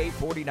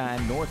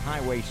 5849 North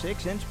Highway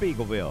 6 in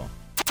Spiegelville.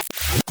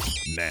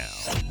 Now,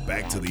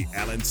 back to the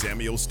Allen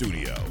Samuel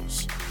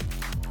Studios.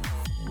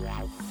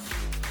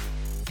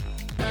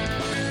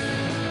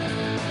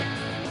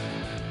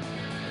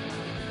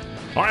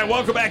 All right,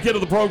 welcome back into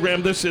the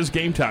program. This is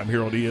Game Time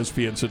here on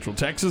ESPN Central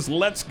Texas.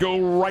 Let's go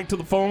right to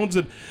the phones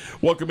and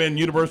welcome in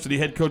University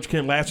head coach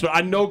Ken Lassiter.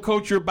 I know,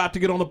 Coach, you're about to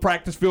get on the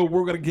practice field.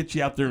 We're going to get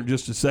you out there in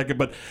just a second,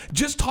 but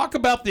just talk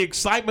about the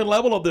excitement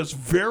level of this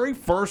very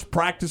first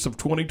practice of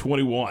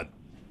 2021.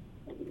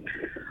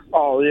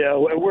 Oh, yeah,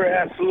 we're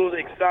absolutely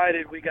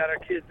excited. We got our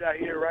kids out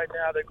here right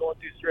now. They're going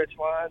through stretch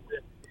lines.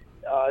 And,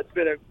 it's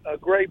been a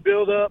great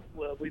build-up.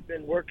 We've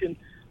been working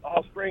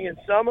all spring and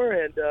summer,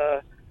 and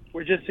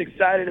we're just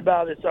excited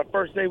about it. It's our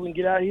first day we can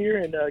get out here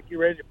and get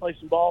ready to play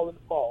some ball in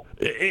the fall.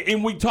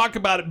 And we talk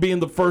about it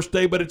being the first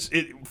day, but it's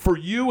for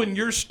you and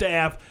your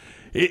staff,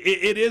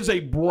 it is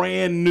a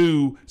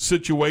brand-new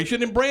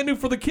situation, and brand new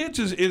for the kids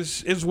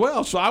is as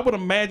well. So I would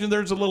imagine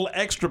there's a little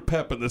extra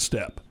pep in this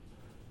step.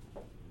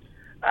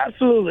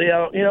 Absolutely.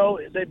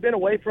 They've been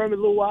away from it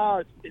a little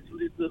while. It's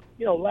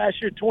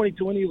last year,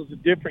 2020, was a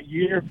different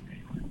year.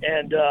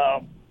 And,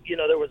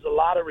 there was a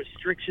lot of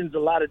restrictions, a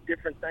lot of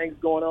different things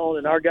going on.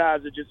 And our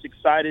guys are just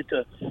excited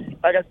to,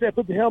 like I said,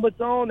 put the helmets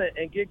on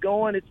and get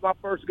going. It's my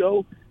first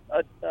go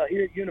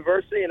here at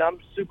University, and I'm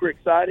super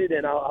excited.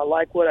 And I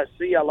like what I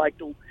see. I like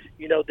the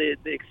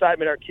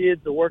excitement our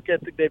kids, the work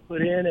ethic they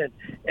put in,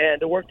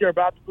 and the work they're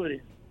about to put in.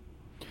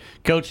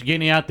 Coach,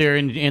 getting out there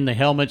in the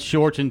helmets,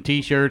 shorts, and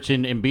T-shirts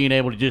and being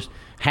able to just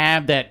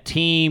have that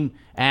team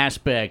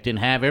aspect and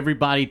have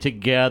everybody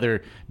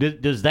together,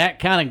 does that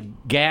kind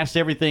of gas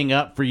everything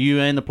up for you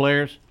and the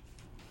players?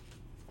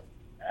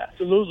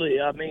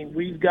 Absolutely. I mean,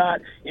 we've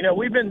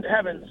been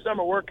having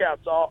summer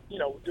workouts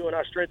doing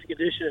our strength and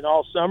conditioning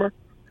all summer.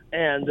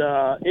 And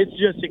it's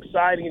just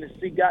exciting to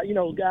see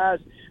guys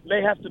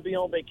may have to be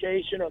on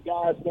vacation, or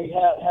guys may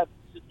have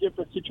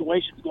different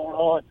situations going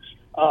on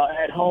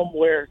at home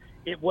where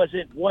it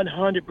wasn't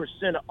 100%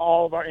 of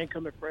all of our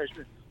incoming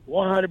freshmen,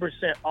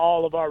 100%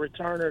 all of our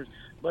returners.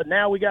 But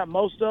now we got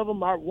most of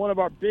them. One of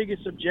our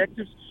biggest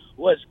objectives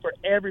was for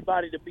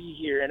everybody to be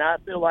here. And I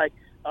feel like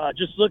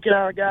just looking at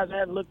our guys, I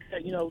hadn't looked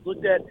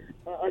at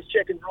us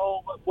checking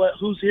roll,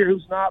 who's here,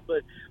 who's not.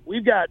 But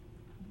we've got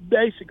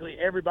basically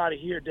everybody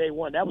here day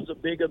one. That was a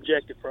big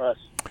objective for us.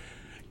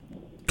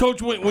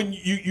 Coach, when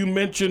you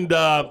mentioned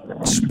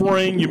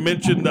spring, you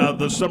mentioned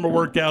the summer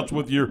workouts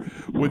with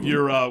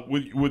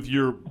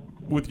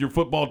your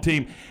football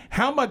team.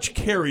 How much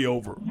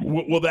carryover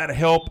will that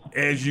help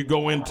as you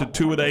go into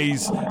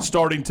 2-a-days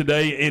starting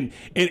today,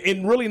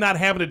 and really not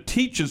having to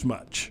teach as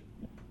much?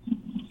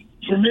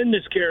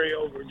 Tremendous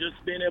carryover.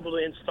 Just being able to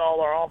install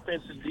our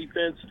offense and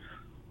defense.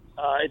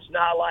 It's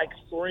not like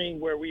spring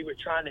where we were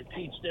trying to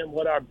teach them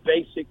what our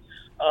basic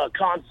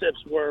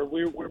concepts were.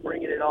 We're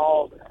bringing it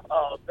all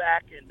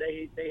back, and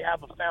they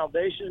have a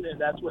foundation, and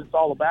that's what it's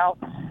all about.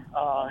 We've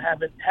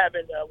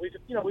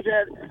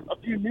had a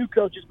few new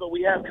coaches, but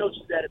we have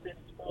coaches that have been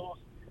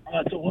exposed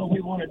to what we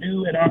want to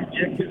do and our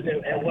objectives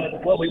and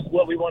what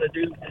we want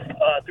to do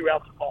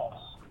throughout the fall.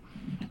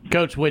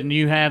 Coach, when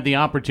you have the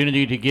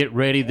opportunity to get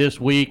ready this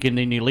week and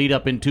then you lead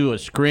up into a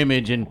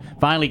scrimmage and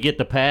finally get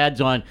the pads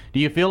on, do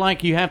you feel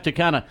like you have to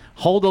kind of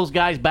hold those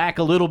guys back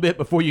a little bit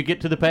before you get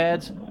to the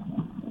pads?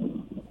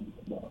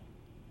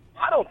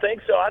 I don't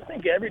think so. I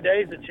think every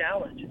day is a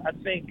challenge. I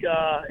think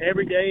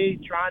every day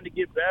trying to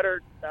get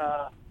better.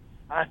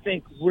 I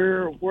think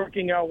we're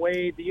working our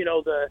way.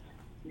 The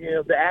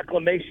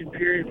acclimation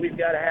period we've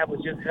got to have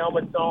with just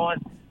helmets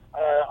on.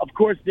 Of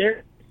course,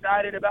 they're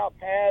excited about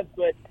pads,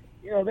 but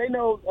they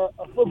know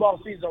a football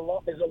season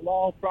is a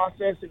long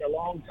process and a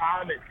long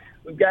time, and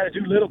we've got to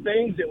do little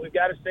things, and we've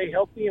got to stay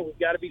healthy, and we've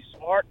got to be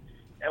smart,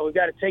 and we've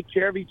got to take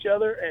care of each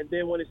other. And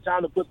then when it's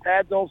time to put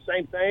pads on,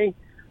 same thing.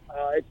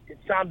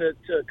 It's time to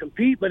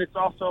compete, but it's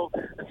also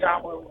a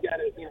time where we've got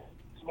to be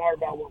smart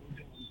about what we're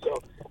doing.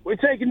 So we're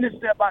taking this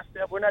step by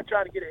step. We're not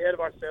trying to get ahead of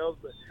ourselves,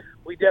 but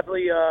we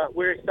definitely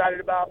we're excited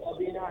about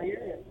being out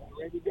here and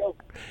ready to go.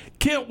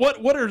 Kent,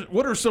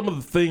 what are some of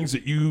the things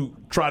that you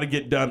try to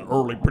get done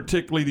early,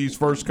 particularly these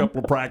first couple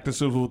of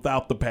practices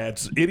without the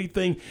pads?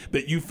 Anything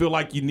that you feel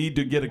like you need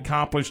to get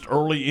accomplished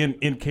early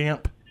in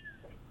camp?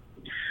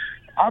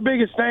 Our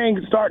biggest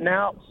thing starting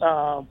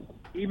out,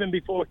 even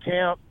before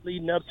camp,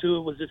 leading up to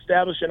it, was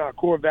establishing our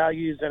core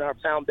values and our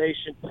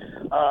foundation.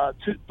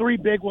 Three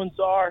big ones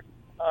are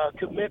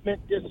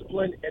commitment,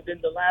 discipline, and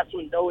then the last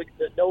one, no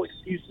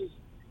excuses.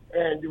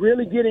 And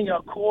really getting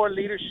a core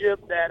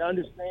leadership that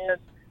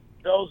understands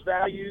those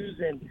values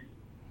and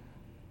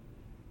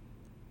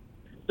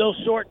those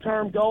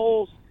short-term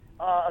goals,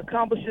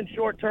 accomplishing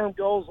short-term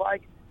goals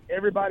like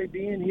everybody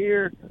being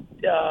here,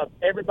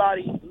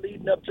 everybody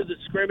leading up to the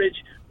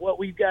scrimmage, what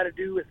we've got to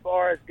do as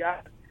far as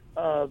guys,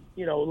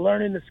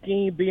 learning the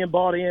scheme, being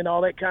bought in,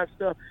 all that kind of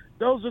stuff.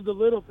 Those are the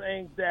little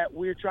things that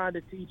we're trying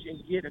to teach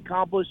and get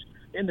accomplished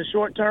in the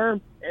short term,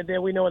 and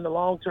then we know in the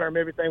long term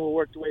everything will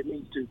work the way it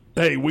needs to.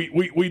 Hey,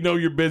 we know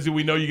you're busy.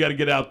 We know you got to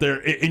get out there,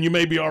 and you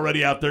may be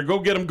already out there. Go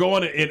get them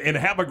going and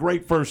have a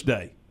great first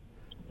day.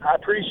 I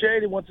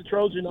appreciate it. Once a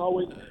Trojan,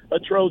 always a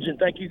Trojan.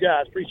 Thank you,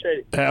 guys. Appreciate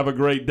it. Have a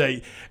great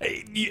day.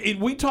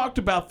 We talked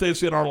about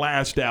this in our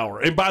last hour.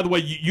 And by the way,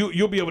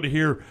 you'll be able to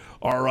hear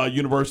our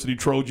University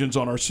Trojans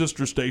on our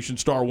sister station,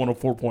 Star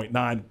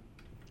 104.9.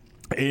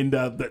 And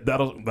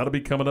that'll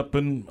be coming up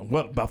in,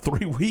 about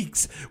 3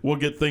 weeks. We'll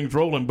get things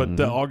rolling, but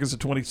August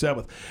the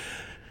 27th.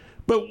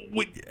 But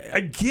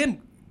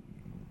again,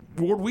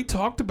 Ward, we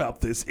talked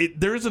about this.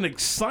 There's an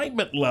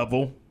excitement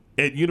level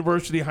at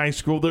University High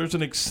School. There's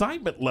an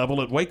excitement level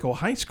at Waco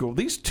High School.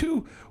 These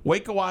two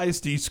Waco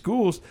ISD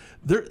schools,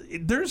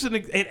 there's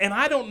and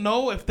I don't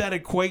know if that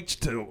equates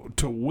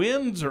to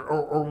wins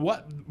or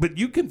what, but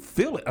you can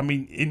feel it. I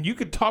mean, and you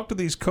can talk to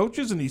these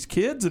coaches and these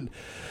kids, and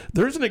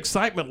there's an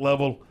excitement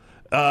level.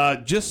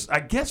 Just, I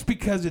guess,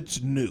 because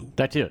it's new.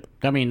 That's it.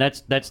 I mean,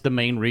 that's the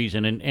main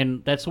reason,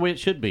 and that's the way it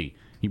should be.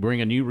 You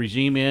bring a new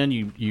regime in,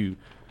 you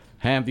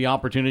have the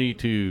opportunity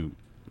to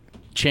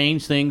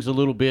change things a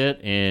little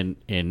bit and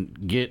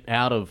get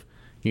out of,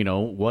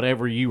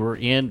 whatever you were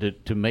in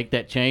to make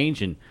that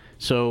change. And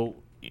so,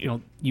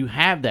 you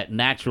have that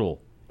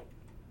natural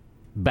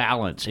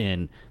balance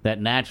and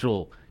that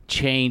natural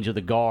change of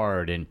the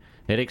guard, and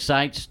it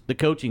excites the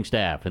coaching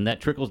staff, and that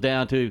trickles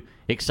down to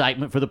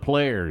excitement for the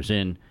players.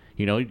 And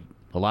a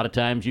lot of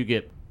times you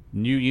get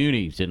new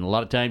unis, and a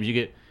lot of times you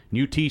get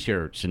new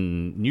T-shirts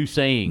and new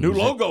sayings. New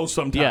logos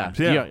sometimes.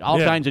 Yeah, all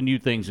kinds of new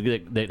things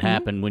that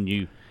happen when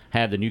you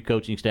have the new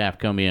coaching staff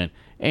come in.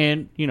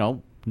 And,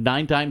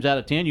 9 times out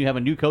of 10, you have a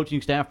new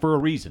coaching staff for a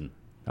reason.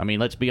 I mean,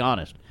 let's be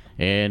honest.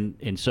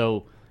 And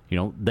so,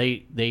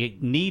 they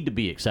need to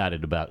be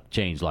excited about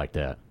change like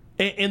that.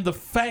 And the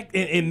fact,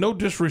 and no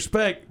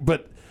disrespect,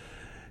 but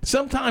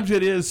sometimes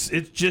it's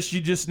just,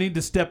 you just need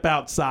to step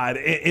outside,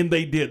 and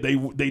they did.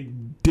 They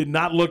did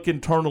not look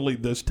internally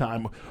this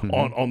time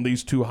on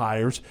these two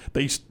hires.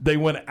 They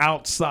went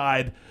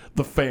outside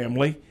the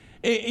family,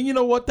 and you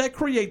know what? That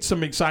creates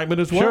some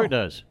excitement as well.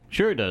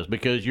 Sure it does,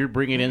 because you're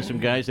bringing in some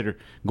guys that are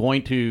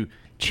going to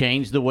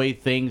change the way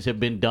things have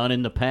been done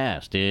in the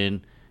past,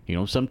 and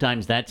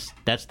sometimes that's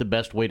the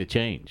best way to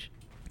change.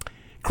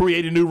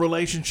 Create a new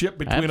relationship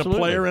between a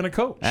player and a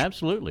coach.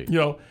 Absolutely.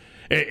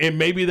 and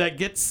maybe that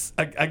gets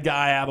a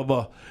guy out of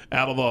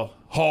the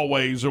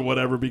hallways or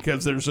whatever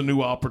because there's a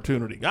new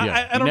opportunity.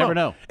 Yeah, I don't never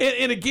know.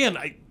 And again,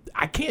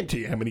 I can't tell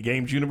you how many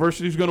games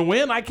University's going to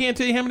win. I can't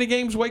tell you how many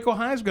games Waco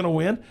High is going to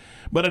win.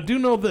 But I do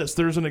know this: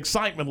 there's an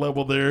excitement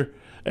level there,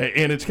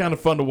 and it's kind of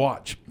fun to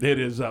watch. It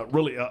is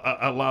really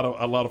a lot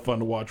of fun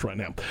to watch right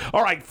now.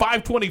 All right,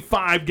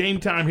 5:25 game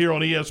time here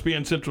on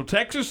ESPN Central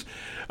Texas.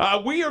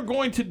 We are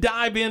going to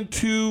dive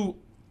into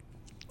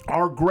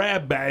our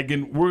grab bag,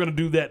 and we're going to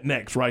do that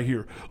next right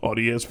here on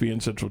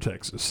ESPN Central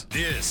Texas.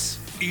 This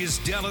is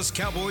Dallas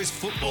Cowboys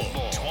football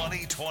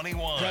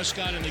 2021.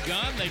 Prescott in the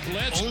gun. They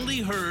blitz. Only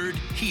heard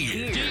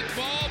here. Deep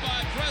ball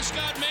by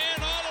Prescott. Man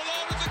all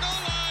alone at the goal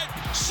line.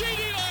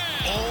 CeeDee Lamb.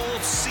 All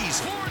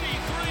season.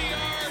 43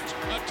 yards,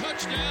 a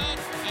touchdown,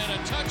 and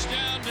a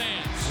touchdown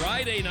dance.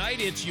 Friday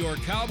night, it's your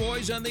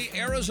Cowboys and the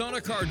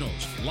Arizona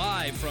Cardinals.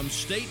 Live from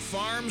State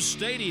Farm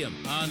Stadium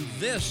on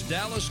this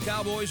Dallas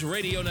Cowboys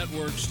radio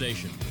network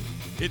station.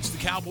 It's the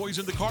Cowboys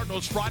and the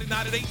Cardinals Friday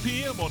night at 8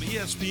 p.m. on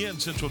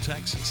ESPN Central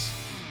Texas.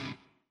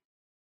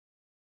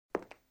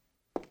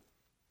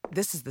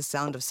 This is the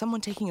sound of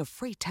someone taking a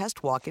free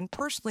test walk in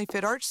personally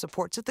fit arch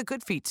supports at the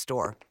Good Feet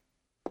store.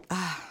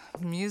 Ah,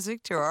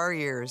 music to our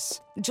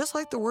ears. Just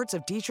like the words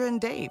of Deidre and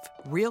Dave,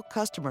 real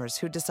customers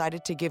who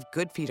decided to give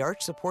Good Feet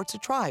arch supports a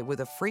try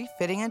with a free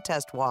fitting and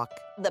test walk.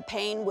 The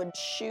pain would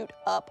shoot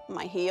up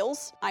my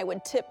heels. I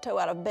would tiptoe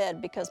out of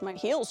bed because my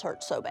heels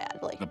hurt so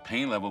badly. The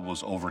pain level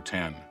was over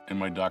 10, and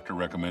my doctor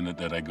recommended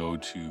that I go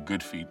to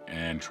Good Feet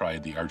and try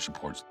the arch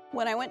supports.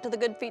 When I went to the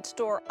Good Feet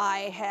store, I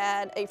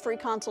had a free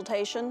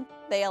consultation.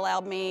 They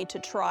allowed me to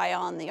try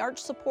on the arch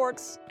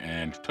supports.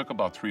 And took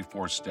about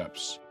 3-4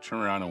 steps,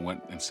 turned around and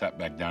went and sat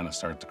back down and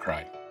started to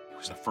cry. It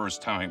was the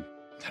first time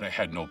that I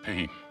had no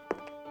pain.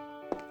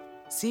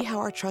 See how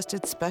our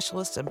trusted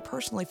specialists and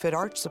personally fit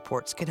arch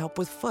supports can help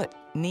with foot,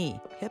 knee,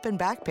 hip, and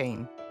back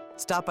pain.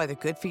 Stop by the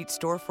Good Feet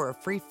store for a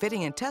free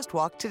fitting and test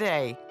walk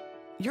today.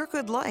 Your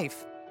good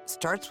life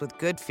starts with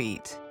Good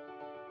Feet.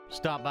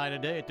 Stop by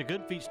today at the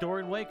Good Feet store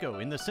in Waco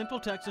in the Central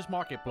Texas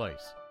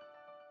Marketplace.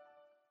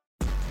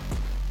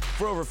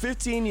 For over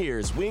 15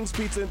 years, Wings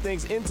Pizza and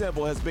Things in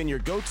Temple has been your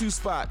go-to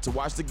spot to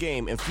watch the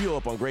game and fuel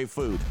up on great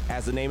food.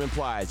 As the name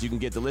implies, you can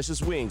get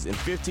delicious wings in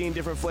 15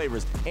 different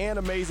flavors and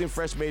amazing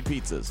fresh-made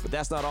pizzas. But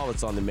that's not all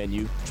that's on the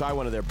menu. Try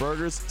one of their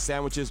burgers,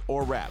 sandwiches,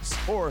 or wraps.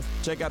 Or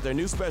check out their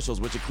new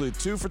specials, which include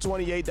 2 for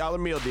 $28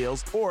 meal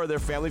deals or their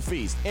family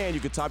feast. And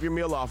you can top your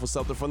meal off with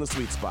something from the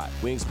sweet spot.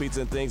 Wings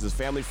Pizza and Things is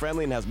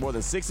family-friendly and has more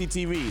than 60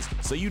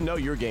 TVs, so you know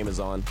your game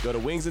is on. Go to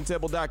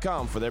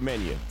wingsandtemple.com for their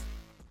menu.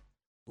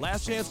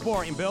 Last Chance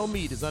Bar in Belle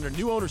Meade is under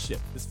new ownership.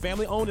 This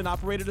family-owned and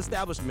operated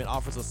establishment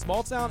offers a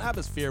small-town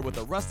atmosphere with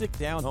a rustic,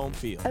 down-home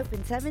feel.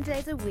 Open 7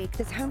 days a week,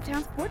 this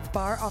hometown sports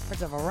bar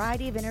offers a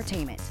variety of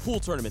entertainment. Pool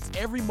tournaments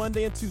every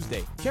Monday and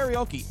Tuesday,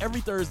 karaoke every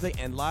Thursday,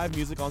 and live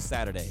music on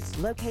Saturdays.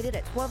 Located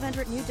at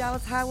 1200 New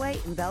Dallas Highway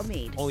in Belle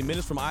Meade. Only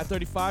minutes from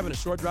I-35 and a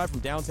short drive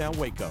from downtown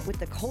Waco. With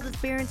the coldest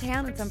beer in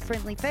town and some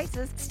friendly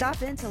faces,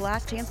 stop in to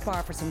Last Chance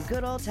Bar for some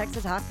good old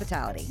Texas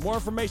hospitality. More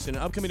information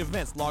and upcoming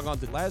events, log on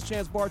to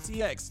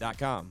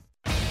lastchancebartx.com.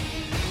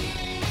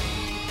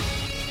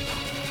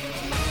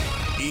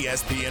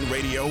 ESPN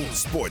Radio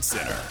Sports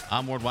Center.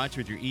 I'm Ward Weitz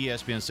with your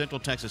ESPN Central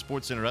Texas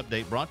Sports Center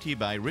update, brought to you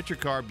by Richard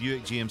Carr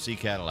Buick GMC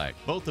Cadillac.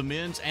 Both the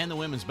men's and the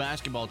women's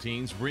basketball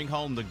teams bring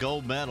home the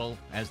gold medal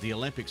as the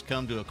Olympics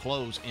come to a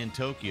close in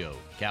Tokyo.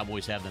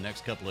 Cowboys have the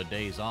next couple of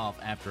days off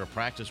after a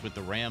practice with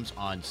the Rams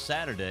on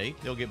Saturday.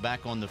 They'll get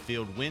back on the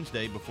field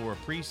Wednesday before a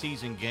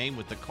preseason game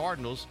with the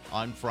Cardinals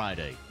on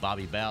Friday.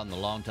 Bobby Bowden, the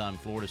longtime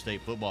Florida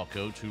State football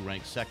coach who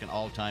ranks second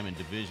all-time in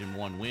Division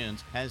I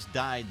wins, has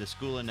died, the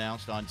school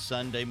announced on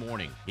Sunday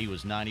morning. He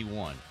was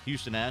 91.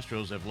 Houston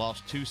Astros have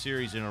lost 2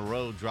 series in a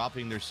row,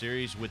 dropping their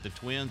series with the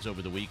Twins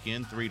over the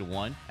weekend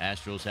 3-1.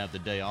 Astros have the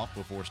day off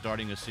before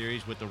starting a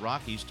series with the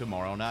Rockies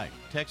tomorrow night.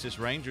 Texas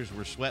Rangers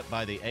were swept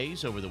by the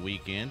A's over the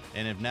weekend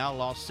and have now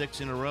lost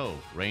 6 in a row.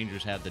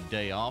 Rangers have the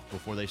day off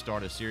before they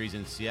start a series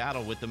in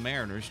Seattle with the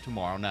Mariners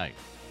tomorrow night.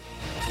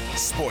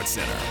 Sports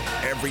Center,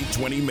 every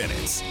 20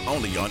 minutes,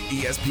 only on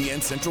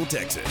ESPN Central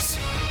Texas.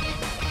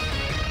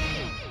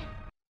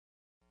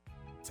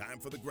 Time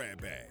for the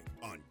grab bag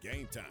on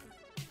Game Time.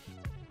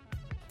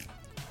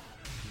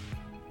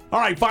 All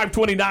right,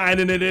 5:29,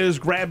 and it is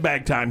grab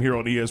bag time here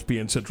on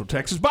ESPN Central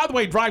Texas. By the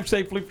way, drive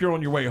safely if you're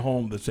on your way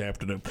home this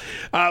afternoon.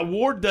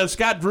 Ward,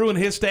 Scott Drew and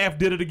his staff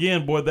did it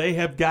again. Boy, they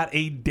have got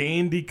a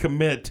dandy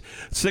commit.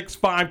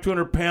 6'5",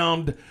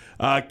 200-pound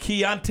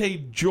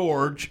Keontae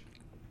George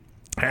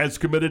has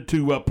committed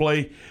to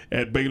play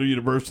at Baylor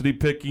University,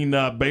 picking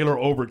Baylor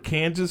over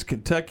Kansas,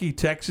 Kentucky,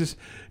 Texas,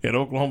 and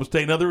Oklahoma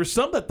State. Now, there was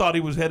some that thought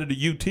he was headed to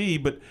UT,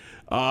 but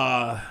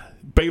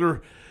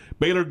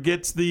Baylor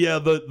gets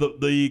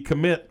the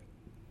commit.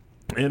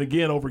 And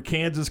again, over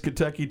Kansas,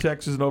 Kentucky,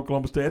 Texas, and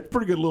Oklahoma State. That's a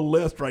pretty good little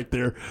list right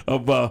there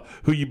of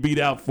who you beat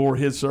out for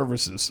his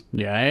services.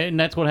 Yeah, and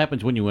that's what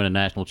happens when you win a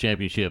national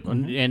championship.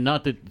 Mm-hmm. And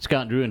not that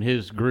Scott Drew and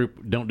his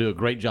group don't do a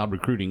great job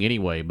recruiting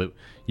anyway, but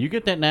you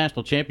get that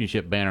national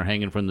championship banner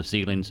hanging from the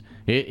ceilings,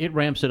 it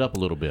ramps it up a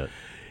little bit.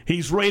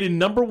 He's rated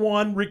number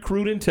 1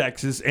 recruit in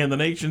Texas and the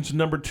nation's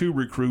number 2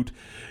 recruit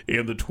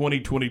in the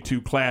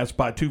 2022 class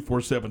by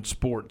 247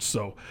 Sports.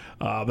 So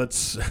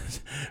that's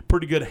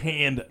pretty good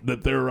hand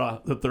that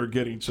they're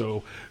getting.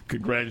 So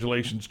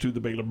congratulations to the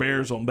Baylor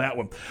Bears on that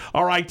one.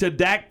 All right,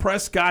 Dak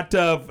Prescott,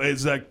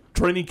 as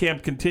training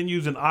camp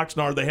continues in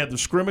Oxnard, they had the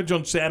scrimmage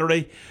on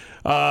Saturday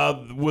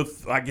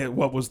with, I guess,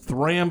 what was the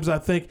Rams, I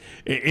think,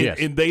 Yes.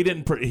 And he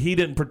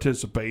didn't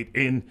participate.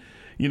 And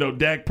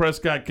Dak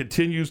Prescott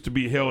continues to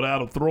be held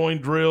out of throwing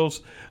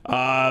drills.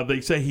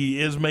 They say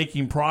he is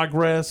making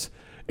progress,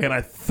 and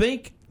I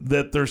think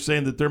that they're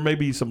saying that there may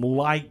be some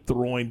light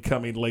throwing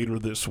coming later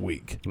this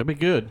week. That'd be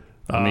good.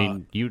 I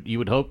mean, you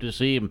would hope to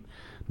see him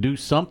do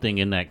something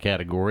in that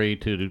category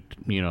to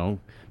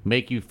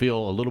make you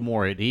feel a little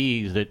more at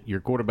ease that your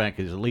quarterback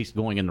is at least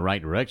going in the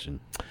right direction.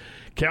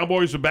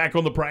 Cowboys are back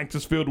on the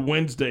practice field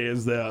Wednesday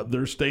as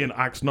their stay in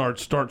Oxnard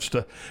starts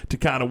to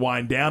kind of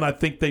wind down. I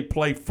think they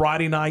play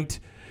Friday night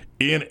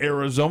in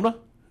Arizona.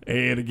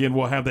 And, again,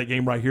 we'll have that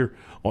game right here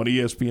on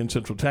ESPN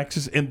Central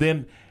Texas. And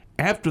then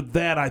after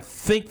that, I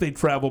think they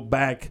travel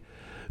back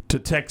to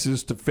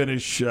Texas to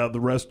finish the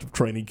rest of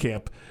training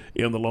camp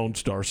in the Lone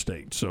Star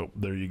State. So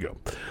there you go.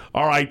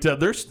 All right,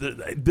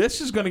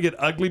 this is going to get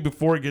ugly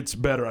before it gets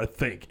better, I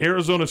think.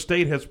 Arizona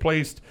State has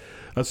placed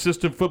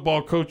assistant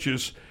football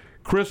coaches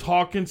Chris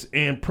Hawkins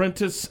and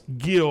Prentice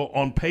Gill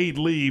on paid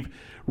leave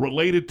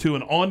related to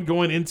an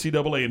ongoing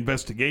NCAA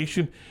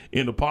investigation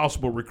into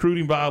possible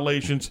recruiting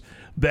violations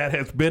that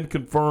has been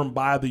confirmed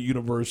by the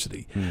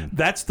university.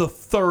 That's the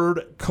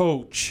third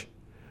coach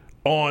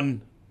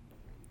on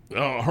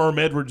Herm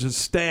Edwards'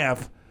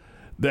 staff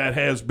that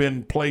has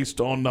been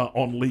placed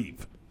on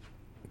leave.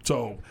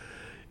 So,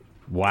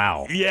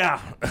 wow.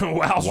 Yeah,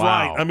 wow's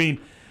right. I mean,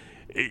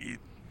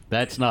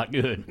 that's not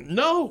good.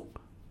 No.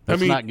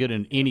 That's not good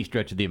in any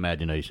stretch of the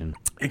imagination.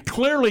 And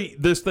clearly,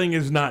 this thing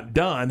is not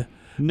done.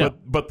 No.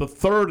 But the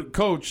third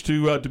coach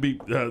to be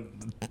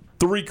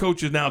 3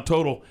 coaches now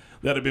total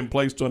that have been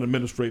placed on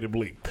administrative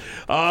leave.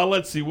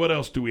 Let's see, what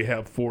else do we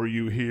have for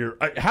you here?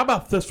 How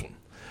about this one?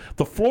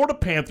 The Florida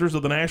Panthers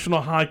of the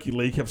National Hockey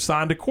League have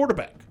signed a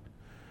quarterback.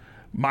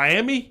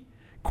 Miami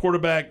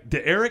quarterback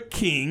De'Aaron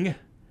King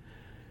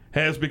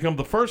has become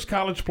the first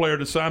college player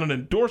to sign an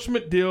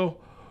endorsement deal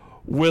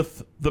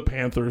with the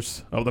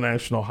Panthers of the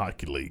National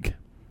Hockey League.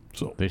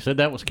 So they said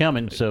that was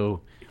coming,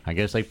 so I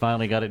guess they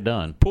finally got it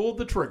done. Pulled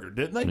the trigger,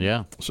 didn't they?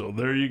 Yeah. So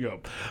there you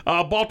go.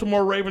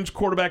 Baltimore Ravens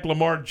quarterback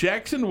Lamar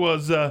Jackson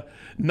was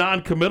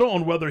non-committal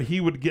on whether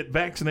he would get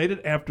vaccinated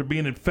after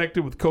being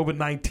infected with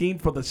COVID-19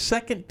 for the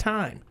second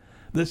time.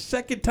 The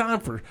second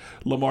time for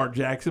Lamar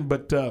Jackson,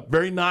 but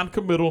very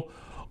non-committal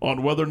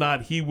on whether or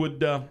not he would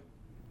get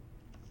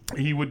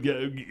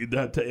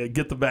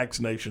the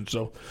vaccination.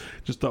 So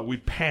just thought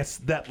we'd pass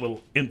that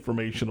little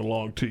information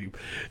along to you.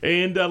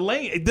 And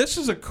Lane, this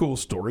is a cool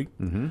story.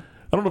 Mm-hmm.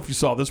 I don't know if you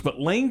saw this, but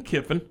Lane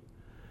Kiffin,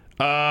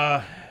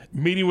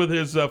 meeting with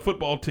his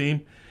football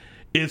team,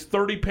 is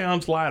 30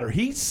 pounds lighter.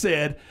 He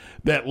said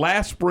that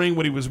last spring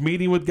when he was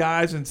meeting with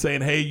guys and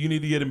saying, hey, you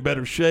need to get in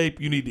better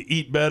shape, you need to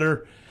eat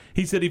better,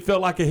 he said he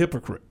felt like a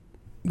hypocrite,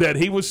 that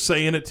he was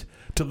saying it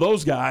to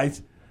those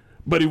guys,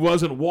 but he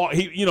wasn't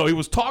he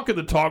was talking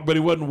the talk, but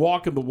he wasn't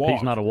walking the walk.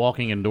 He's not a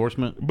walking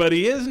endorsement. But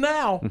he is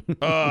now.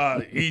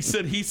 He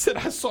said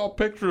I saw a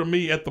picture of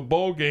me at the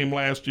bowl game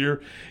last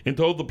year and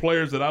told the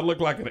players that I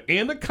looked like an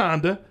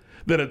anaconda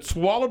that had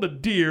swallowed a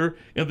deer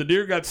and the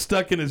deer got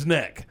stuck in his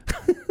neck.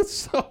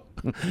 So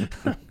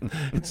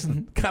it's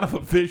kind of a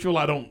visual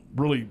I don't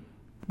really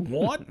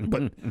want,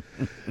 but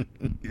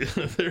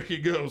there you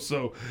go.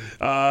 So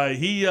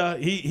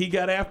he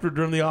got after it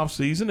during the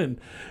offseason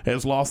and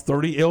has lost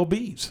 30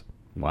 lbs.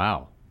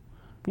 Wow.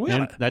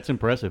 Well, that's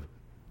impressive.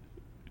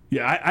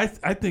 Yeah,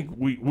 I think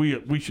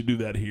we should do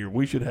that here.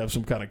 We should have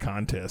some kind of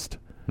contest.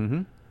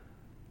 Mm-hmm.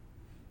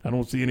 I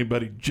don't see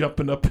anybody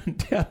jumping up and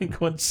down and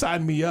going,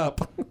 sign me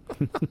up.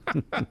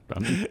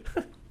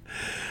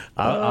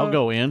 I'll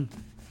go in.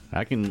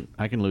 I can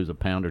lose a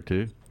pound or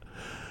two.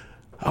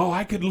 Oh,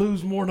 I could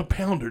lose more than a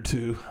pound or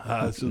two.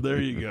 So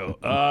there you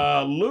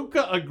go.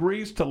 Luka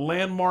agrees to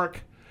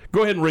landmark.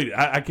 Go ahead and read it.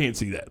 I can't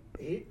see that.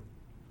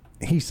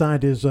 He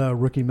signed his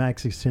rookie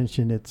max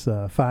extension. It's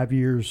 5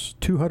 years,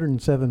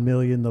 $207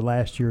 million. The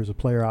last year is a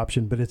player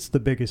option, but it's the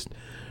biggest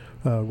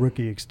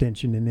rookie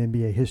extension in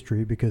NBA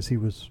history because he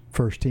was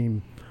first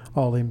team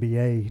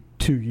All-NBA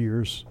 2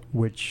 years,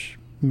 which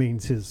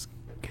means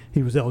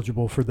he was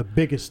eligible for the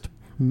biggest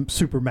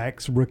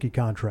Supermax rookie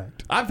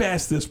contract. I've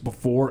asked this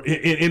before,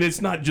 and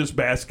it's not just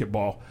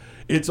basketball.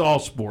 It's all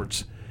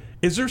sports.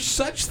 Is there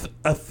such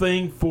a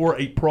thing for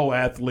a pro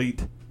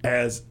athlete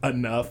as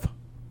enough?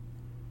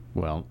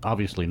 Well,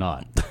 obviously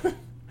not.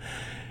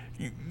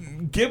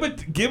 Give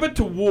it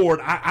to Ward.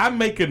 I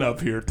make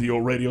enough here at the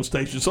old radio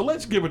station, so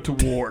let's give it to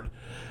Ward.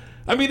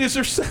 I mean, is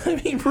there such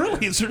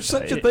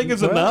a thing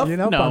as enough?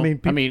 No.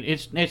 I mean,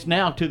 it's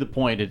now to the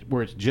point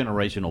where it's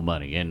generational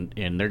money,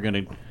 and they're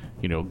going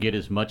to, get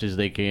as much as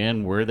they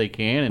can where they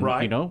can, and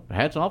right.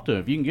 Hats off to them.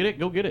 If you can get it,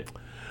 go get it.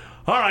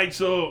 All right,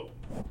 so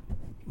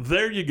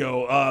there you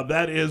go.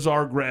 That is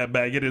our grab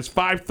bag. It is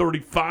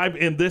 5:35,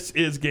 and this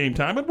is Game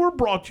Time. And we're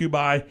brought to you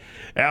by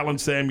Allen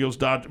Samuels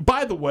Dodge.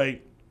 By the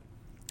way,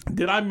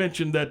 did I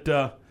mention that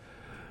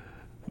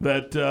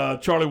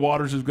Charlie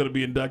Waters is going to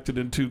be inducted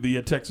into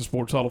the Texas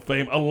Sports Hall of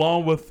Fame,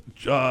 along with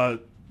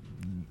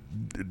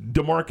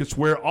DeMarcus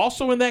Ware?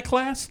 Also in that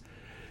class,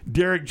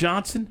 Derek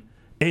Johnson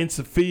and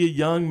Sophia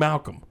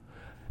Young-Malcolm.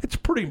 It's a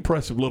pretty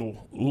impressive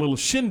little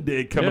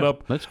shindig coming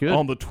up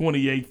on the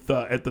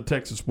 28th at the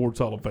Texas Sports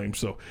Hall of Fame,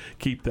 so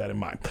keep that in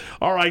mind.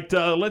 All right,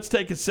 let's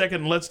take a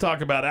second and let's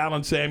talk about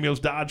Allen Samuels,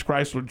 Dodge,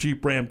 Chrysler,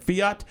 Jeep, Ram,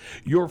 Fiat,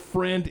 your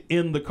friend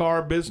in the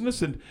car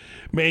business. And,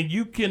 man,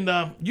 you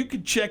can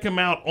check them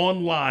out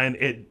online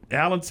at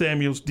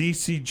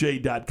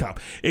AllenSamuelsDCJ.com.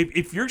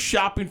 If you're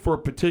shopping for a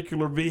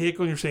particular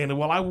vehicle and you're saying,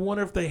 well, I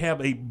wonder if they have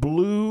a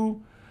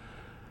blue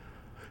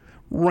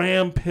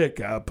Ram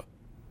pickup,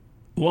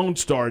 Lone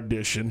Star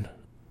Edition.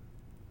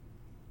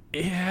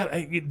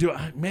 Yeah,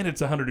 man,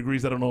 it's 100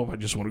 degrees. I don't know if I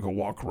just want to go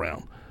walk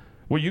around.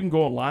 Well, you can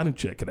go online and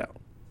check it out.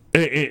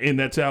 And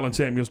that's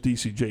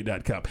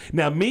AllenSamuelsDCJ.com.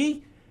 Now,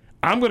 me,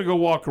 I'm going to go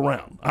walk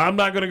around. I'm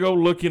not going to go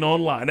looking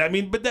online. I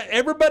mean, but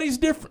everybody's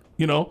different,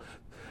 you know.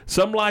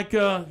 Some like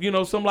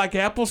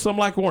apples, some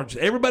like oranges.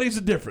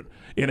 Everybody's different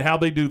in how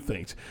they do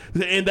things.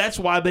 And that's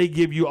why they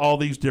give you all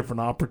these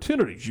different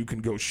opportunities. You can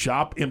go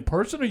shop in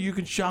person or you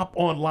can shop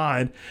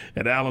online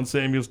at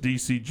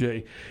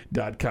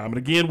AllenSamuelsDCJ.com. And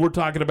again, we're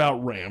talking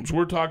about Rams.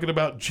 We're talking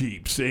about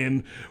Jeeps.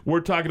 And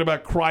we're talking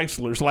about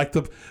Chryslers, like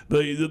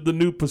the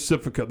new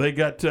Pacifica. They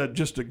got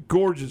just a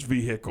gorgeous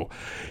vehicle.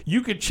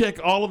 You can check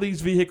all of these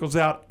vehicles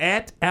out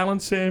at Allen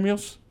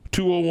Samuels,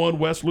 201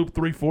 West Loop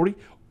 340,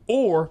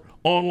 or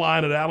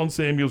online at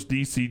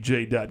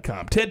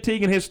AllenSamuelsDCJ.com. Ted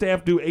Teague and his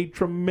staff do a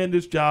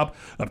tremendous job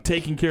of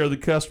taking care of the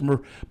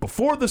customer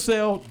before the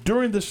sale,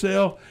 during the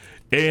sale,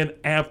 and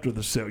after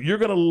the sale. You're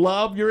going to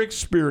love your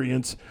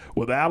experience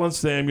with Allen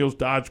Samuels,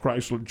 Dodge,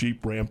 Chrysler,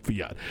 Jeep, Ram,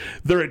 Fiat.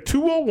 They're at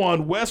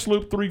 201 West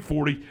Loop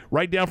 340,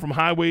 right down from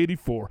Highway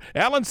 84.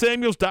 Allen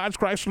Samuels, Dodge,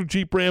 Chrysler,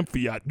 Jeep, Ram,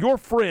 Fiat, your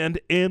friend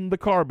in the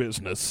car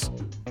business.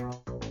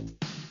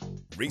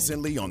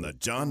 Recently on the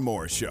John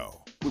Morris Show.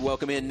 We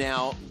welcome in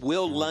now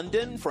Will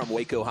London from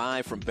Waco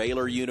High, from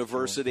Baylor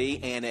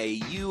University, and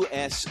a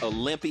U.S.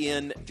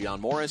 Olympian,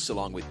 John Morris,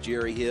 along with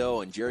Jerry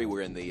Hill. And, Jerry,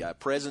 we're in the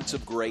presence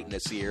of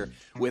greatness here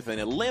with an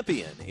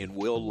Olympian in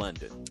Will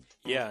London.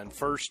 Yeah, and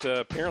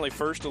apparently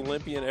first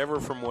Olympian ever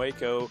from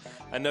Waco.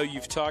 I know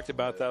you've talked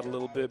about that a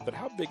little bit, but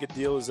how big a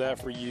deal is that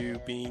for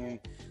you, being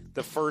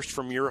the first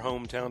from your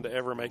hometown to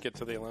ever make it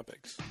to the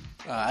Olympics?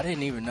 I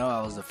didn't even know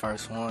I was the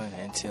first one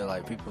until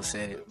people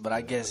said it. But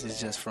I guess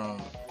it's just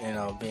from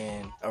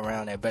being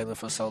around at Baylor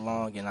for so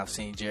long, and I've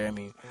seen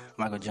Jeremy,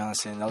 Michael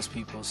Johnson, those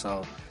people.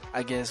 So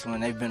I guess when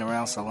they've been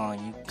around so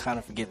long, you kind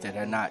of forget that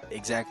they're not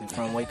exactly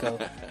from Waco.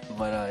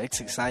 But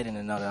it's exciting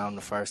to know that I'm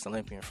the first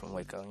Olympian from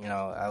Waco.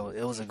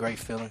 It was a great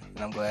feeling,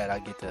 and I'm glad I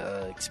get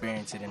to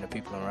experience it, and the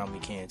people around me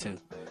can too.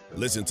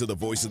 Listen to the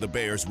Voice of the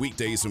Bears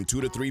weekdays from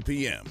 2 to 3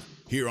 p.m.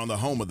 here on the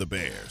home of the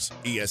Bears,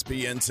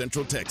 ESPN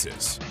Central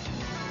Texas.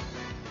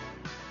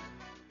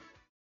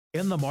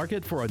 In the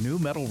market for a new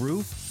metal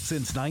roof?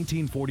 Since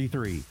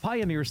 1943,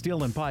 Pioneer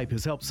Steel and Pipe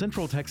has helped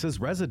Central Texas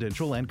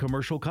residential and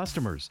commercial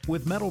customers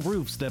with metal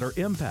roofs that are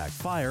impact,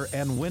 fire,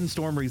 and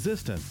windstorm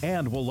resistant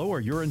and will lower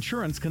your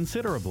insurance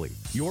considerably.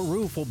 Your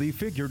roof will be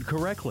figured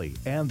correctly,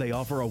 and they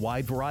offer a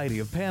wide variety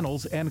of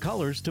panels and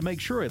colors to make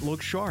sure it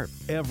looks sharp.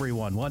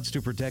 Everyone wants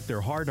to protect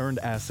their hard-earned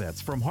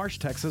assets from harsh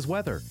Texas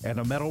weather,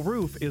 and a metal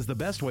roof is the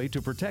best way to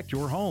protect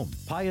your home.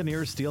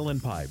 Pioneer Steel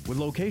and Pipe, with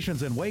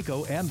locations in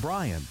Waco and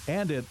Bryan,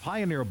 and at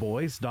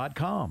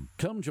pioneerboys.com.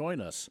 Come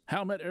join us.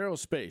 Howmet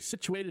Aerospace,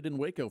 situated in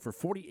Waco for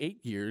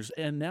 48 years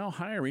and now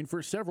hiring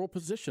for several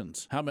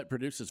positions. Howmet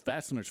produces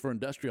fasteners for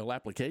industrial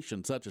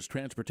applications such as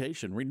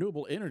transportation,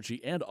 renewable energy,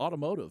 and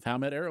automotive.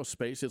 Howmet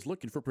Aerospace is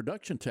looking for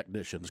production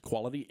technicians,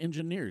 quality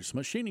engineers,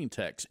 machining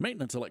techs,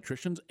 maintenance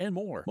electricians, and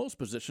more. Most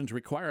positions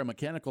require a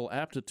mechanical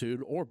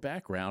aptitude or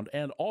background,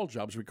 and all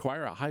jobs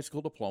require a high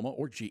school diploma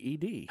or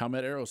GED.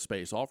 Howmet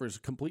Aerospace offers a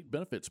complete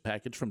benefits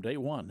package from day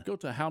one. Go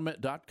to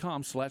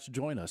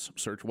howmet.com/join us.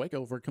 Search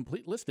Waco for a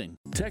complete listing.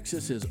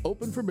 Texas is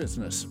open for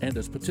business, and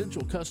as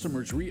potential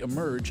customers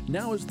re-emerge,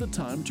 now is the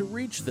time to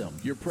reach them.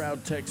 Your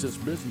proud Texas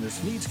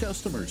business needs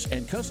customers,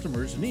 and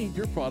customers need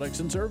your products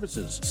and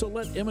services. So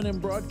let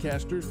M&M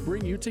Broadcasters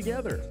bring you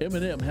together.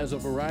 M&M has a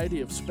variety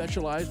of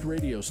specialized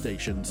radio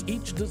stations,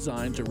 each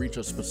designed to reach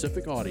a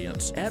specific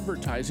audience.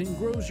 Advertising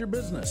grows your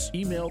business.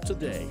 Email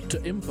today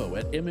to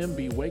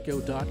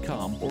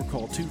info@mmbwaco.com or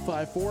call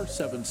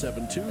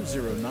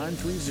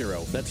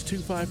 254-772-0930. That's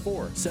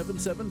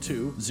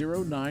 254-772-0930.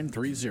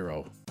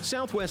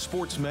 Southwest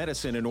Sports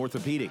Medicine and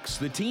Orthopedics,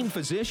 the team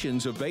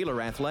physicians of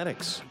Baylor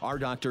Athletics. Our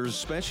doctors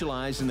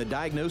specialize in the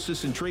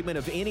diagnosis and treatment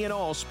of any and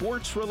all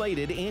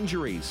sports-related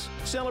injuries.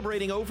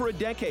 Celebrating over a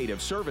decade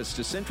of service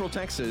to Central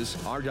Texas,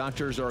 our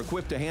doctors are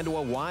equipped to handle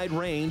a wide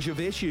range of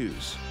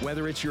issues.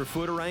 Whether it's your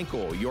foot or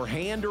ankle, your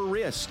hand or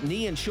wrist,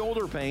 knee and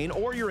shoulder pain,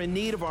 or you're in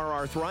need of our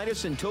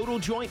arthritis and total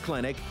joint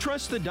clinic,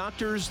 trust the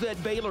doctors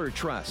that Baylor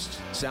trusts.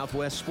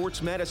 Southwest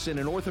Sports Medicine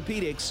and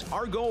Orthopedics,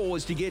 our goal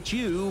is to get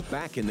you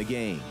back in the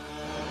game.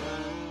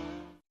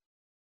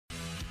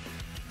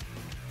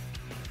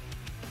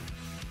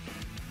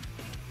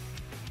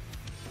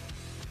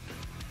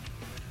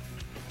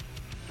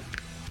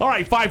 All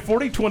right,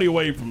 5:40, 20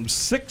 away from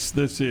 6.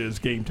 This is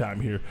Game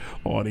Time here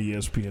on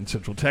ESPN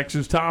Central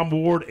Texas. Tom,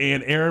 Ward,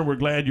 and Aaron, we're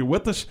glad you're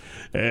with us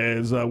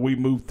as we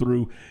move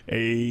through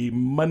a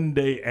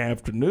Monday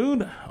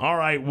afternoon. All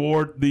right,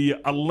 Ward, the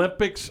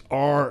Olympics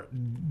are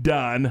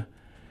done.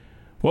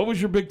 What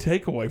was your big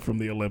takeaway from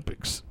the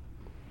Olympics?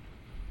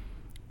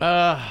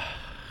 Well,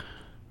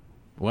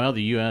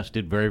 the U.S.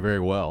 did very, very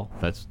well.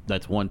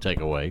 That's one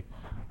takeaway.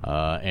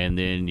 And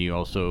then you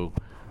also,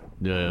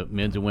 the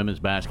men's and women's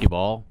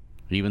basketball,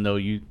 even though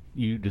you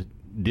just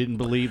didn't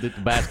believe that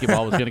the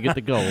basketball was going to get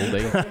the gold,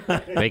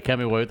 they come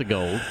away with the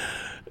gold.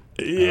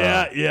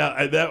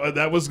 Yeah,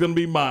 that was going to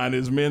be mine,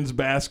 is men's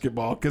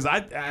basketball, because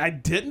I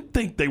didn't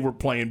think they were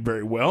playing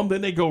very well. And then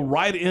they go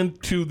right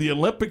into the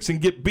Olympics and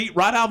get beat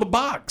right out of the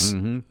box.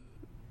 Mm-hmm.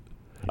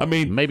 I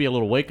mean, maybe a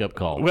little wake-up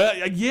call. Well,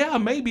 yeah,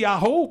 maybe, I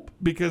hope,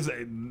 because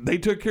they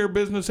took care of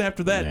business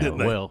after that, didn't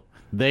they? Well,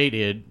 they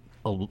did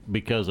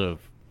because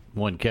of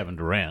one Kevin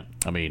Durant.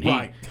 I mean,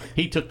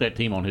 he took that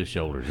team on his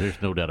shoulders.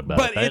 There's no doubt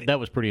about it. That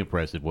was pretty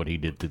impressive what he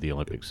did to the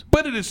Olympics.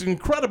 But it is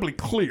incredibly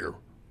clear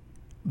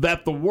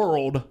that the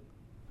world,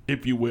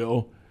 if you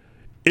will,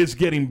 is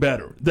getting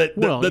better. That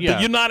the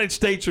United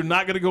States are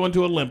not going to go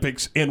into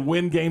Olympics and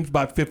win games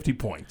by 50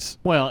 points.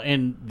 Well,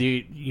 and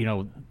the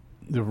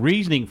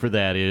reasoning for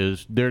that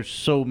is there's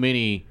so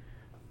many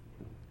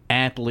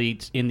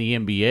athletes in the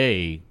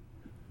NBA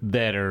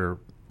that are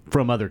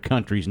from other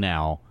countries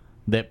now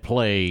that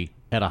play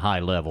at a high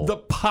level. The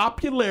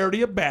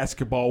popularity of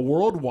basketball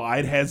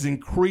worldwide has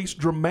increased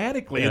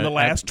dramatically in the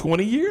last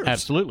 20 years.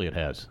 Absolutely it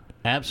has.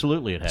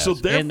 So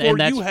therefore,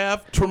 you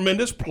have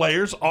tremendous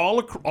players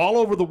all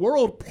over the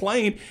world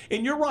playing.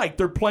 And you're right,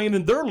 they're playing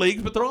in their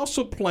leagues, but they're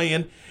also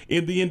playing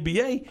in the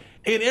NBA.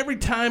 And every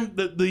time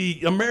that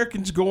the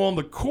Americans go on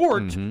the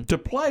court to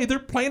play, they're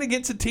playing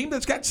against a team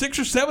that's got 6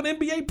 or 7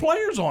 NBA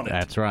players on it.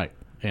 That's right.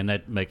 And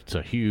that makes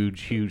a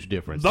huge, huge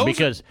difference.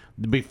 Because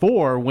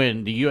before,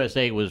 when the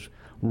USA was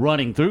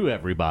running through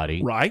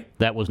everybody, right,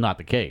 that was not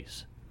the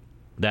case.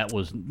 That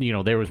was,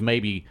 there was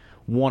maybe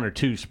 1 or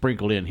 2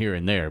 sprinkled in here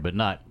and there, but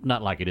not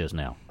like it is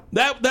now.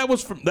 That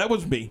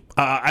was me.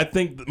 I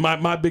think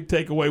my big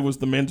takeaway was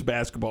the men's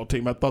basketball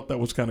team. I thought that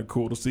was kind of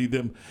cool to see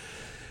them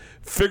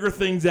figure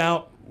things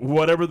out,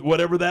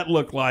 whatever that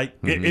looked like.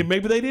 And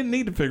maybe they didn't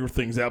need to figure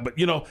things out, but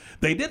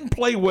they didn't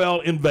play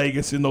well in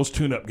Vegas in those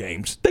tune-up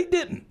games. They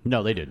didn't.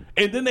 No, they didn't.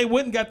 And then they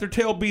went and got their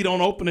tail beat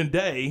on opening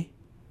day.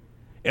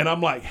 And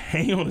I'm like,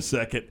 hang on a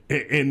second.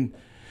 And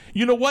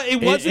you know what?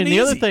 It wasn't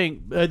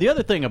easy. The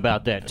other thing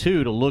about that,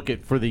 too, to look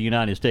at for the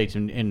United States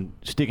and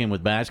sticking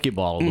with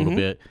basketball a little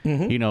bit,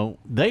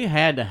 they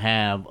had to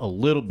have a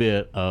little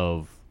bit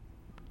of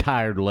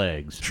tired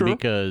legs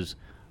because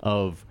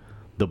of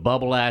the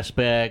bubble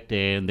aspect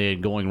and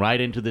then going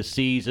right into the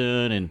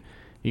season. And,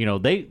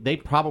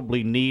 they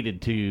probably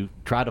needed to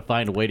try to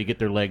find a way to get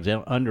their legs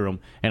out under them.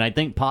 And I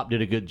think Pop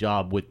did a good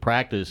job with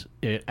practice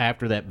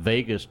after that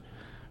Vegas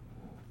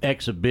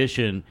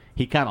exhibition.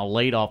 He kind of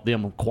laid off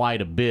them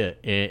quite a bit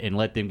and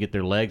let them get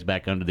their legs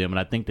back under them, and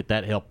I think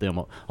that helped them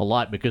a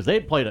lot because they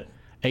played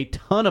a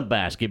ton of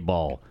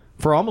basketball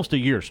for almost a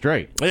year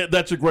straight. Yeah,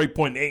 that's a great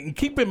point. And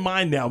keep in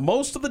mind now,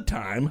 most of the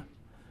time,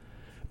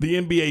 the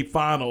NBA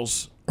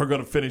Finals are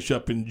going to finish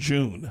up in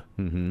June.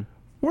 Mm-hmm.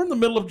 We're in the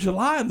middle of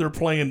July, and they're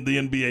playing the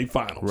NBA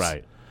Finals.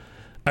 Right.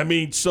 I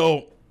mean,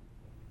 so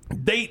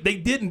They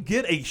didn't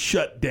get a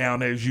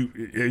shutdown, as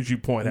you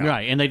point out,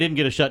 right? And they didn't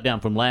get a shutdown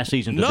from last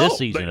season to this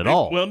season at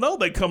all. Well, no,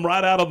 they come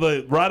right out of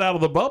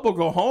the bubble,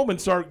 go home,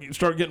 and start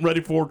getting ready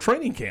for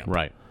training camp.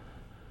 Right.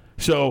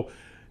 So,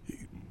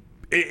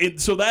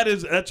 that's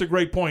a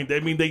great point. I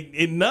mean,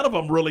 none of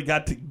them really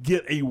got to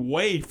get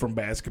away from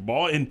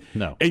basketball, and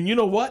you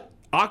know what?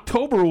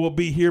 October will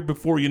be here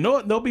before you know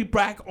it, and they'll be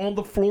back on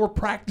the floor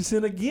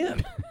practicing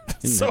again.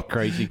 Isn't that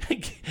crazy?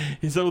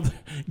 So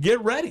get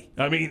ready.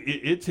 I mean,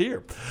 it's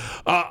here.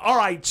 All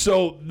right,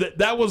 so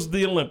that was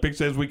the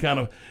Olympics as we kind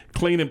of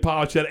clean and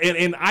polish that.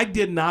 And I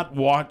did not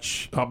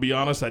watch, I'll be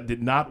honest, I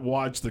did not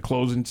watch the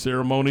closing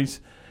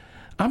ceremonies.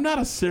 I'm not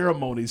a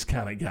ceremonies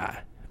kind of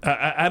guy.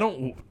 I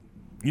don't,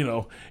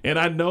 and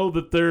I know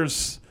that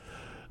there's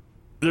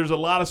a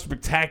lot of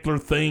spectacular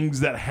things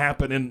that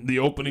happen in the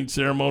opening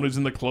ceremonies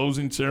and the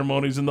closing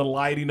ceremonies and the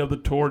lighting of the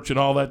torch and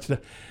all that stuff.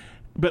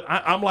 But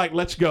I'm like,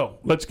 let's go.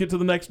 Let's get to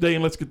the next day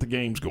and let's get the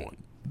games going.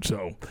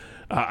 So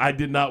I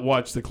did not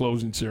watch the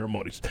closing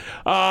ceremonies.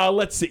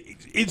 Let's see.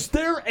 Is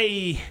there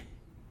a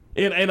 –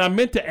 and I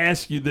meant to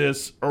ask you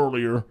this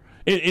earlier,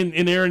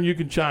 and Aaron, you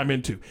can chime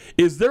in too.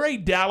 Is there a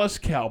Dallas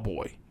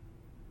Cowboy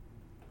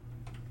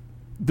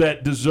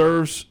that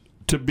deserves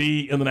to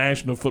be in the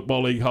National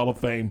Football League Hall of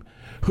Fame?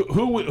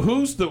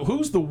 Who's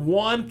the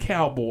one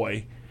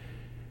Cowboy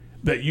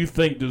that you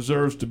think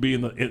deserves to be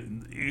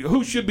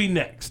who should be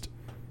next?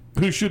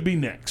 Who should be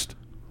next?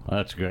 Well,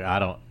 that's great. I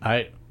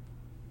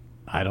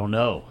don't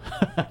know.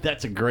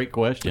 That's a great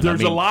question.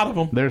 There's a lot of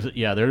them.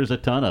 There's a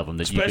ton of them.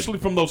 Especially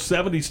from those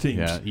 70s teams.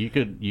 Yeah, you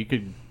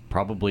could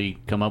probably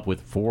come up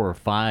with 4 or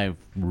 5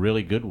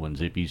 really good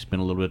ones if you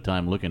spend a little bit of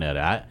time looking at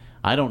it.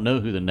 I don't know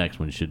who the next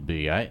one should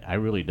be. I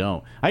really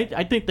don't.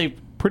 I think they've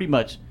pretty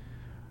much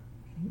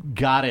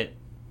got it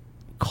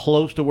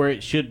close to where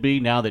it should be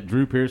now that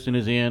Drew Pearson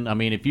is in. I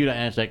mean, if you'd have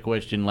asked that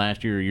question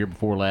last year or year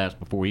before last,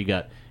 before he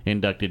got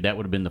inducted, that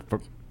would have been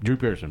Drew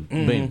Pearson.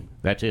 Mm-hmm. Bing.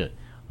 That's it.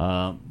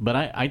 But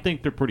I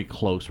think they're pretty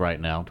close right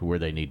now to where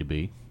they need to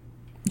be.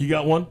 You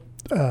got one?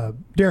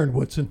 Darren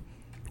Woodson.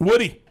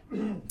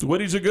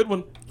 Woody's a good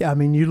one. Yeah, I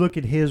mean, you look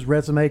at his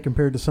resume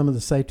compared to some of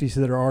the safeties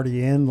that are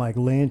already in, like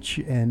Lynch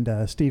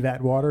and Steve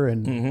Atwater,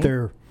 and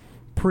they're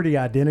pretty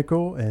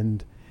identical.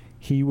 And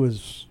he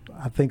was,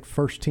 I think,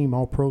 first-team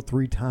All-Pro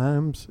 3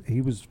 times.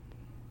 He was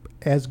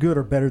as good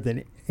or better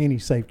than any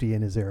safety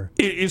in his era.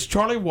 Is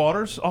Charlie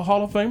Waters a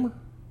Hall of Famer?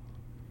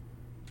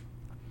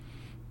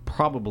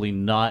 Probably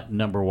not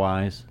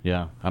number-wise,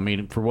 yeah. I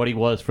mean, for what he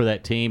was for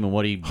that team and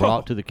what he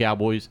brought to the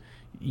Cowboys,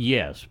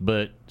 yes.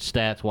 But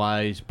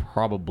stats-wise,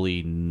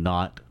 probably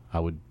not, I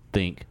would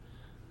think.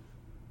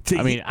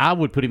 I mean, I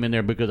would put him in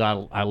there because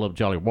I love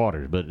Charlie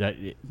Waters. But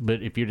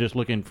if you're just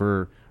looking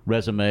for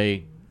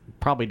resume,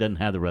 probably doesn't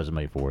have the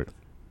resume for it.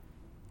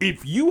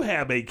 If you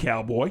have a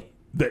Cowboy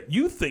that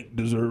you think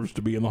deserves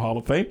to be in the Hall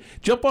of Fame,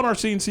 jump on our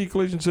CNC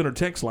Collision Center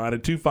text line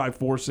at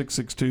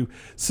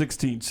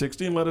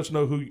 254-662-1660 and let us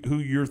know who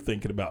you're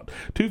thinking about.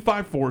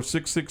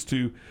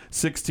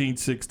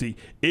 254-662-1660.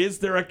 Is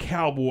there a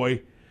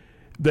Cowboy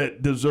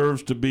that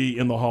deserves to be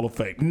in the Hall of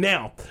Fame?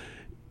 Now,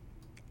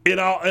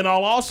 and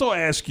I'll also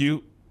ask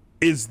you,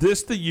 is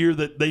this the year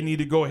that they need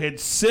to go ahead,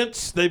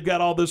 since they've got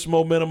all this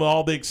momentum and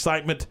all the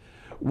excitement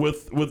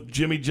with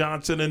Jimmy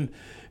Johnson and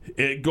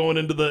going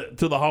into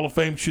the Hall of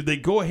Fame, should they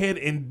go ahead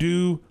and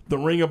do the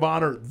Ring of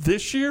Honor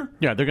this year?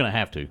 Yeah, they're going to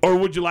have to. Or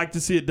would you like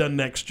to see it done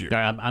next year?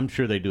 I'm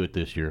sure they do it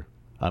this year.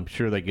 I'm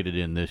sure they get it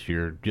in this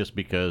year just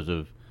because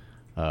of,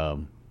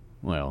 the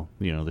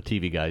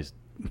TV guys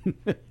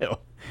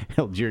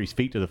held Jerry's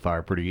feet to the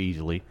fire pretty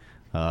easily.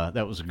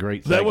 That was a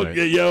great segment.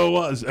 It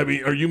was. I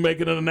mean, are you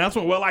making an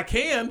announcement? Well, I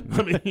can.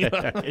 I mean,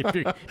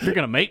 if you're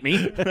going to make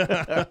me.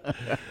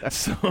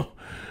 So,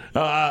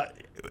 I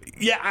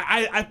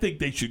think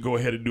they should go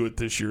ahead and do it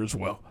this year as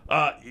well.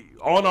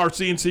 On our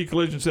CNC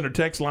Collision Center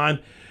text line,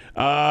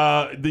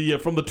 from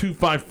the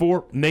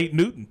 254, Nate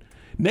Newton.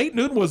 Nate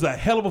Newton was a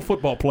hell of a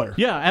football player.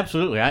 Yeah,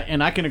 absolutely.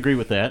 And I can agree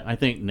with that. I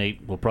think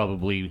Nate will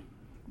probably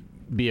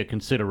be a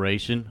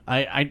consideration.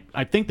 I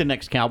think the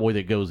next Cowboy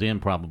that goes in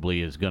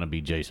probably is going to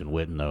be Jason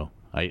Witten, though.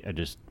 I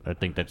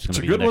think that's going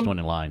to be the next one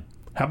in line.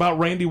 How about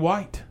Randy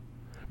White?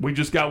 We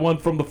just got one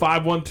from the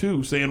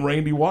 512 saying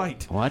Randy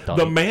White. Well, I thought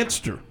the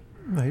Manster.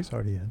 No, he's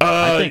already in.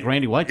 I think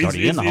Randy White's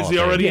already in the Hall of Fame. Is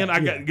he already in? I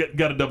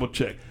got to double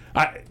check.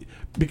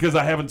 Because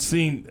I haven't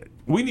seen.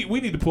 We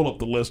need to pull up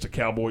the list of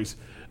Cowboys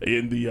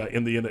in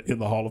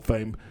the Hall of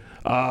Fame.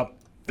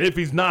 If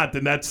he's not,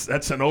 then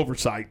that's an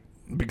oversight,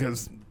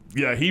 because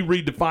he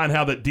redefined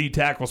how that D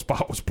tackle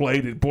spot was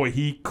played, and boy,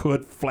 he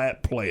could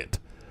flat play it.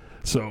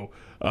 So,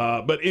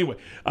 but anyway,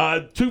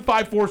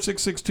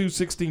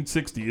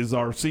 254-662-1660 is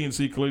our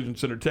CNC Collision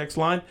Center text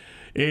line.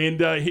 And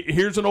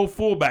here's an old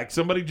fullback.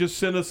 Somebody just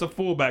sent us a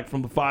fullback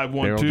from the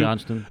 512. Daryl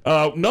Johnston?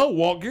 No,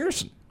 Walt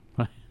Garrison.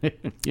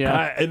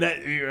 Yeah. And that,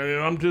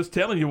 I'm just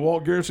telling you,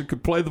 Walt Garrison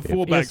could play the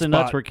fullback spot. If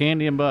nuts were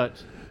candy and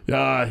butts.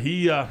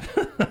 He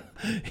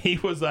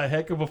was a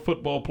heck of a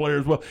football player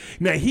as well.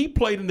 Now, he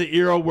played in the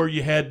era where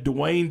you had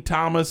Dwayne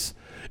Thomas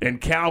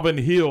and Calvin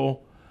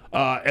Hill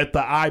at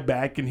the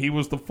I-back, and he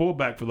was the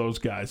fullback for those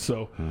guys.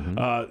 So,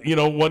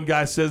 one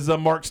guy says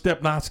Mark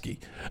Stepnoski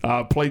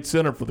played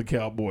center for the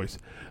Cowboys.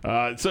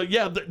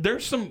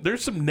 There's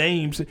some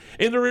names,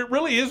 and there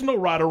really is no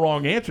right or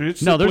wrong answer.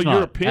 It's simply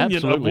your opinion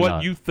Absolutely of what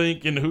not. you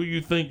think and who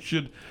you think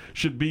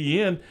should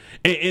be in.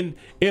 And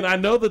I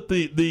know that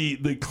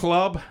the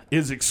club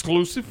is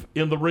exclusive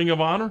in the Ring of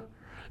Honor.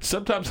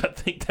 Sometimes I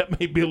think that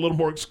may be a little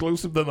more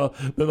exclusive than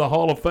the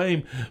Hall of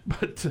Fame,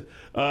 but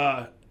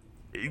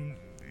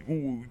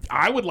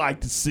I would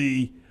like to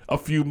see a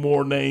few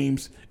more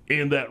names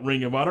in that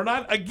Ring of Honor.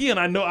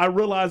 And I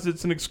realize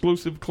it's an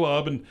exclusive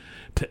club, and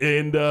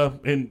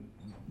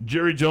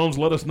Jerry Jones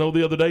let us know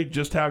the other day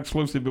just how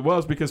exclusive it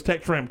was because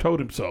Tex Schramm told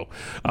him so.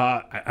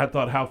 I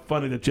thought how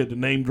funny that you had to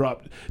name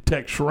drop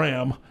Tex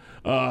Schramm.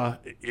 I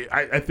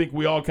think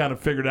we all kind of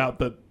figured out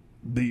that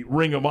the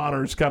Ring of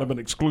Honor is kind of an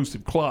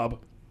exclusive club.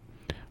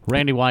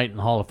 Randy White in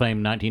the Hall of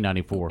Fame,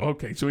 1994.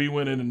 Okay, so he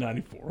went in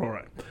 94. All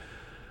right.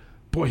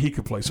 Boy, he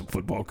could play some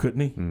football,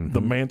 couldn't he? Mm-hmm.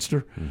 The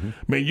Manster. Mm-hmm.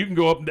 Man, you can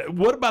go up.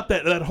 What about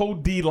that whole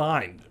D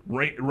line?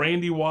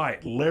 Randy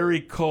White, Larry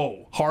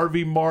Cole,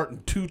 Harvey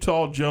Martin, Too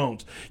Tall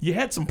Jones. You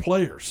had some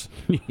players.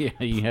 Yeah,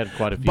 you had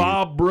quite a few.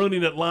 Bob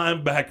Bruning at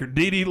linebacker,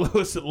 D.D.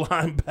 Lewis at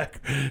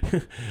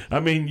linebacker. I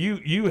mean,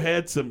 you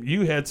had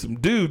some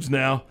dudes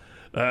now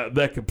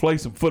that could play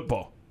some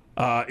football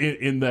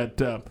in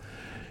that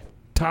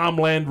Tom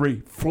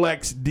Landry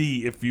flex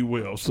D, if you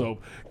will. So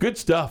good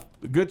stuff.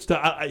 Good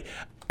stuff.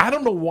 I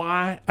don't know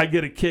why I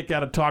get a kick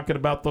out of talking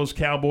about those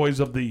Cowboys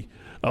of the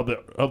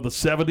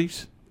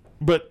 70s,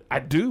 but I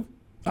do.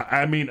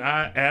 I mean,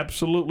 I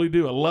absolutely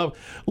do. I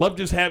love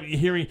just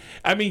hearing.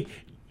 I mean,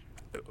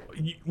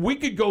 we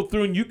could go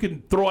through and you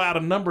can throw out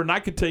a number, and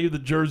I could tell you the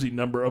jersey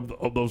number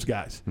of those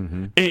guys.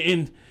 Mm-hmm.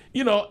 And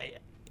you know,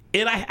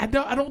 and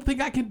I don't think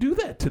I can do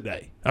that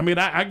today. I mean,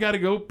 I got to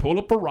go pull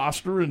up a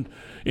roster and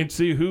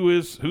see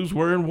who's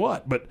wearing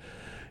what, but.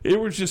 It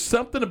was just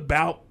something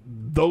about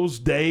those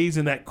days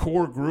and that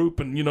core group,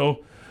 and you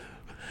know,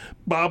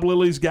 Bob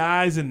Lilly's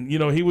guys, and you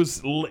know, he was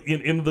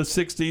into the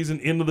 '60s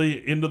and into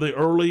the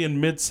early and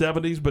mid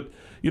 '70s. But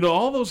you know,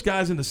 all those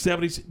guys in the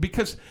 '70s,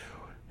 because,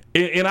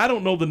 and I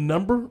don't know the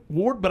number,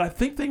 Ward, but I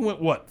think they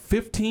went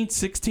 15,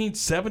 16,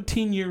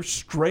 17 years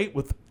straight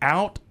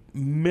without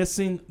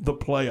missing the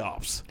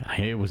playoffs.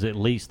 It was at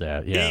least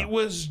that. Yeah, it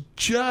was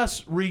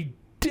just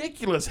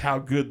ridiculous how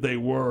good they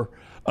were.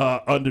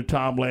 Under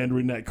Tom Landry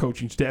and that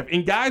coaching staff,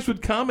 and guys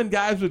would come and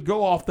guys would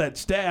go off that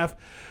staff,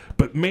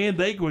 but man,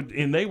 they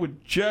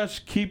would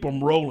just keep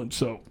them rolling.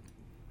 So,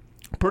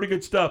 pretty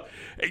good stuff.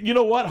 You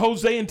know what?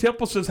 Jose in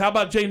Temple says, "How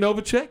about Jay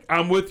Novacek?"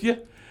 I'm with you.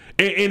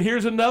 And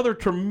here's another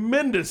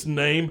tremendous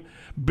name,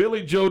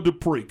 Billy Joe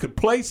Dupree. Could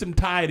play some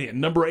tight end.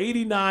 Number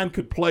 89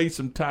 could play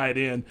some tight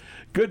end.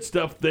 Good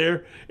stuff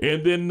there.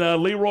 And then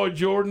Leroy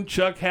Jordan,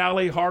 Chuck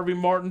Halley, Harvey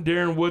Martin,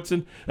 Darren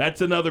Woodson.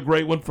 That's another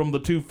great one from the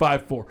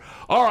 254.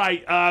 All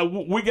right,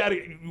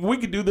 we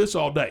could do this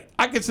all day.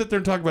 I could sit there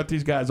and talk about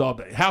these guys all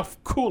day. How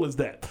cool is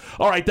that?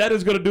 All right, that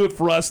is going to do it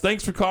for us.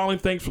 Thanks for calling.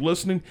 Thanks for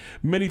listening.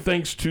 Many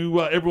thanks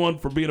to everyone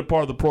for being a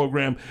part of the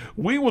program.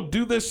 We will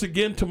do this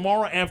again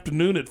tomorrow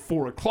afternoon at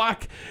 4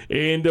 o'clock,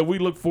 and we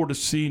look forward to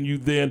seeing you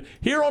then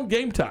here on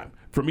Game Time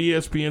from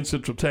ESPN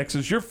Central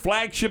Texas, your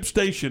flagship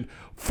station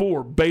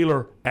for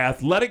Baylor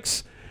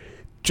Athletics.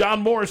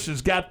 John Morris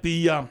has got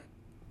the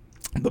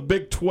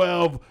Big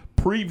 12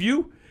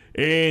 preview,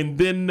 and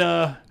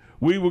then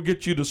we will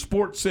get you to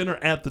Sports Center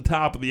at the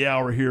top of the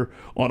hour here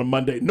on a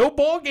Monday. No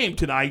ball game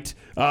tonight.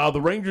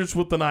 The Rangers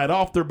with the night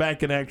off. They're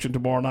back in action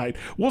tomorrow night.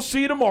 We'll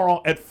see you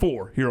tomorrow at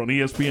 4 here on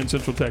ESPN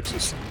Central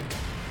Texas.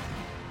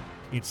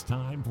 It's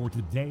time for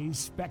today's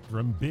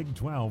Spectrum Big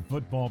 12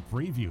 football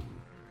preview.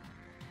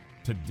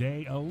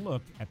 Today, a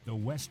look at the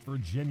West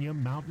Virginia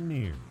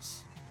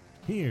Mountaineers.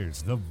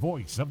 Here's the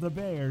voice of the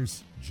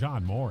Bears,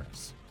 John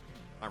Morris.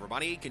 Hi,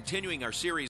 everybody. Continuing our series